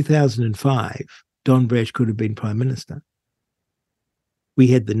 In 2005, Don Brash could have been Prime Minister. We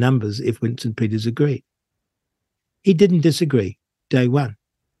had the numbers if Winston Peters agreed. He didn't disagree day one.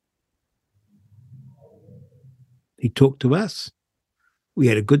 He talked to us. We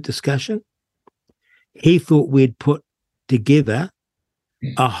had a good discussion. He thought we'd put together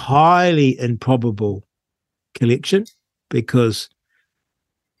a highly improbable collection because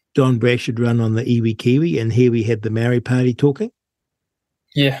Don Brash had run on the Iwi Kiwi, and here we had the Maori Party talking.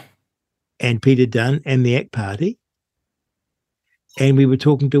 Yeah. And Peter Dunn and the ACT Party. And we were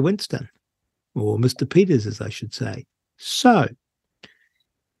talking to Winston, or Mr. Peters, as I should say. So,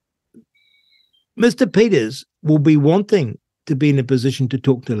 Mr. Peters will be wanting to be in a position to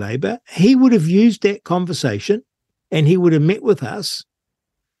talk to Labour. He would have used that conversation and he would have met with us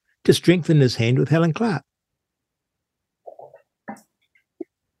to strengthen his hand with Helen Clark.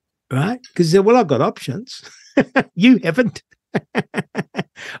 Right? Because he said, well, I've got options. You haven't.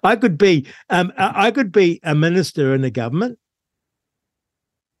 I could be a minister in the government.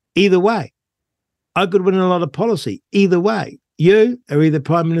 Either way. I could win a lot of policy. Either way. You are either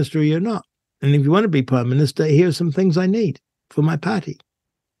Prime Minister or you're not. And if you want to be Prime Minister, here are some things I need for my party.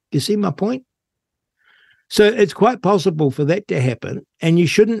 You see my point? So it's quite possible for that to happen, and you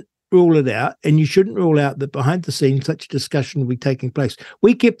shouldn't rule it out, and you shouldn't rule out that behind the scenes such a discussion will be taking place.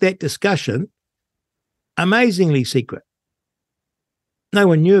 We kept that discussion amazingly secret. No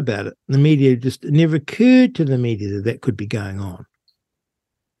one knew about it. The media it never occurred to the media that that could be going on.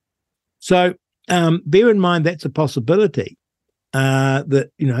 So bear in mind that's a possibility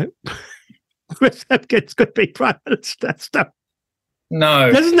that, Chris Hipkins could be Prime Minister. Stuff.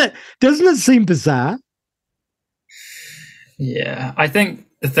 No. Doesn't it seem bizarre? Yeah, I think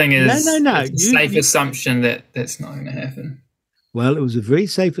the thing is, no. It's a safe assumption that that's not going to happen. Well, it was a very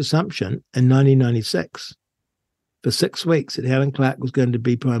safe assumption in 1996 for 6 weeks that Helen Clark was going to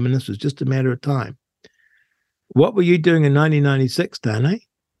be Prime Minister. It was just a matter of time. What were you doing in 1996, Dane?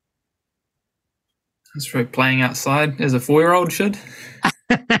 That's probably playing outside as a 4-year-old should.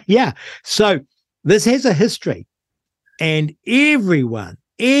 Yeah. So this has a history, and everyone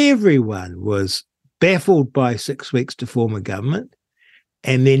was baffled by 6 weeks to form a government,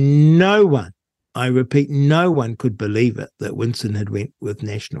 and then no one, I repeat, no one could believe it that Winston had went with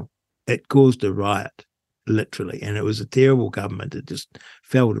National. It caused a riot, literally, and it was a terrible government. It just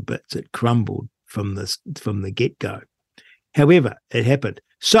fell to bits. It crumbled from the get-go. However, it happened.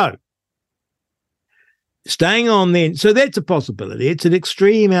 So staying on then, so that's a possibility. It's an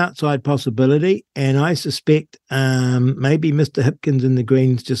extreme outside possibility, and I suspect maybe Mr. Hipkins and the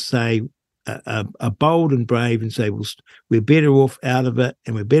Greens just say are bold and brave and say, well, we're better off out of it,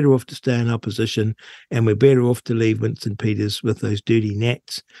 and we're better off to stay in opposition, and we're better off to leave Winston Peters with those dirty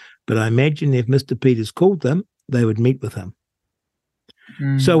gnats. But I imagine if Mr. Peters called them, they would meet with him.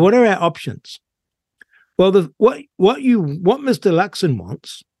 So what are our options? Well, what Mr. Luxon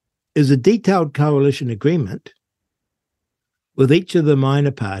wants is a detailed coalition agreement with each of the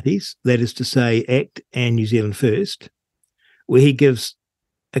minor parties, that is to say ACT and New Zealand First, where he gives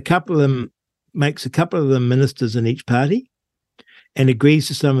makes a couple of them ministers in each party and agrees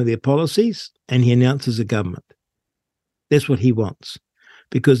to some of their policies, and he announces a government. That's what he wants.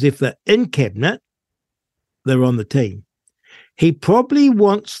 Because if they're in cabinet, they're on the team. He probably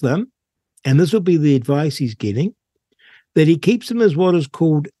wants them, and this will be the advice he's getting, that he keeps them as what is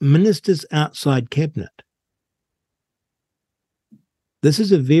called ministers outside cabinet. This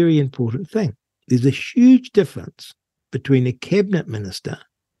is a very important thing. There's a huge difference between a cabinet minister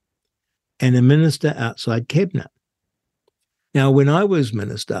and a minister outside cabinet. Now, when I was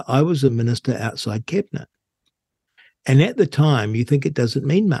minister, I was a minister outside cabinet. And at the time, you think it doesn't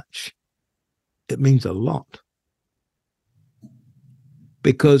mean much. It means a lot.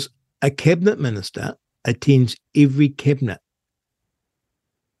 Because a cabinet minister attends every cabinet,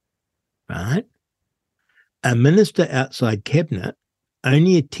 right? A minister outside cabinet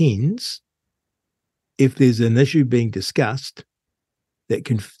only attends if there's an issue being discussed that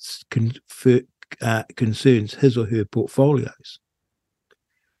concerns his or her portfolios.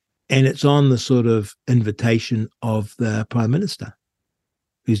 And it's on the sort of invitation of the Prime Minister,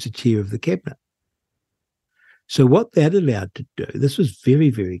 who's the chair of the cabinet. So what that allowed to do, this was very,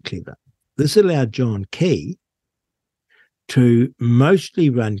 very clever. This allowed John Key to mostly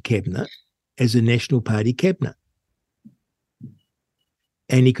run cabinet as a National Party cabinet.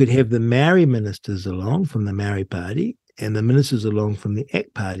 And he could have the Maori ministers along from the Maori Party and the ministers along from the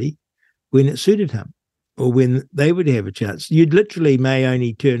ACT Party when it suited him, or when they would have a chance. You'd literally may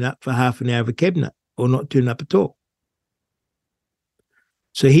only turn up for half an hour of a cabinet or not turn up at all.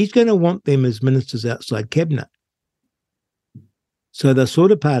 So he's going to want them as ministers outside cabinet. So they're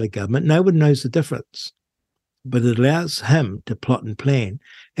sort of part of government. No one knows the difference, but it allows him to plot and plan.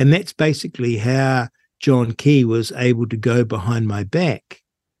 And that's basically how John Key was able to go behind my back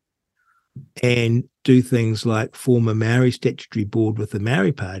and do things like form a Maori statutory board with the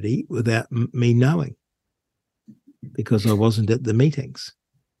Maori Party without me knowing, because I wasn't at the meetings,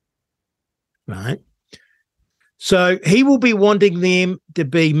 right? So he will be wanting them to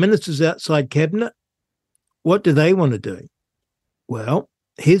be ministers outside cabinet. What do they want to do? Well,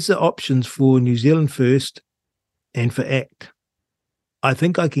 here's the options for New Zealand First and for ACT. I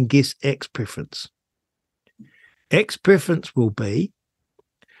think I can guess ACT's preference. ACT's preference will be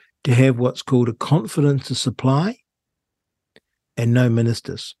to have what's called a confidence of supply and no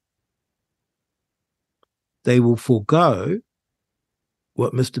ministers. They will forego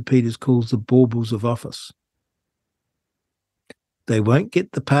what Mr. Peters calls the baubles of office. They won't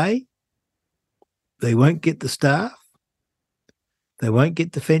get the pay. They won't get the staff. They won't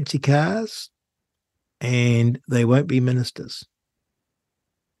get the fancy cars. And they won't be ministers.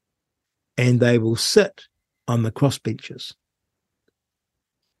 And they will sit on the crossbenches.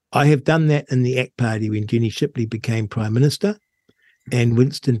 I have done that in the ACT Party when Jenny Shipley became Prime Minister and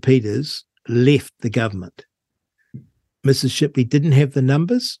Winston Peters left the government. Mrs. Shipley didn't have the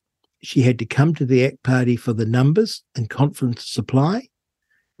numbers. She had to come to the ACT Party for the numbers and conference supply.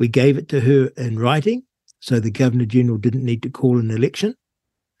 We gave it to her in writing, so the Governor-General didn't need to call an election,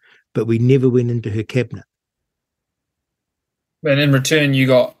 but we never went into her cabinet. And in return, you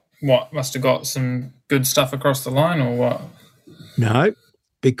got what? Must have got some good stuff across the line, or what? No,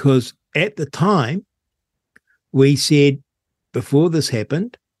 because at the time, we said, before this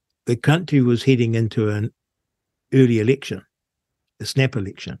happened, the country was heading into an early election, a snap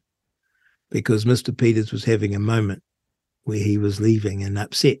election, because Mr. Peters was having a moment where he was leaving and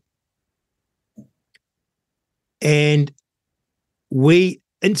upset. And we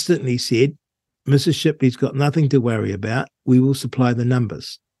instantly said, Mrs. Shipley's got nothing to worry about. We will supply the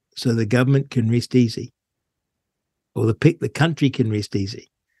numbers so the government can rest easy, or the country can rest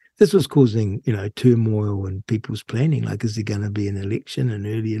easy. This was causing, turmoil and people's planning. Like, is there going to be an election, an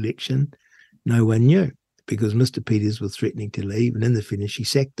early election? No one knew, because Mr. Peters was threatening to leave, and in the finish, he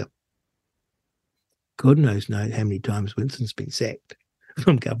sacked him. God knows how many times Winston's been sacked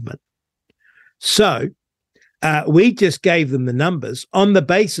from government. So we just gave them the numbers on the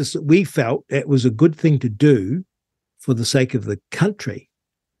basis that we felt it was a good thing to do for the sake of the country.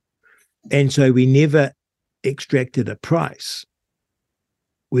 And so we never extracted a price.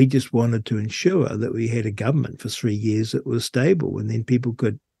 We just wanted to ensure that we had a government for 3 years that was stable, and then people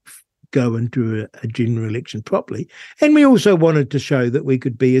could go into a general election properly. And we also wanted to show that we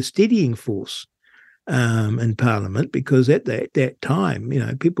could be a steadying force in Parliament, because at that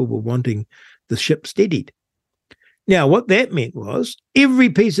time, people were wanting the ship steadied. Now, what that meant was every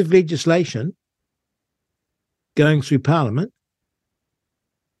piece of legislation going through Parliament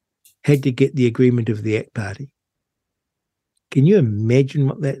had to get the agreement of the ACT Party. Can you imagine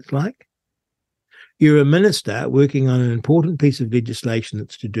what that's like? You're a minister working on an important piece of legislation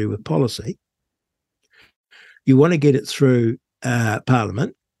that's to do with policy. You want to get it through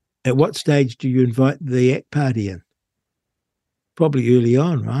Parliament. At what stage do you invite the ACT Party in? Probably early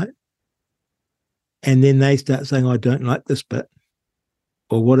on, right? And then they start saying, I don't like this bit.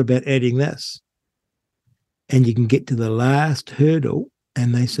 Or what about adding this? And you can get to the last hurdle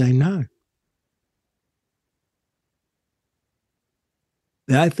and they say no.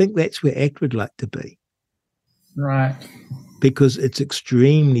 I think that's where ACT would like to be. Right. Because it's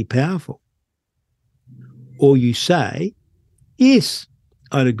extremely powerful. Or you say, yes,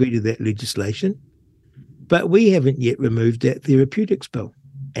 I'd agree to that legislation, but we haven't yet removed that Therapeutics Bill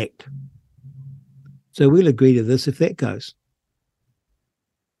Act. So we'll agree to this if that goes.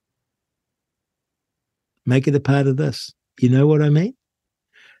 Make it a part of this. You know what I mean?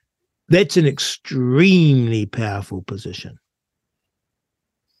 That's an extremely powerful position.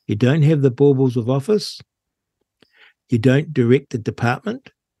 You don't have the baubles of office. You don't direct the department.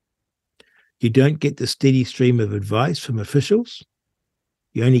 You don't get the steady stream of advice from officials.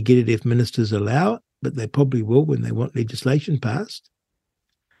 You only get it if ministers allow it, but they probably will when they want legislation passed.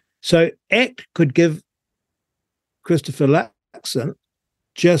 So ACT could give Christopher Luxon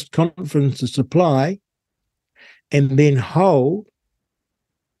just conference and supply and then hold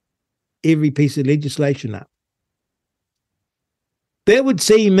every piece of legislation up. That would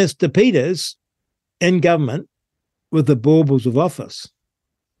see Mr. Peters in government with the baubles of office,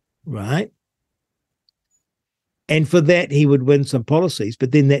 right? And for that, he would win some policies,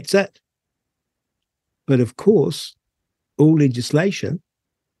 but then that's it. But of course, all legislation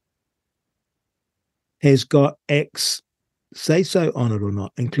has got ACT's say-so on it or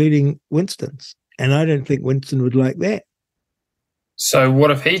not, including Winston's. And I don't think Winston would like that. So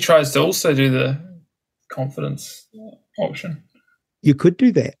what if he tries to also do the confidence option? You could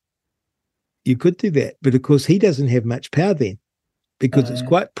do that. You could do that. But of course, he doesn't have much power then, because it's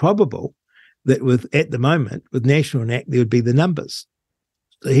quite probable that at the moment, with National and ACT, there would be the numbers.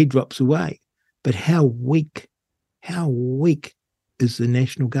 So he drops away. But how weak is the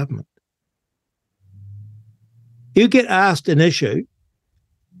national government? You get asked an issue,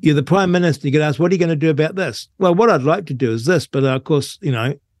 you're the Prime Minister, you get asked, what are you going to do about this? Well, what I'd like to do is this, but of course,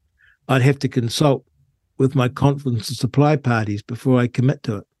 I'd have to consult with my conference and supply parties before I commit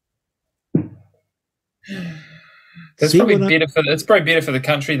to it. It's probably better for the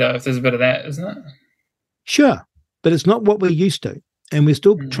country, though, if there's a bit of that, isn't it? Sure, but it's not what we're used to. And we're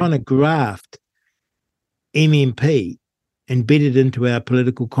still trying to graft MMP and bed it into our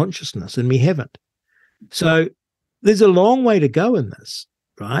political consciousness, and we haven't. So there's a long way to go in this,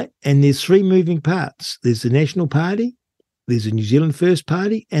 right? And there's three moving parts. There's the National Party, there's the New Zealand First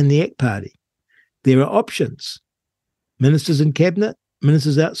Party, and the ACT Party. There are options. Ministers in cabinet,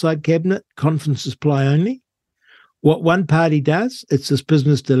 ministers outside cabinet, conferences apply only. What one party does, it's this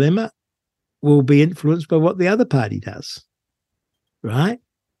business dilemma, will be influenced by what the other party does, right?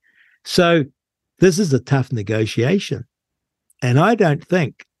 So this is a tough negotiation. And I don't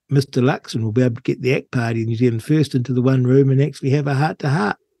think Mr. Luxon will be able to get the ACT Party and New Zealand First into the one room and actually have a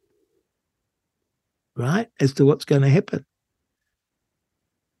heart-to-heart, right, as to what's going to happen.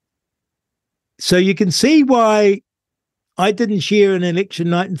 So you can see why I didn't share an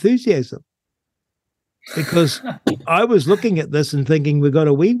election night enthusiasm, because I was looking at this and thinking we've got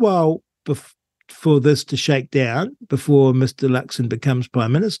a wee while for this to shake down before Mr. Luxon becomes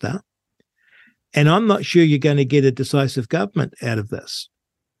Prime Minister. And I'm not sure you're going to get a decisive government out of this.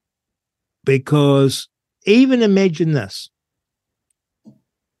 Because even imagine this.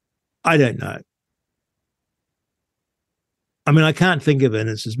 I don't know. I mean, I can't think of an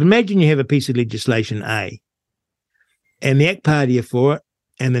instance. But imagine you have a piece of legislation A, and the ACT Party are for it,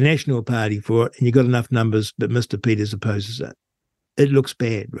 and the National Party for it, and you've got enough numbers, but Mr. Peters opposes it. It looks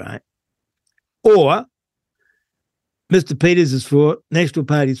bad, right? Or Mr. Peters is for it, National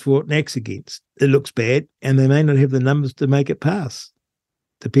Party's for it, and ACT's against. It looks bad, and they may not have the numbers to make it pass.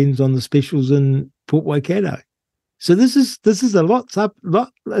 Depends on the specials in Port Waikato. So this is a lot at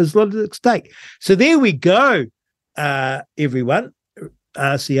stake. So there we go, everyone,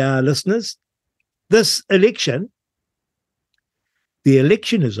 RCR listeners. This election, the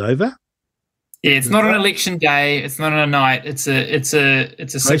election is over. Yeah, it's not an election day. It's not on a night. It's a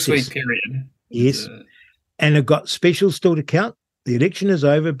 6-week period. Yes, and they've got specials still to count. The election is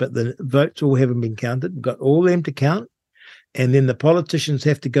over, but the votes all haven't been counted. We've got all them to count, and then the politicians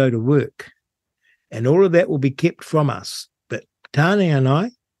have to go to work, and all of that will be kept from us. But Tane and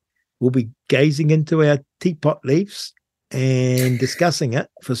I will be gazing into our teapot leaves and discussing it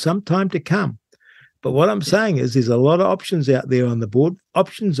for some time to come. But what I'm saying is there's a lot of options out there on the board,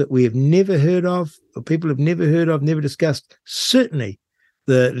 options that we have never heard of, or people have never heard of, never discussed. Certainly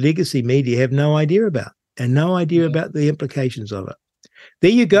the legacy media have no idea about, and no idea about the implications of it.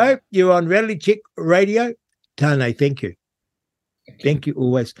 There you go. You're on Reality Check Radio. Tane, thank you. Thank you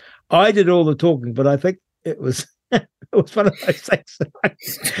always. I did all the talking, but I think it was it was one of those things.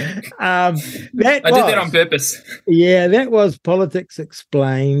 I did that on purpose. Yeah, that was Politics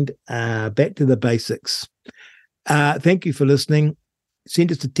Explained. Back to the basics. Thank you for listening.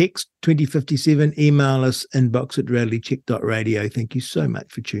 Send us a text 2057, email us inbox@realitycheck.radio. Thank you so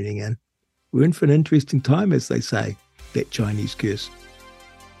much for tuning in. We're in for an interesting time, as they say, that Chinese curse.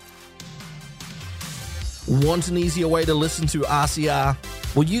 Want an easier way to listen to RCR?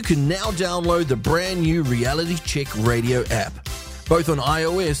 Well, you can now download the brand new Reality Check Radio app, both on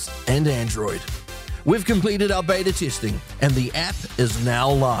iOS and Android. We've completed our beta testing, and the app is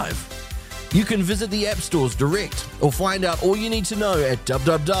now live. You can visit the app stores direct or find out all you need to know at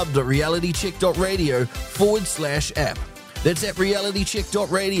www.realitycheck.radio/app. That's at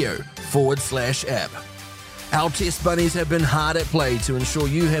realitycheck.radio/app. Our test bunnies have been hard at play to ensure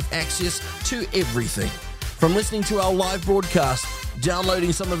you have access to everything. From listening to our live broadcast,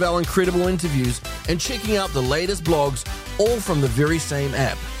 downloading some of our incredible interviews, and checking out the latest blogs, all from the very same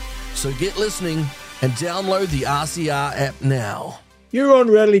app. So get listening and download the RCR app now. You're on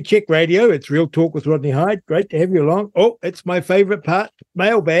Reality Check Radio. It's Real Talk with Rodney Hyde. Great to have you along. Oh, it's my favourite part,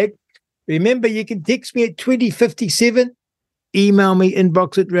 mailbag. Remember, you can text me at 2057, email me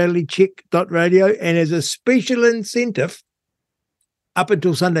inbox@realitycheck.radio, and as a special incentive, up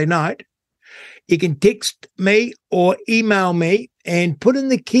until Sunday night, you can text me or email me and put in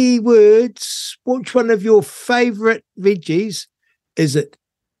the keywords, which one of your favourite veggies is it?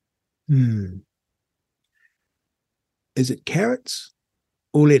 Is it carrots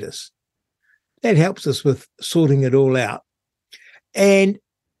or lettuce? That helps us with sorting it all out. And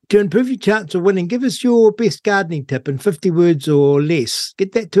to improve your chance of winning, give us your best gardening tip in 50 words or less.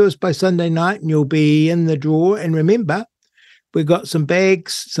 Get that to us by Sunday night and you'll be in the draw. And remember, we've got some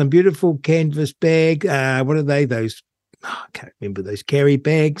bags, some beautiful canvas bag. What are they? Those, I can't remember, those carry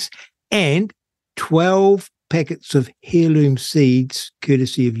bags. And 12 packets of heirloom seeds,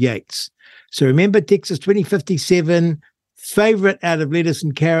 courtesy of Yates. So remember, Texas 2057, favourite out of lettuce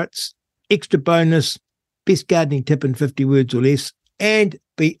and carrots, extra bonus, best gardening tip in 50 words or less, and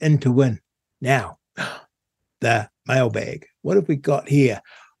be in to win. Now, the mailbag. What have we got here?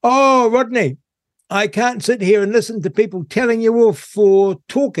 Oh, Rodney, I can't sit here and listen to people telling you off for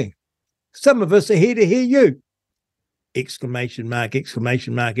talking. Some of us are here to hear you. Exclamation mark,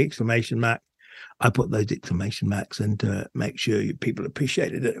 exclamation mark, exclamation mark. I put those exclamation marks in to make sure people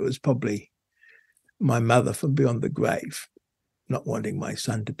appreciated it. It was probably my mother from beyond the grave, not wanting her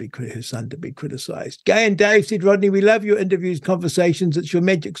son to be criticised. Gay and Dave said, Rodney, we love your interviews, conversations. It's your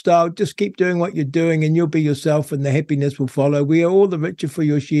magic style. Just keep doing what you're doing and you'll be yourself and the happiness will follow. We are all the richer for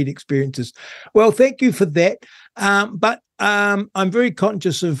your shared experiences. Well, thank you for that. But I'm very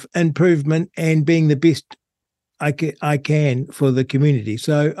conscious of improvement and being the best I can for the community.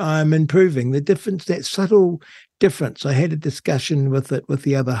 So I'm improving. The difference, that subtle difference, I had a discussion with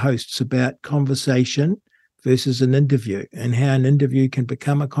the other hosts about conversation versus an interview and how an interview can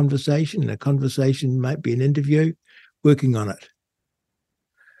become a conversation. A conversation might be an interview, working on it.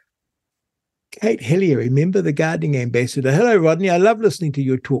 Kate Hillier, remember the gardening ambassador. Hello, Rodney. I love listening to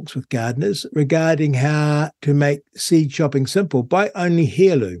your talks with gardeners regarding how to make seed shopping simple. Buy only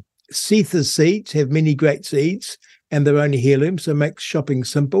heirloom. Setha's Seeds have many great seeds and they're only heirloom, so makes shopping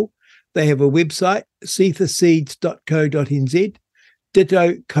simple. They have a website, sethaseeds.co.nz.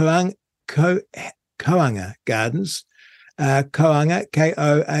 Ditto Koanga Gardens, Koanga,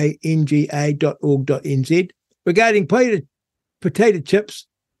 Koanga.org.nz. Regarding potato chips,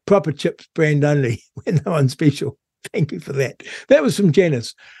 proper chips brand only, no one special. Thank you for that. That was from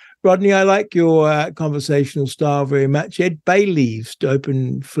Janice. Rodney, I like your conversational style very much. Add bay leaves to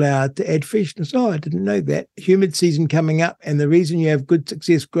open flower to add freshness. Oh, I didn't know that. Humid season coming up, and the reason you have good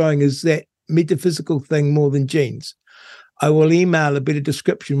success growing is that metaphysical thing more than genes. I will email a better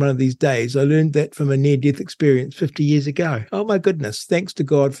description one of these days. I learned that from a near-death experience 50 years ago. Oh, my goodness. Thanks to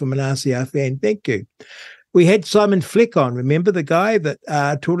God from an RCR fan. Thank you. We had Simon Fleck on. Remember the guy that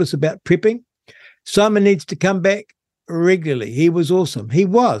taught us about prepping? Simon needs to come back regularly. He was awesome. He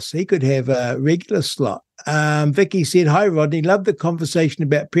could have a regular slot. Vicky said, hi, Rodney. Love the conversation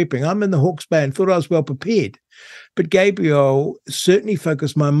about prepping. I'm in the Hawke's Bay and thought I was well prepared. But Gabriel certainly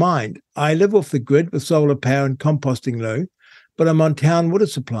focused my mind. I live off the grid with solar power and composting low, but I'm on town water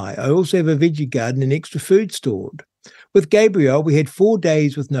supply. I also have a veggie garden and extra food stored. With Gabriel, we had 4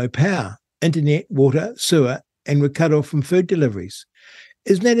 days with no power, internet, water, sewer, and we're cut off from food deliveries.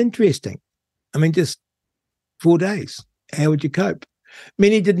 Isn't that interesting? I mean, just 4 days. How would you cope?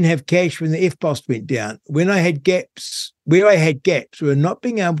 Many didn't have cash when the FPOS went down. Where I had gaps, we were not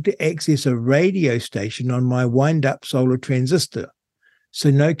being able to access a radio station on my wind-up solar transistor.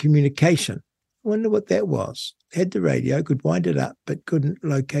 So no communication. I wonder what that was. Had the radio, could wind it up, but couldn't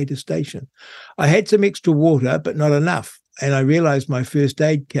locate a station. I had some extra water, but not enough, and I realized my first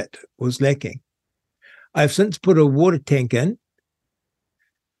aid kit was lacking. I've since put a water tank in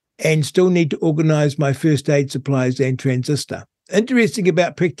and still need to organize my first aid supplies and transistor. Interesting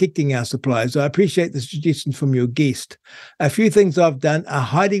about protecting our supplies. I appreciate the suggestions from your guest. A few things I've done are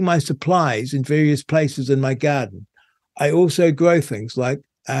hiding my supplies in various places in my garden. I also grow things like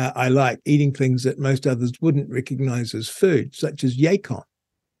I like eating things that most others wouldn't recognize as food, such as yacon,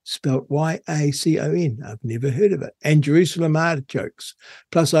 spelt Y-A-C-O-N. I've never heard of it. And Jerusalem artichokes.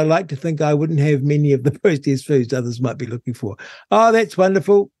 Plus, I like to think I wouldn't have many of the processed foods others might be looking for. Oh, that's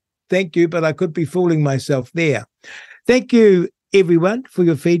wonderful. Thank you, but I could be fooling myself there. Thank you, everyone, for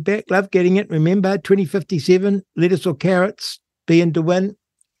your feedback. Love getting it. Remember, 2057, lettuce or carrots, be in to win,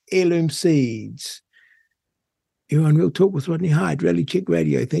 heirloom seeds. You're on Real Talk with Rodney Hyde, Rally Check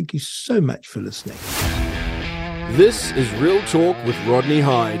Radio. Thank you so much for listening. This is Real Talk with Rodney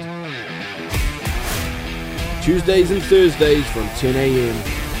Hyde. Tuesdays and Thursdays from 10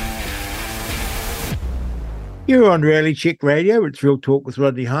 a.m. You're on Rally Check Radio. It's Real Talk with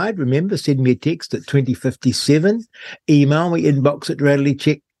Rodney Hyde. Remember, send me a text at 2057. Email me, inbox at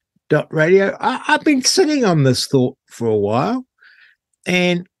rallycheck.radio. I've been sitting on this thought for a while,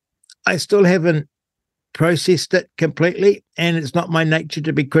 and I still haven't processed it completely, and it's not my nature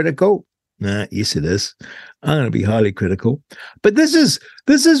to be critical. Yes, it is. I'm going to be highly critical. But this is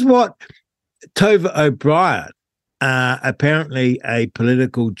what Tova O'Brien, apparently a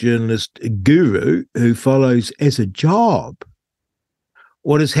political journalist guru who follows as a job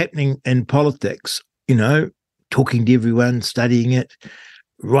what is happening in politics, talking to everyone, studying it,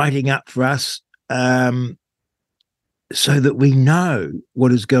 writing up for us, so that we know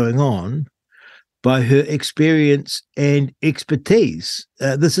what is going on by her experience and expertise.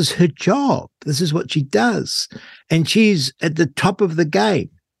 This is her job. This is what she does. And she's at the top of the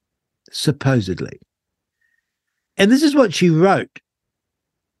game, supposedly. And this is what she wrote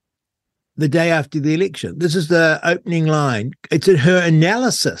the day after the election. This is the opening line. It's in her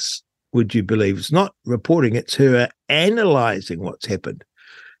analysis, would you believe? It's not reporting, it's her analysing what's happened.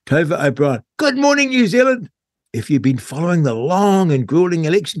 Tova O'Brien, good morning, New Zealand. If you've been following the long and grueling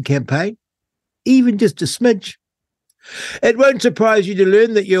election campaign, even just a smidge, it won't surprise you to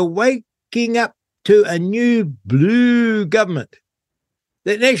learn that you're waking up to a new blue government.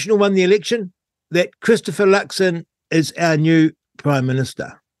 That National won the election, that Christopher Luxon is our new Prime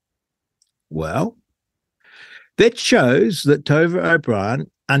Minister. Well, that shows that Tova O'Brien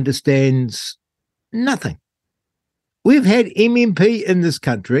understands nothing. We've had MMP in this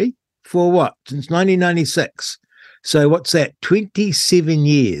country for what? Since 1996. So what's that? 27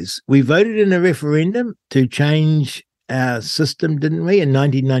 years. We voted in a referendum to change our system, didn't we, in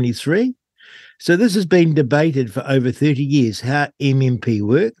 1993? So this has been debated for over 30 years, how MMP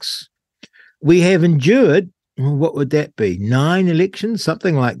works. We have endured, what would that be, 9 elections,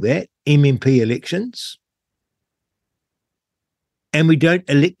 something like that, MMP elections. And we don't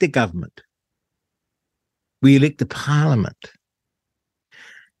elect a government. We elect a parliament.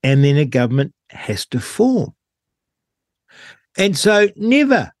 And then a government has to form. And so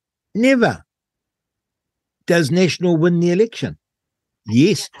never does National win the election.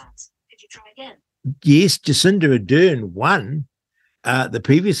 Yes. Did you try again? Yes, Jacinda Ardern won the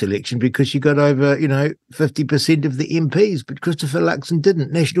previous election because she got over, 50% of the MPs, but Christopher Luxon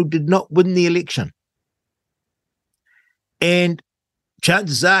didn't. National did not win the election. And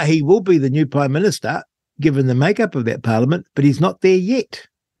chances are he will be the new Prime Minister, given the makeup of that parliament, but he's not there yet.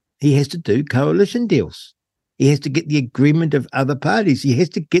 He has to do coalition deals. He has to get the agreement of other parties. He has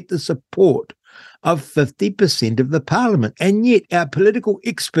to get the support of 50% of the parliament. And yet our political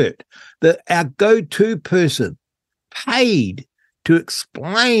expert, our go-to person, paid to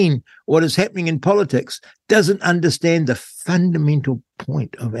explain what is happening in politics, doesn't understand the fundamental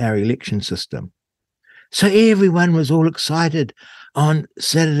point of our election system. So everyone was all excited on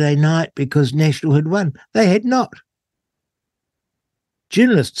Saturday night because National had won. They had not.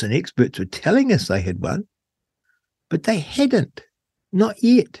 Journalists and experts were telling us they had won, but they hadn't. Not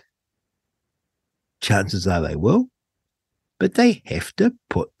yet. Chances are they will, but they have to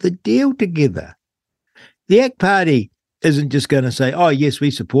put the deal together. The ACT Party isn't just going to say, oh, yes,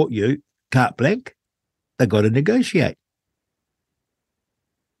 we support you, carte blanche. They've got to negotiate.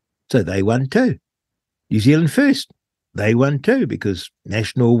 So they won too. New Zealand First, they won too, because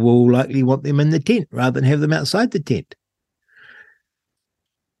National will likely want them in the tent rather than have them outside the tent.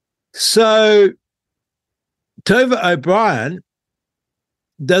 So Tova O'Brien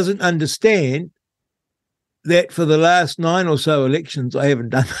doesn't understand that for the last 9 or so elections, I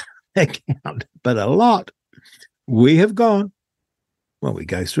haven't done that count, but a lot, we have gone, well, we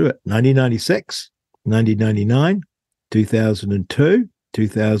go through it, 1996, 1999, 2002,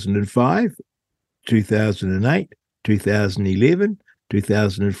 2005, 2008, 2011,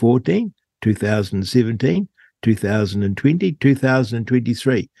 2014, 2017, 2020,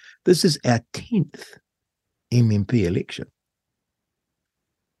 2023. This is our 10th MMP election.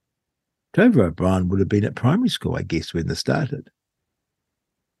 Tova O'Brien would have been at primary school, I guess, when this started.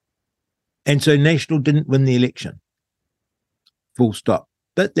 And so National didn't win the election. Full stop.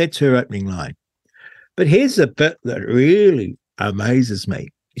 But that's her opening line. But here's the bit that really amazes me.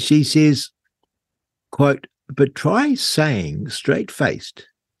 She says, quote, but try saying straight-faced,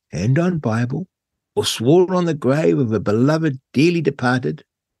 hand on Bible, or sworn on the grave of a beloved dearly departed,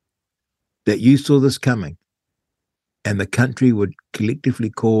 that you saw this coming, and the country would collectively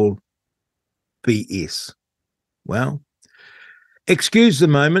call BS. Well, excuse the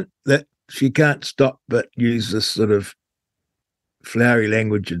moment that she can't stop but use this sort of flowery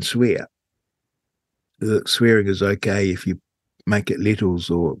language and swear. Swearing is okay if you make it letters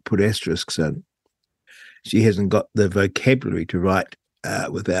or put asterisks in. She hasn't got the vocabulary to write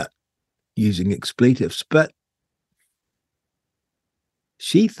without using expletives, but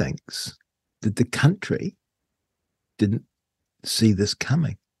she thinks that the country didn't see this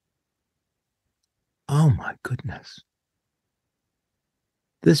coming. Oh my goodness.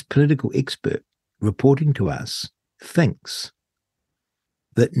 This political expert reporting to us thinks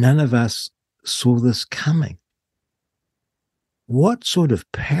that none of us saw this coming. What sort of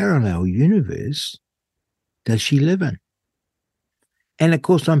parallel universe does she live in? And of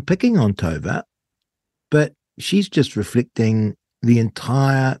course, I'm picking on Tova, but she's just reflecting the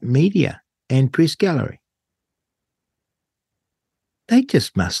entire media and press gallery. They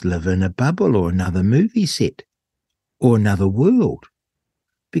just must live in a bubble or another movie set or another world,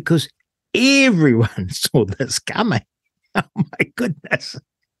 because everyone saw this coming. Oh my goodness.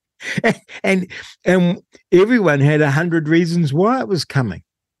 And everyone had 100 reasons why it was coming.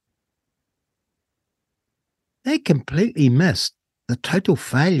 They completely missed the total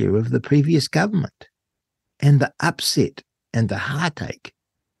failure of the previous government and the upset and the heartache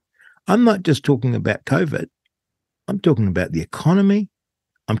I'm not just talking about COVID. I'm talking about the economy.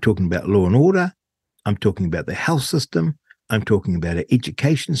 I'm talking about law and order. I'm talking about the health system. I'm talking about our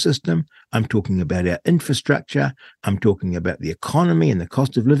education system. I'm talking about our infrastructure. I'm talking about the economy and the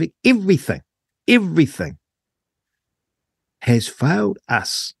cost of living. Everything has failed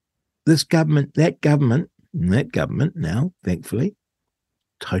us. This government, that government now, thankfully,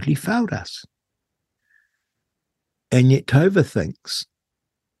 totally failed us. And yet Tova thinks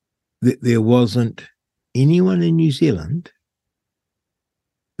that there wasn't anyone in New Zealand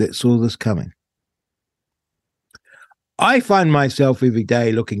that saw this coming. I find myself every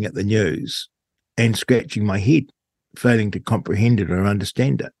day looking at the news and scratching my head, failing to comprehend it or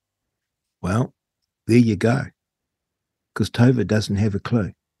understand it. Well, there you go. Because Tova doesn't have a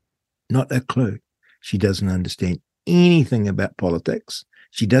clue. Not a clue. She doesn't understand anything about politics.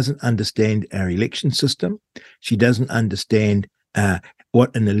 She doesn't understand our election system. She doesn't understand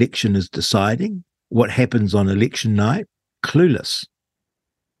what an election is deciding, what happens on election night. Clueless.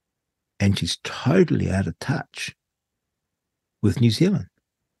 And she's totally out of touch with New Zealand.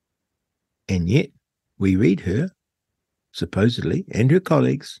 And yet we read her, supposedly, and her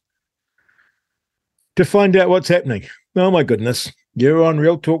colleagues, to find out what's happening. Oh my goodness. You're on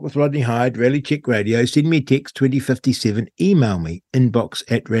Real Talk with Rodney Hyde, Reality Check Radio. Send me a text 2057. Email me,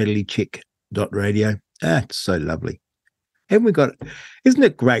 inbox@realitycheck.radio. It's so lovely. Haven't we got it? Isn't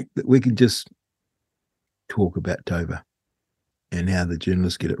it great that we can just talk about Tova and how the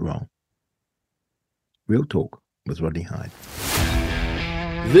journalists get it wrong? Real Talk with Rodney Hyde.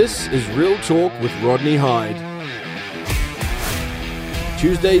 This is Real Talk with Rodney Hyde.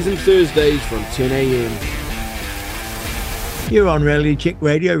 Tuesdays and Thursdays from 10 a.m. You're on Reality Check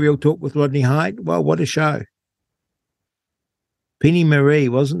Radio, Real Talk with Rodney Hyde. Well, what a show. Penny Marie,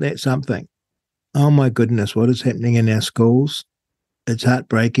 wasn't that something? Oh my goodness, what is happening in our schools? It's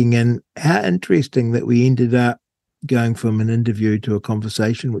heartbreaking, and how interesting that we ended up going from an interview to a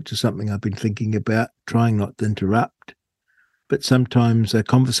conversation, which is something I've been thinking about, trying not to interrupt. But sometimes a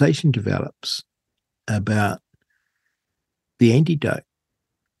conversation develops about the antidote,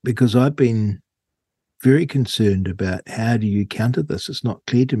 because I've been very concerned about how do you counter this. It's not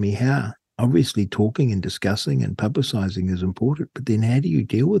clear to me how. Obviously, talking and discussing and publicizing is important, but then how do you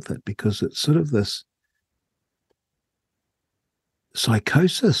deal with it? Because it's sort of this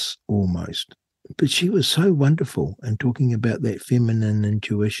psychosis almost. But she was so wonderful in talking about that feminine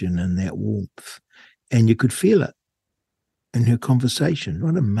intuition and that warmth, and you could feel it in her conversation.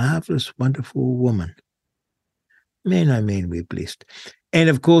 What a marvelous, wonderful woman. Man, oh man, we're blessed. And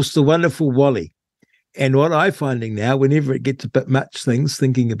of course, the wonderful Wally. And what I'm finding now, whenever it gets a bit much things,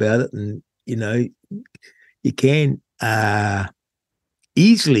 thinking about it, and, you know, you can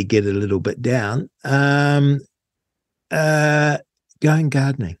easily get a little bit down, going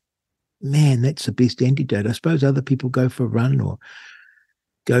gardening. Man, that's the best antidote. I suppose other people go for a run or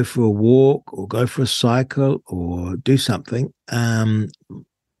go for a walk or go for a cycle or do something.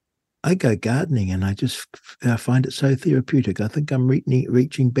 I go gardening, and I find it so therapeutic. I think I'm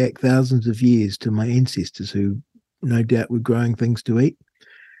reaching back thousands of years to my ancestors who no doubt were growing things to eat.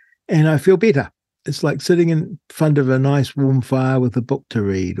 And I feel better. It's like sitting in front of a nice warm fire with a book to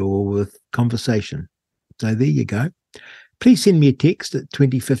read or with conversation. So there you go. Please send me a text at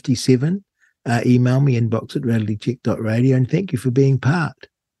 2057. Email me, inbox@realitycheck.radio. And thank you for being part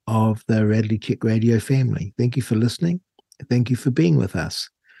of the Reality Check Radio family. Thank you for listening. Thank you for being with us.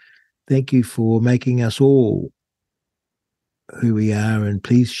 Thank you for making us all who we are, and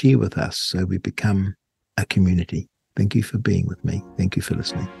please share with us so we become a community. Thank you for being with me. Thank you for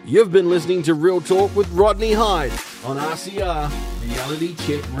listening. You've been listening to Real Talk with Rodney Hyde on RCR Reality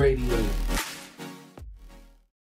Check Radio.